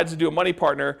 someone decides to do a money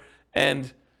partner,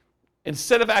 and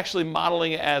instead of actually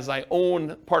modeling it as I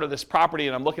own part of this property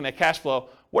and I'm looking at cash flow,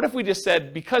 what if we just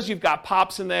said, because you've got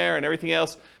POPs in there and everything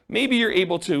else, maybe you're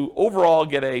able to overall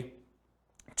get a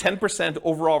 10%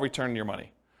 overall return on your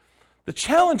money. The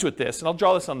challenge with this, and I'll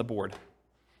draw this on the board,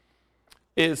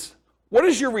 is what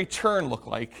does your return look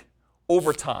like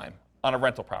over time on a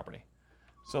rental property?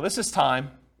 So this is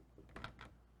time,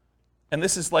 and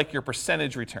this is like your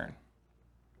percentage return.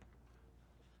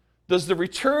 Does the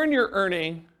return you're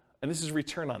earning, and this is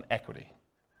return on equity,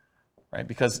 right?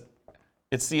 Because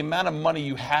it's the amount of money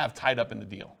you have tied up in the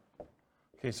deal.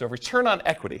 Okay, so return on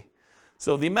equity.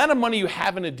 So the amount of money you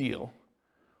have in a deal,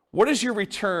 what is your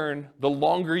return the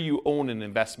longer you own an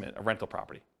investment, a rental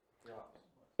property?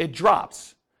 It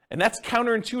drops. And that's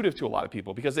counterintuitive to a lot of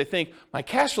people because they think my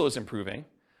cash flow is improving,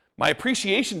 my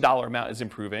appreciation dollar amount is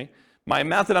improving, my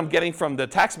amount that I'm getting from the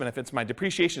tax benefits, my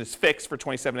depreciation is fixed for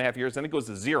 27 and a half years, then it goes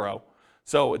to 0.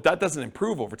 So that doesn't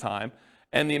improve over time.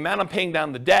 And the amount I'm paying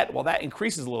down the debt, well, that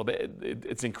increases a little bit.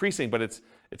 It's increasing, but it's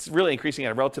really increasing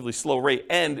at a relatively slow rate,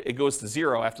 and it goes to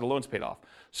 0 after the loan's paid off.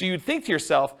 So you'd think to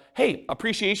yourself, hey,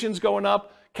 appreciation's going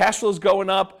up, cash flow's going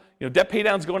up, debt pay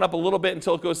down's going up a little bit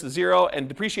until it goes to 0, and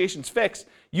depreciation's fixed.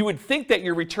 You would think that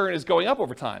your return is going up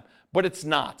over time, but it's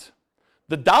not.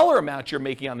 The dollar amount you're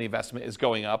making on the investment is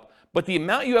going up, but the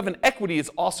amount you have in equity is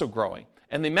also growing.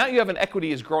 And the amount you have in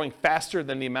equity is growing faster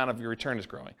than the amount of your return is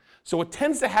growing. So what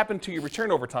tends to happen to your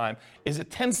return over time is it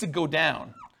tends to go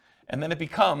down, and then it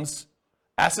becomes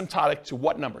asymptotic to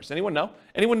what numbers? Anyone know?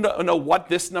 Anyone know what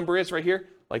this number is right here,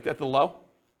 like at the low?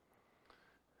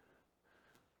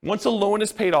 Once a loan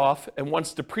is paid off and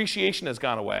once depreciation has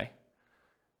gone away,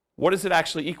 what does it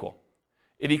actually equal?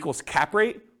 It equals cap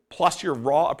rate plus your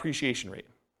raw appreciation rate.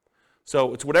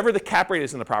 So it's whatever the cap rate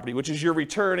is in the property, which is your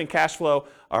return and cash flow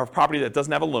of a property that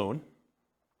doesn't have a loan,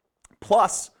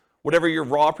 plus whatever your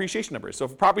raw appreciation number is. So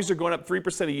if properties are going up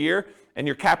 3% a year and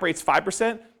your cap rate's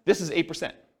 5%, this is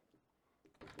 8%.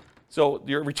 So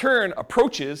your return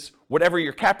approaches whatever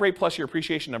your cap rate plus your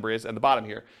appreciation number is at the bottom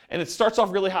here. And it starts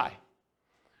off really high.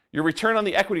 Your return on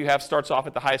the equity you have starts off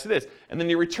at the highest it is. And then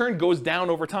your return goes down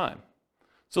over time.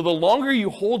 So the longer you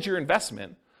hold your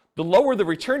investment, the lower the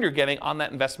return you're getting on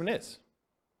that investment is.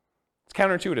 It's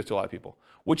counterintuitive to a lot of people,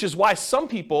 which is why some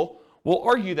people will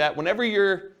argue that whenever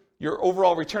your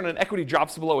overall return on equity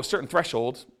drops below a certain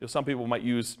threshold, some people might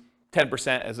use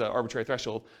 10% as an arbitrary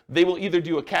threshold, they will either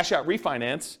do a cash out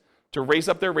refinance to raise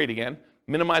up their rate again,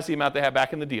 minimize the amount they have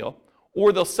back in the deal,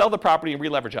 or they'll sell the property and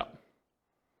re-leverage up.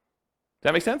 Does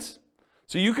that make sense?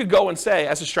 So you could go and say,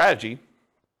 as a strategy,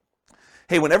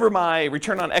 hey, whenever my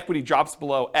return on equity drops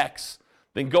below X,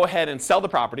 then go ahead and sell the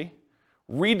property,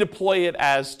 redeploy it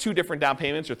as 2 different down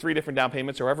payments or 3 different down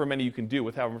payments or however many you can do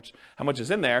with how much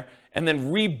is in there, and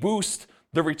then reboost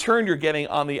the return you're getting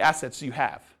on the assets you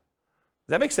have. Does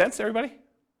that make sense, everybody?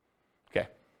 Okay.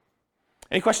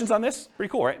 Any questions on this? Pretty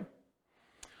cool, right?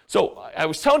 So I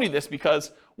was telling you this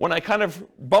because when I kind of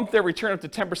bumped their return up to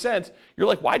 10%, you're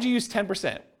like, why'd you use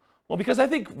 10%? Well, because I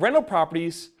think rental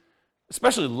properties,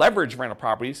 especially leveraged rental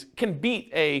properties, can beat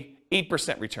a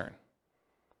 8% return,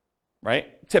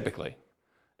 right? Typically.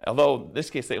 Although in this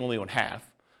case they only own half,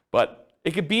 but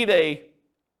it could beat a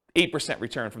 8%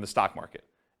 return from the stock market,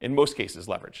 in most cases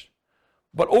leveraged.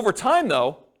 But over time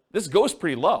though, this goes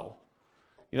pretty low.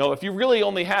 You know, if you really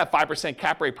only have 5%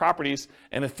 cap rate properties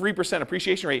and a 3%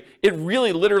 appreciation rate, it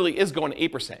really literally is going to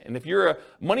 8%. And if you're a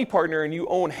money partner and you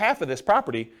own half of this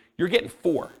property, you're getting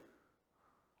 4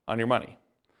 on your money.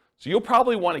 So you'll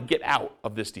probably want to get out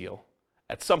of this deal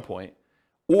at some point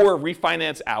or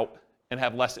refinance out and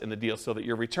have less in the deal so that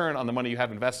your return on the money you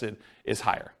have invested is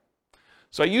higher.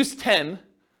 So I used 10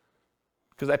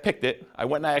 because I picked it. I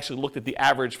went and I actually looked at the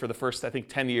average for the first, I think,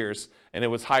 10 years, and it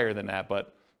was higher than that,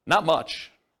 but not much.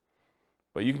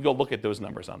 But you can go look at those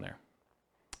numbers on there.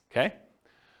 Okay?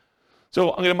 So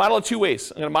I'm going to model it 2 ways.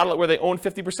 I'm going to model it where they own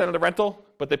 50% of the rental,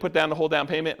 but they put down the whole down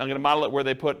payment. I'm going to model it where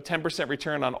they put 10%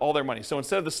 return on all their money. So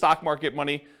instead of the stock market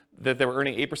money that they were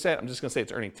earning 8%, I'm just going to say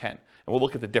it's earning 10. And we'll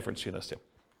look at the difference between those two.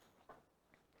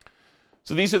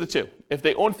 So these are the two. If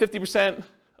they own 50%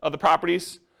 of the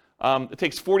properties, it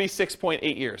takes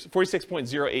 46.8 years,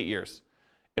 46.08 years.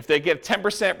 If they get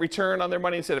 10% return on their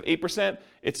money instead of 8%,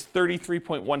 it's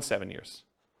 33.17 years.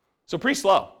 So pretty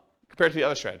slow compared to the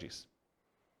other strategies.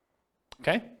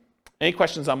 Okay? Any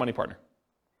questions on Money Partner?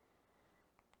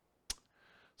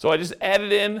 So I just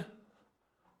added in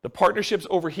the partnerships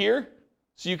over here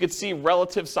so you could see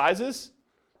relative sizes,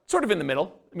 sort of in the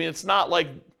middle. I mean, it's not like,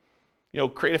 you know,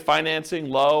 creative financing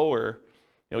low or,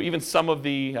 you know, even some of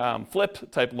the flip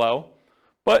type low,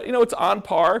 but, you know, it's on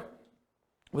par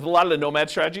with a lot of the nomad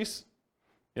strategies.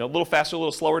 You know, a little faster, a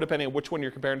little slower, depending on which one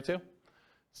you're comparing it to.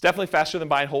 It's definitely faster than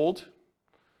buy and hold,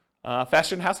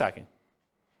 faster than house hacking.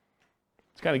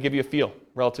 To kind of give you a feel,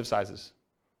 relative sizes.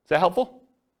 Is that helpful?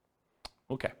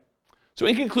 Okay. So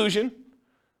in conclusion,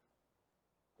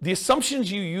 the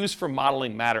assumptions you use for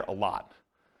modeling matter a lot.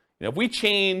 You know, if we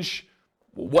change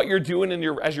what you're doing in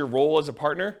as your role as a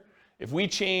partner, if we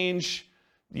change,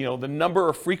 you know, the number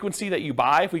or frequency that you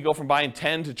buy, if we go from buying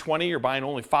 10 to 20 or buying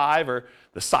only 5, or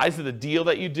the size of the deal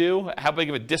that you do, how big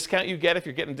of a discount you get if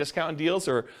you're getting discount on deals,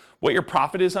 or what your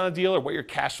profit is on a deal, or what your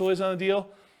cash flow is on a deal,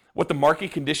 what the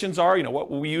market conditions are, you know,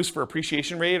 what we use for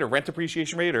appreciation rate or rent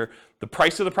appreciation rate, or the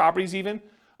price of the properties even,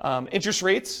 interest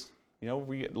rates, you know,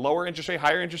 we get lower interest rate,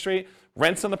 higher interest rate,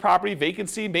 rents on the property,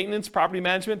 vacancy, maintenance, property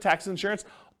management, taxes, insurance.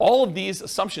 All of these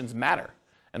assumptions matter,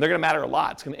 and they're going to matter a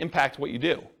lot. It's going to impact what you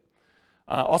do.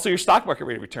 Also your stock market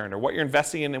rate of return, or what you're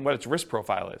investing in and what its risk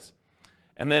profile is.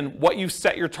 And then what you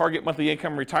set your target monthly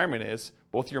income in retirement is,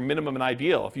 both your minimum and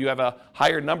ideal. If you have a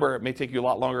higher number, it may take you a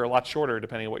lot longer or a lot shorter,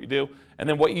 depending on what you do. And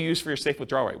then what you use for your safe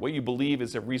withdrawal rate, what you believe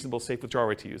is a reasonable safe withdrawal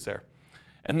rate to use there.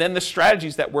 And then the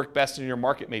strategies that work best in your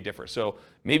market may differ. So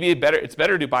maybe it's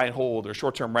better to buy and hold, or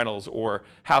short-term rentals, or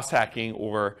house hacking,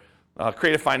 or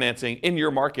creative financing in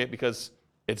your market because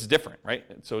it's different, right?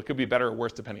 So it could be better or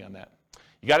worse depending on that.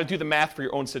 You got to do the math for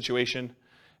your own situation.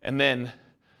 And then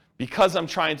because I'm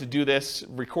trying to do this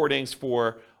recordings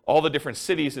for all the different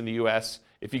cities in the US,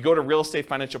 if you go to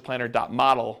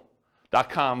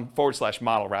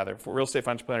realestatefinancialplanner.com/model rather, for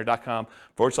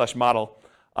realestatefinancialplanner.com/model,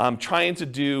 I'm trying to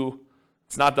do,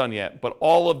 it's not done yet, but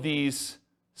all of these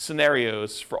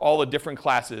scenarios for all the different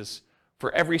classes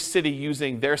for every city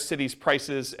using their city's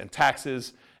prices and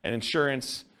taxes and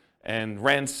insurance and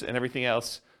rents and everything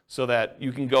else, so that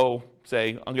you can go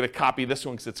say, I'm going to copy this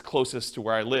one because it's closest to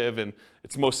where I live and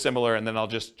it's most similar, and then I'll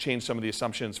just change some of the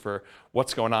assumptions for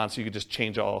what's going on, so you can just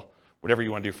change whatever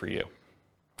you want to do for you.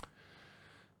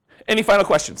 Any final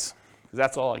questions? Because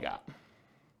that's all I got.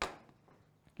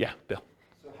 Yeah, Bill.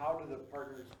 So how do the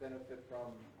partners benefit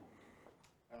from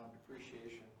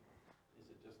depreciation? Is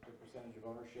it just the percentage of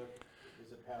ownership?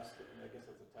 Is it passed? I guess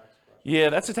that's a tax question. Yeah,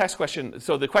 that's a tax question.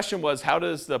 So the question was, how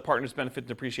does the partners benefit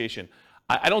depreciation?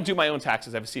 I don't do my own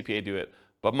taxes. I have a CPA do it.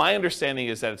 But my understanding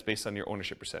is that it's based on your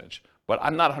ownership percentage. But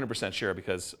I'm not 100% sure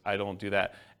because I don't do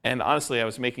that. And honestly, I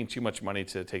was making too much money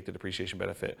to take the depreciation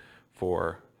benefit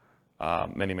for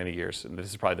many, many years. And this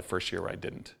is probably the first year where I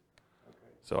didn't. Okay.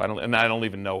 So I don't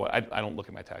even know. I don't look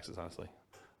at my taxes, honestly.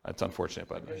 It's unfortunate.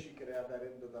 But I guess you could add that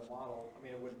into the model. I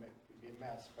mean, it wouldn't be a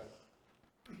mess, but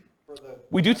for the...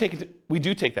 We do take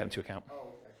that into account. Oh,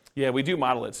 okay. Yeah, we do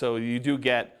model it. So you do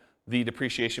get the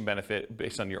depreciation benefit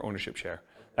based on your ownership share.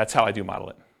 Okay. That's how I do model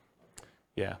it.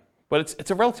 Yeah, but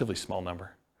it's a relatively small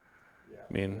number. Yeah.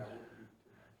 I mean,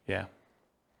 yeah.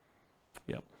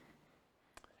 Yep.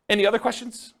 Any other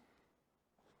questions?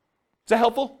 Is that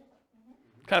helpful?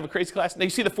 Kind of a crazy class. Now you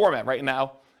see the format right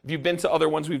now. If you've been to other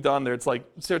ones we've done, it's like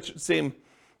same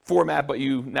format, but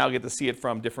you now get to see it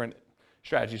from different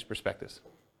strategies, perspectives.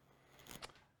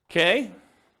 Okay.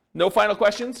 No final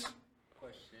questions?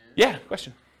 Question. Yeah,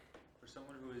 question. For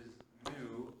someone who is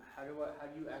new, how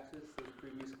do you access those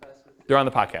previous classes? They're on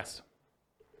the podcast.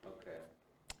 Okay.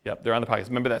 Yep, they're on the podcast.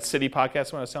 Remember that city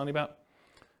podcast one I was telling you about?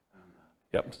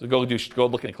 Yep. So go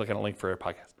look and click on a link for a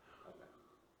podcast.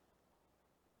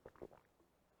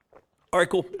 All right,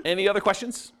 cool. Any other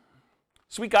questions?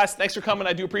 Sweet, guys. Thanks for coming.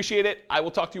 I do appreciate it. I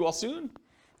will talk to you all soon.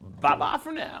 Bye-bye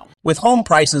for now. With home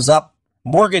prices up,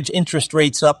 mortgage interest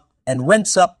rates up, and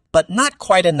rents up, but not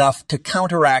quite enough to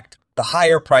counteract the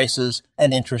higher prices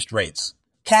and interest rates.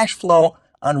 Cash flow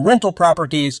on rental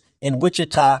properties in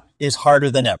Wichita is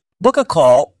harder than ever. Book a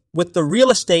call with the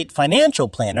Real Estate Financial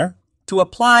Planner to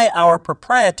apply our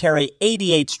proprietary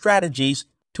 88 strategies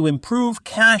to improve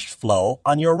cash flow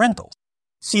on your rentals.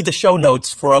 See the show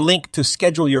notes for a link to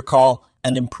schedule your call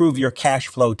and improve your cash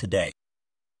flow today.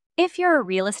 If you're a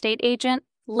real estate agent,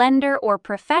 lender, or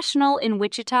professional in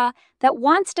Wichita that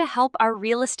wants to help our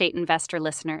real estate investor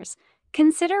listeners,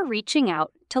 consider reaching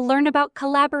out to learn about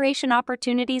collaboration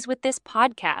opportunities with this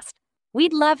podcast.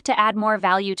 We'd love to add more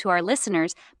value to our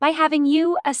listeners by having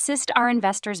you assist our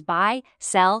investors buy,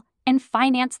 sell, and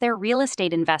finance their real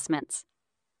estate investments.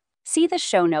 See the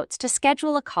show notes to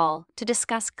schedule a call to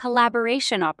discuss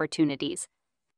collaboration opportunities.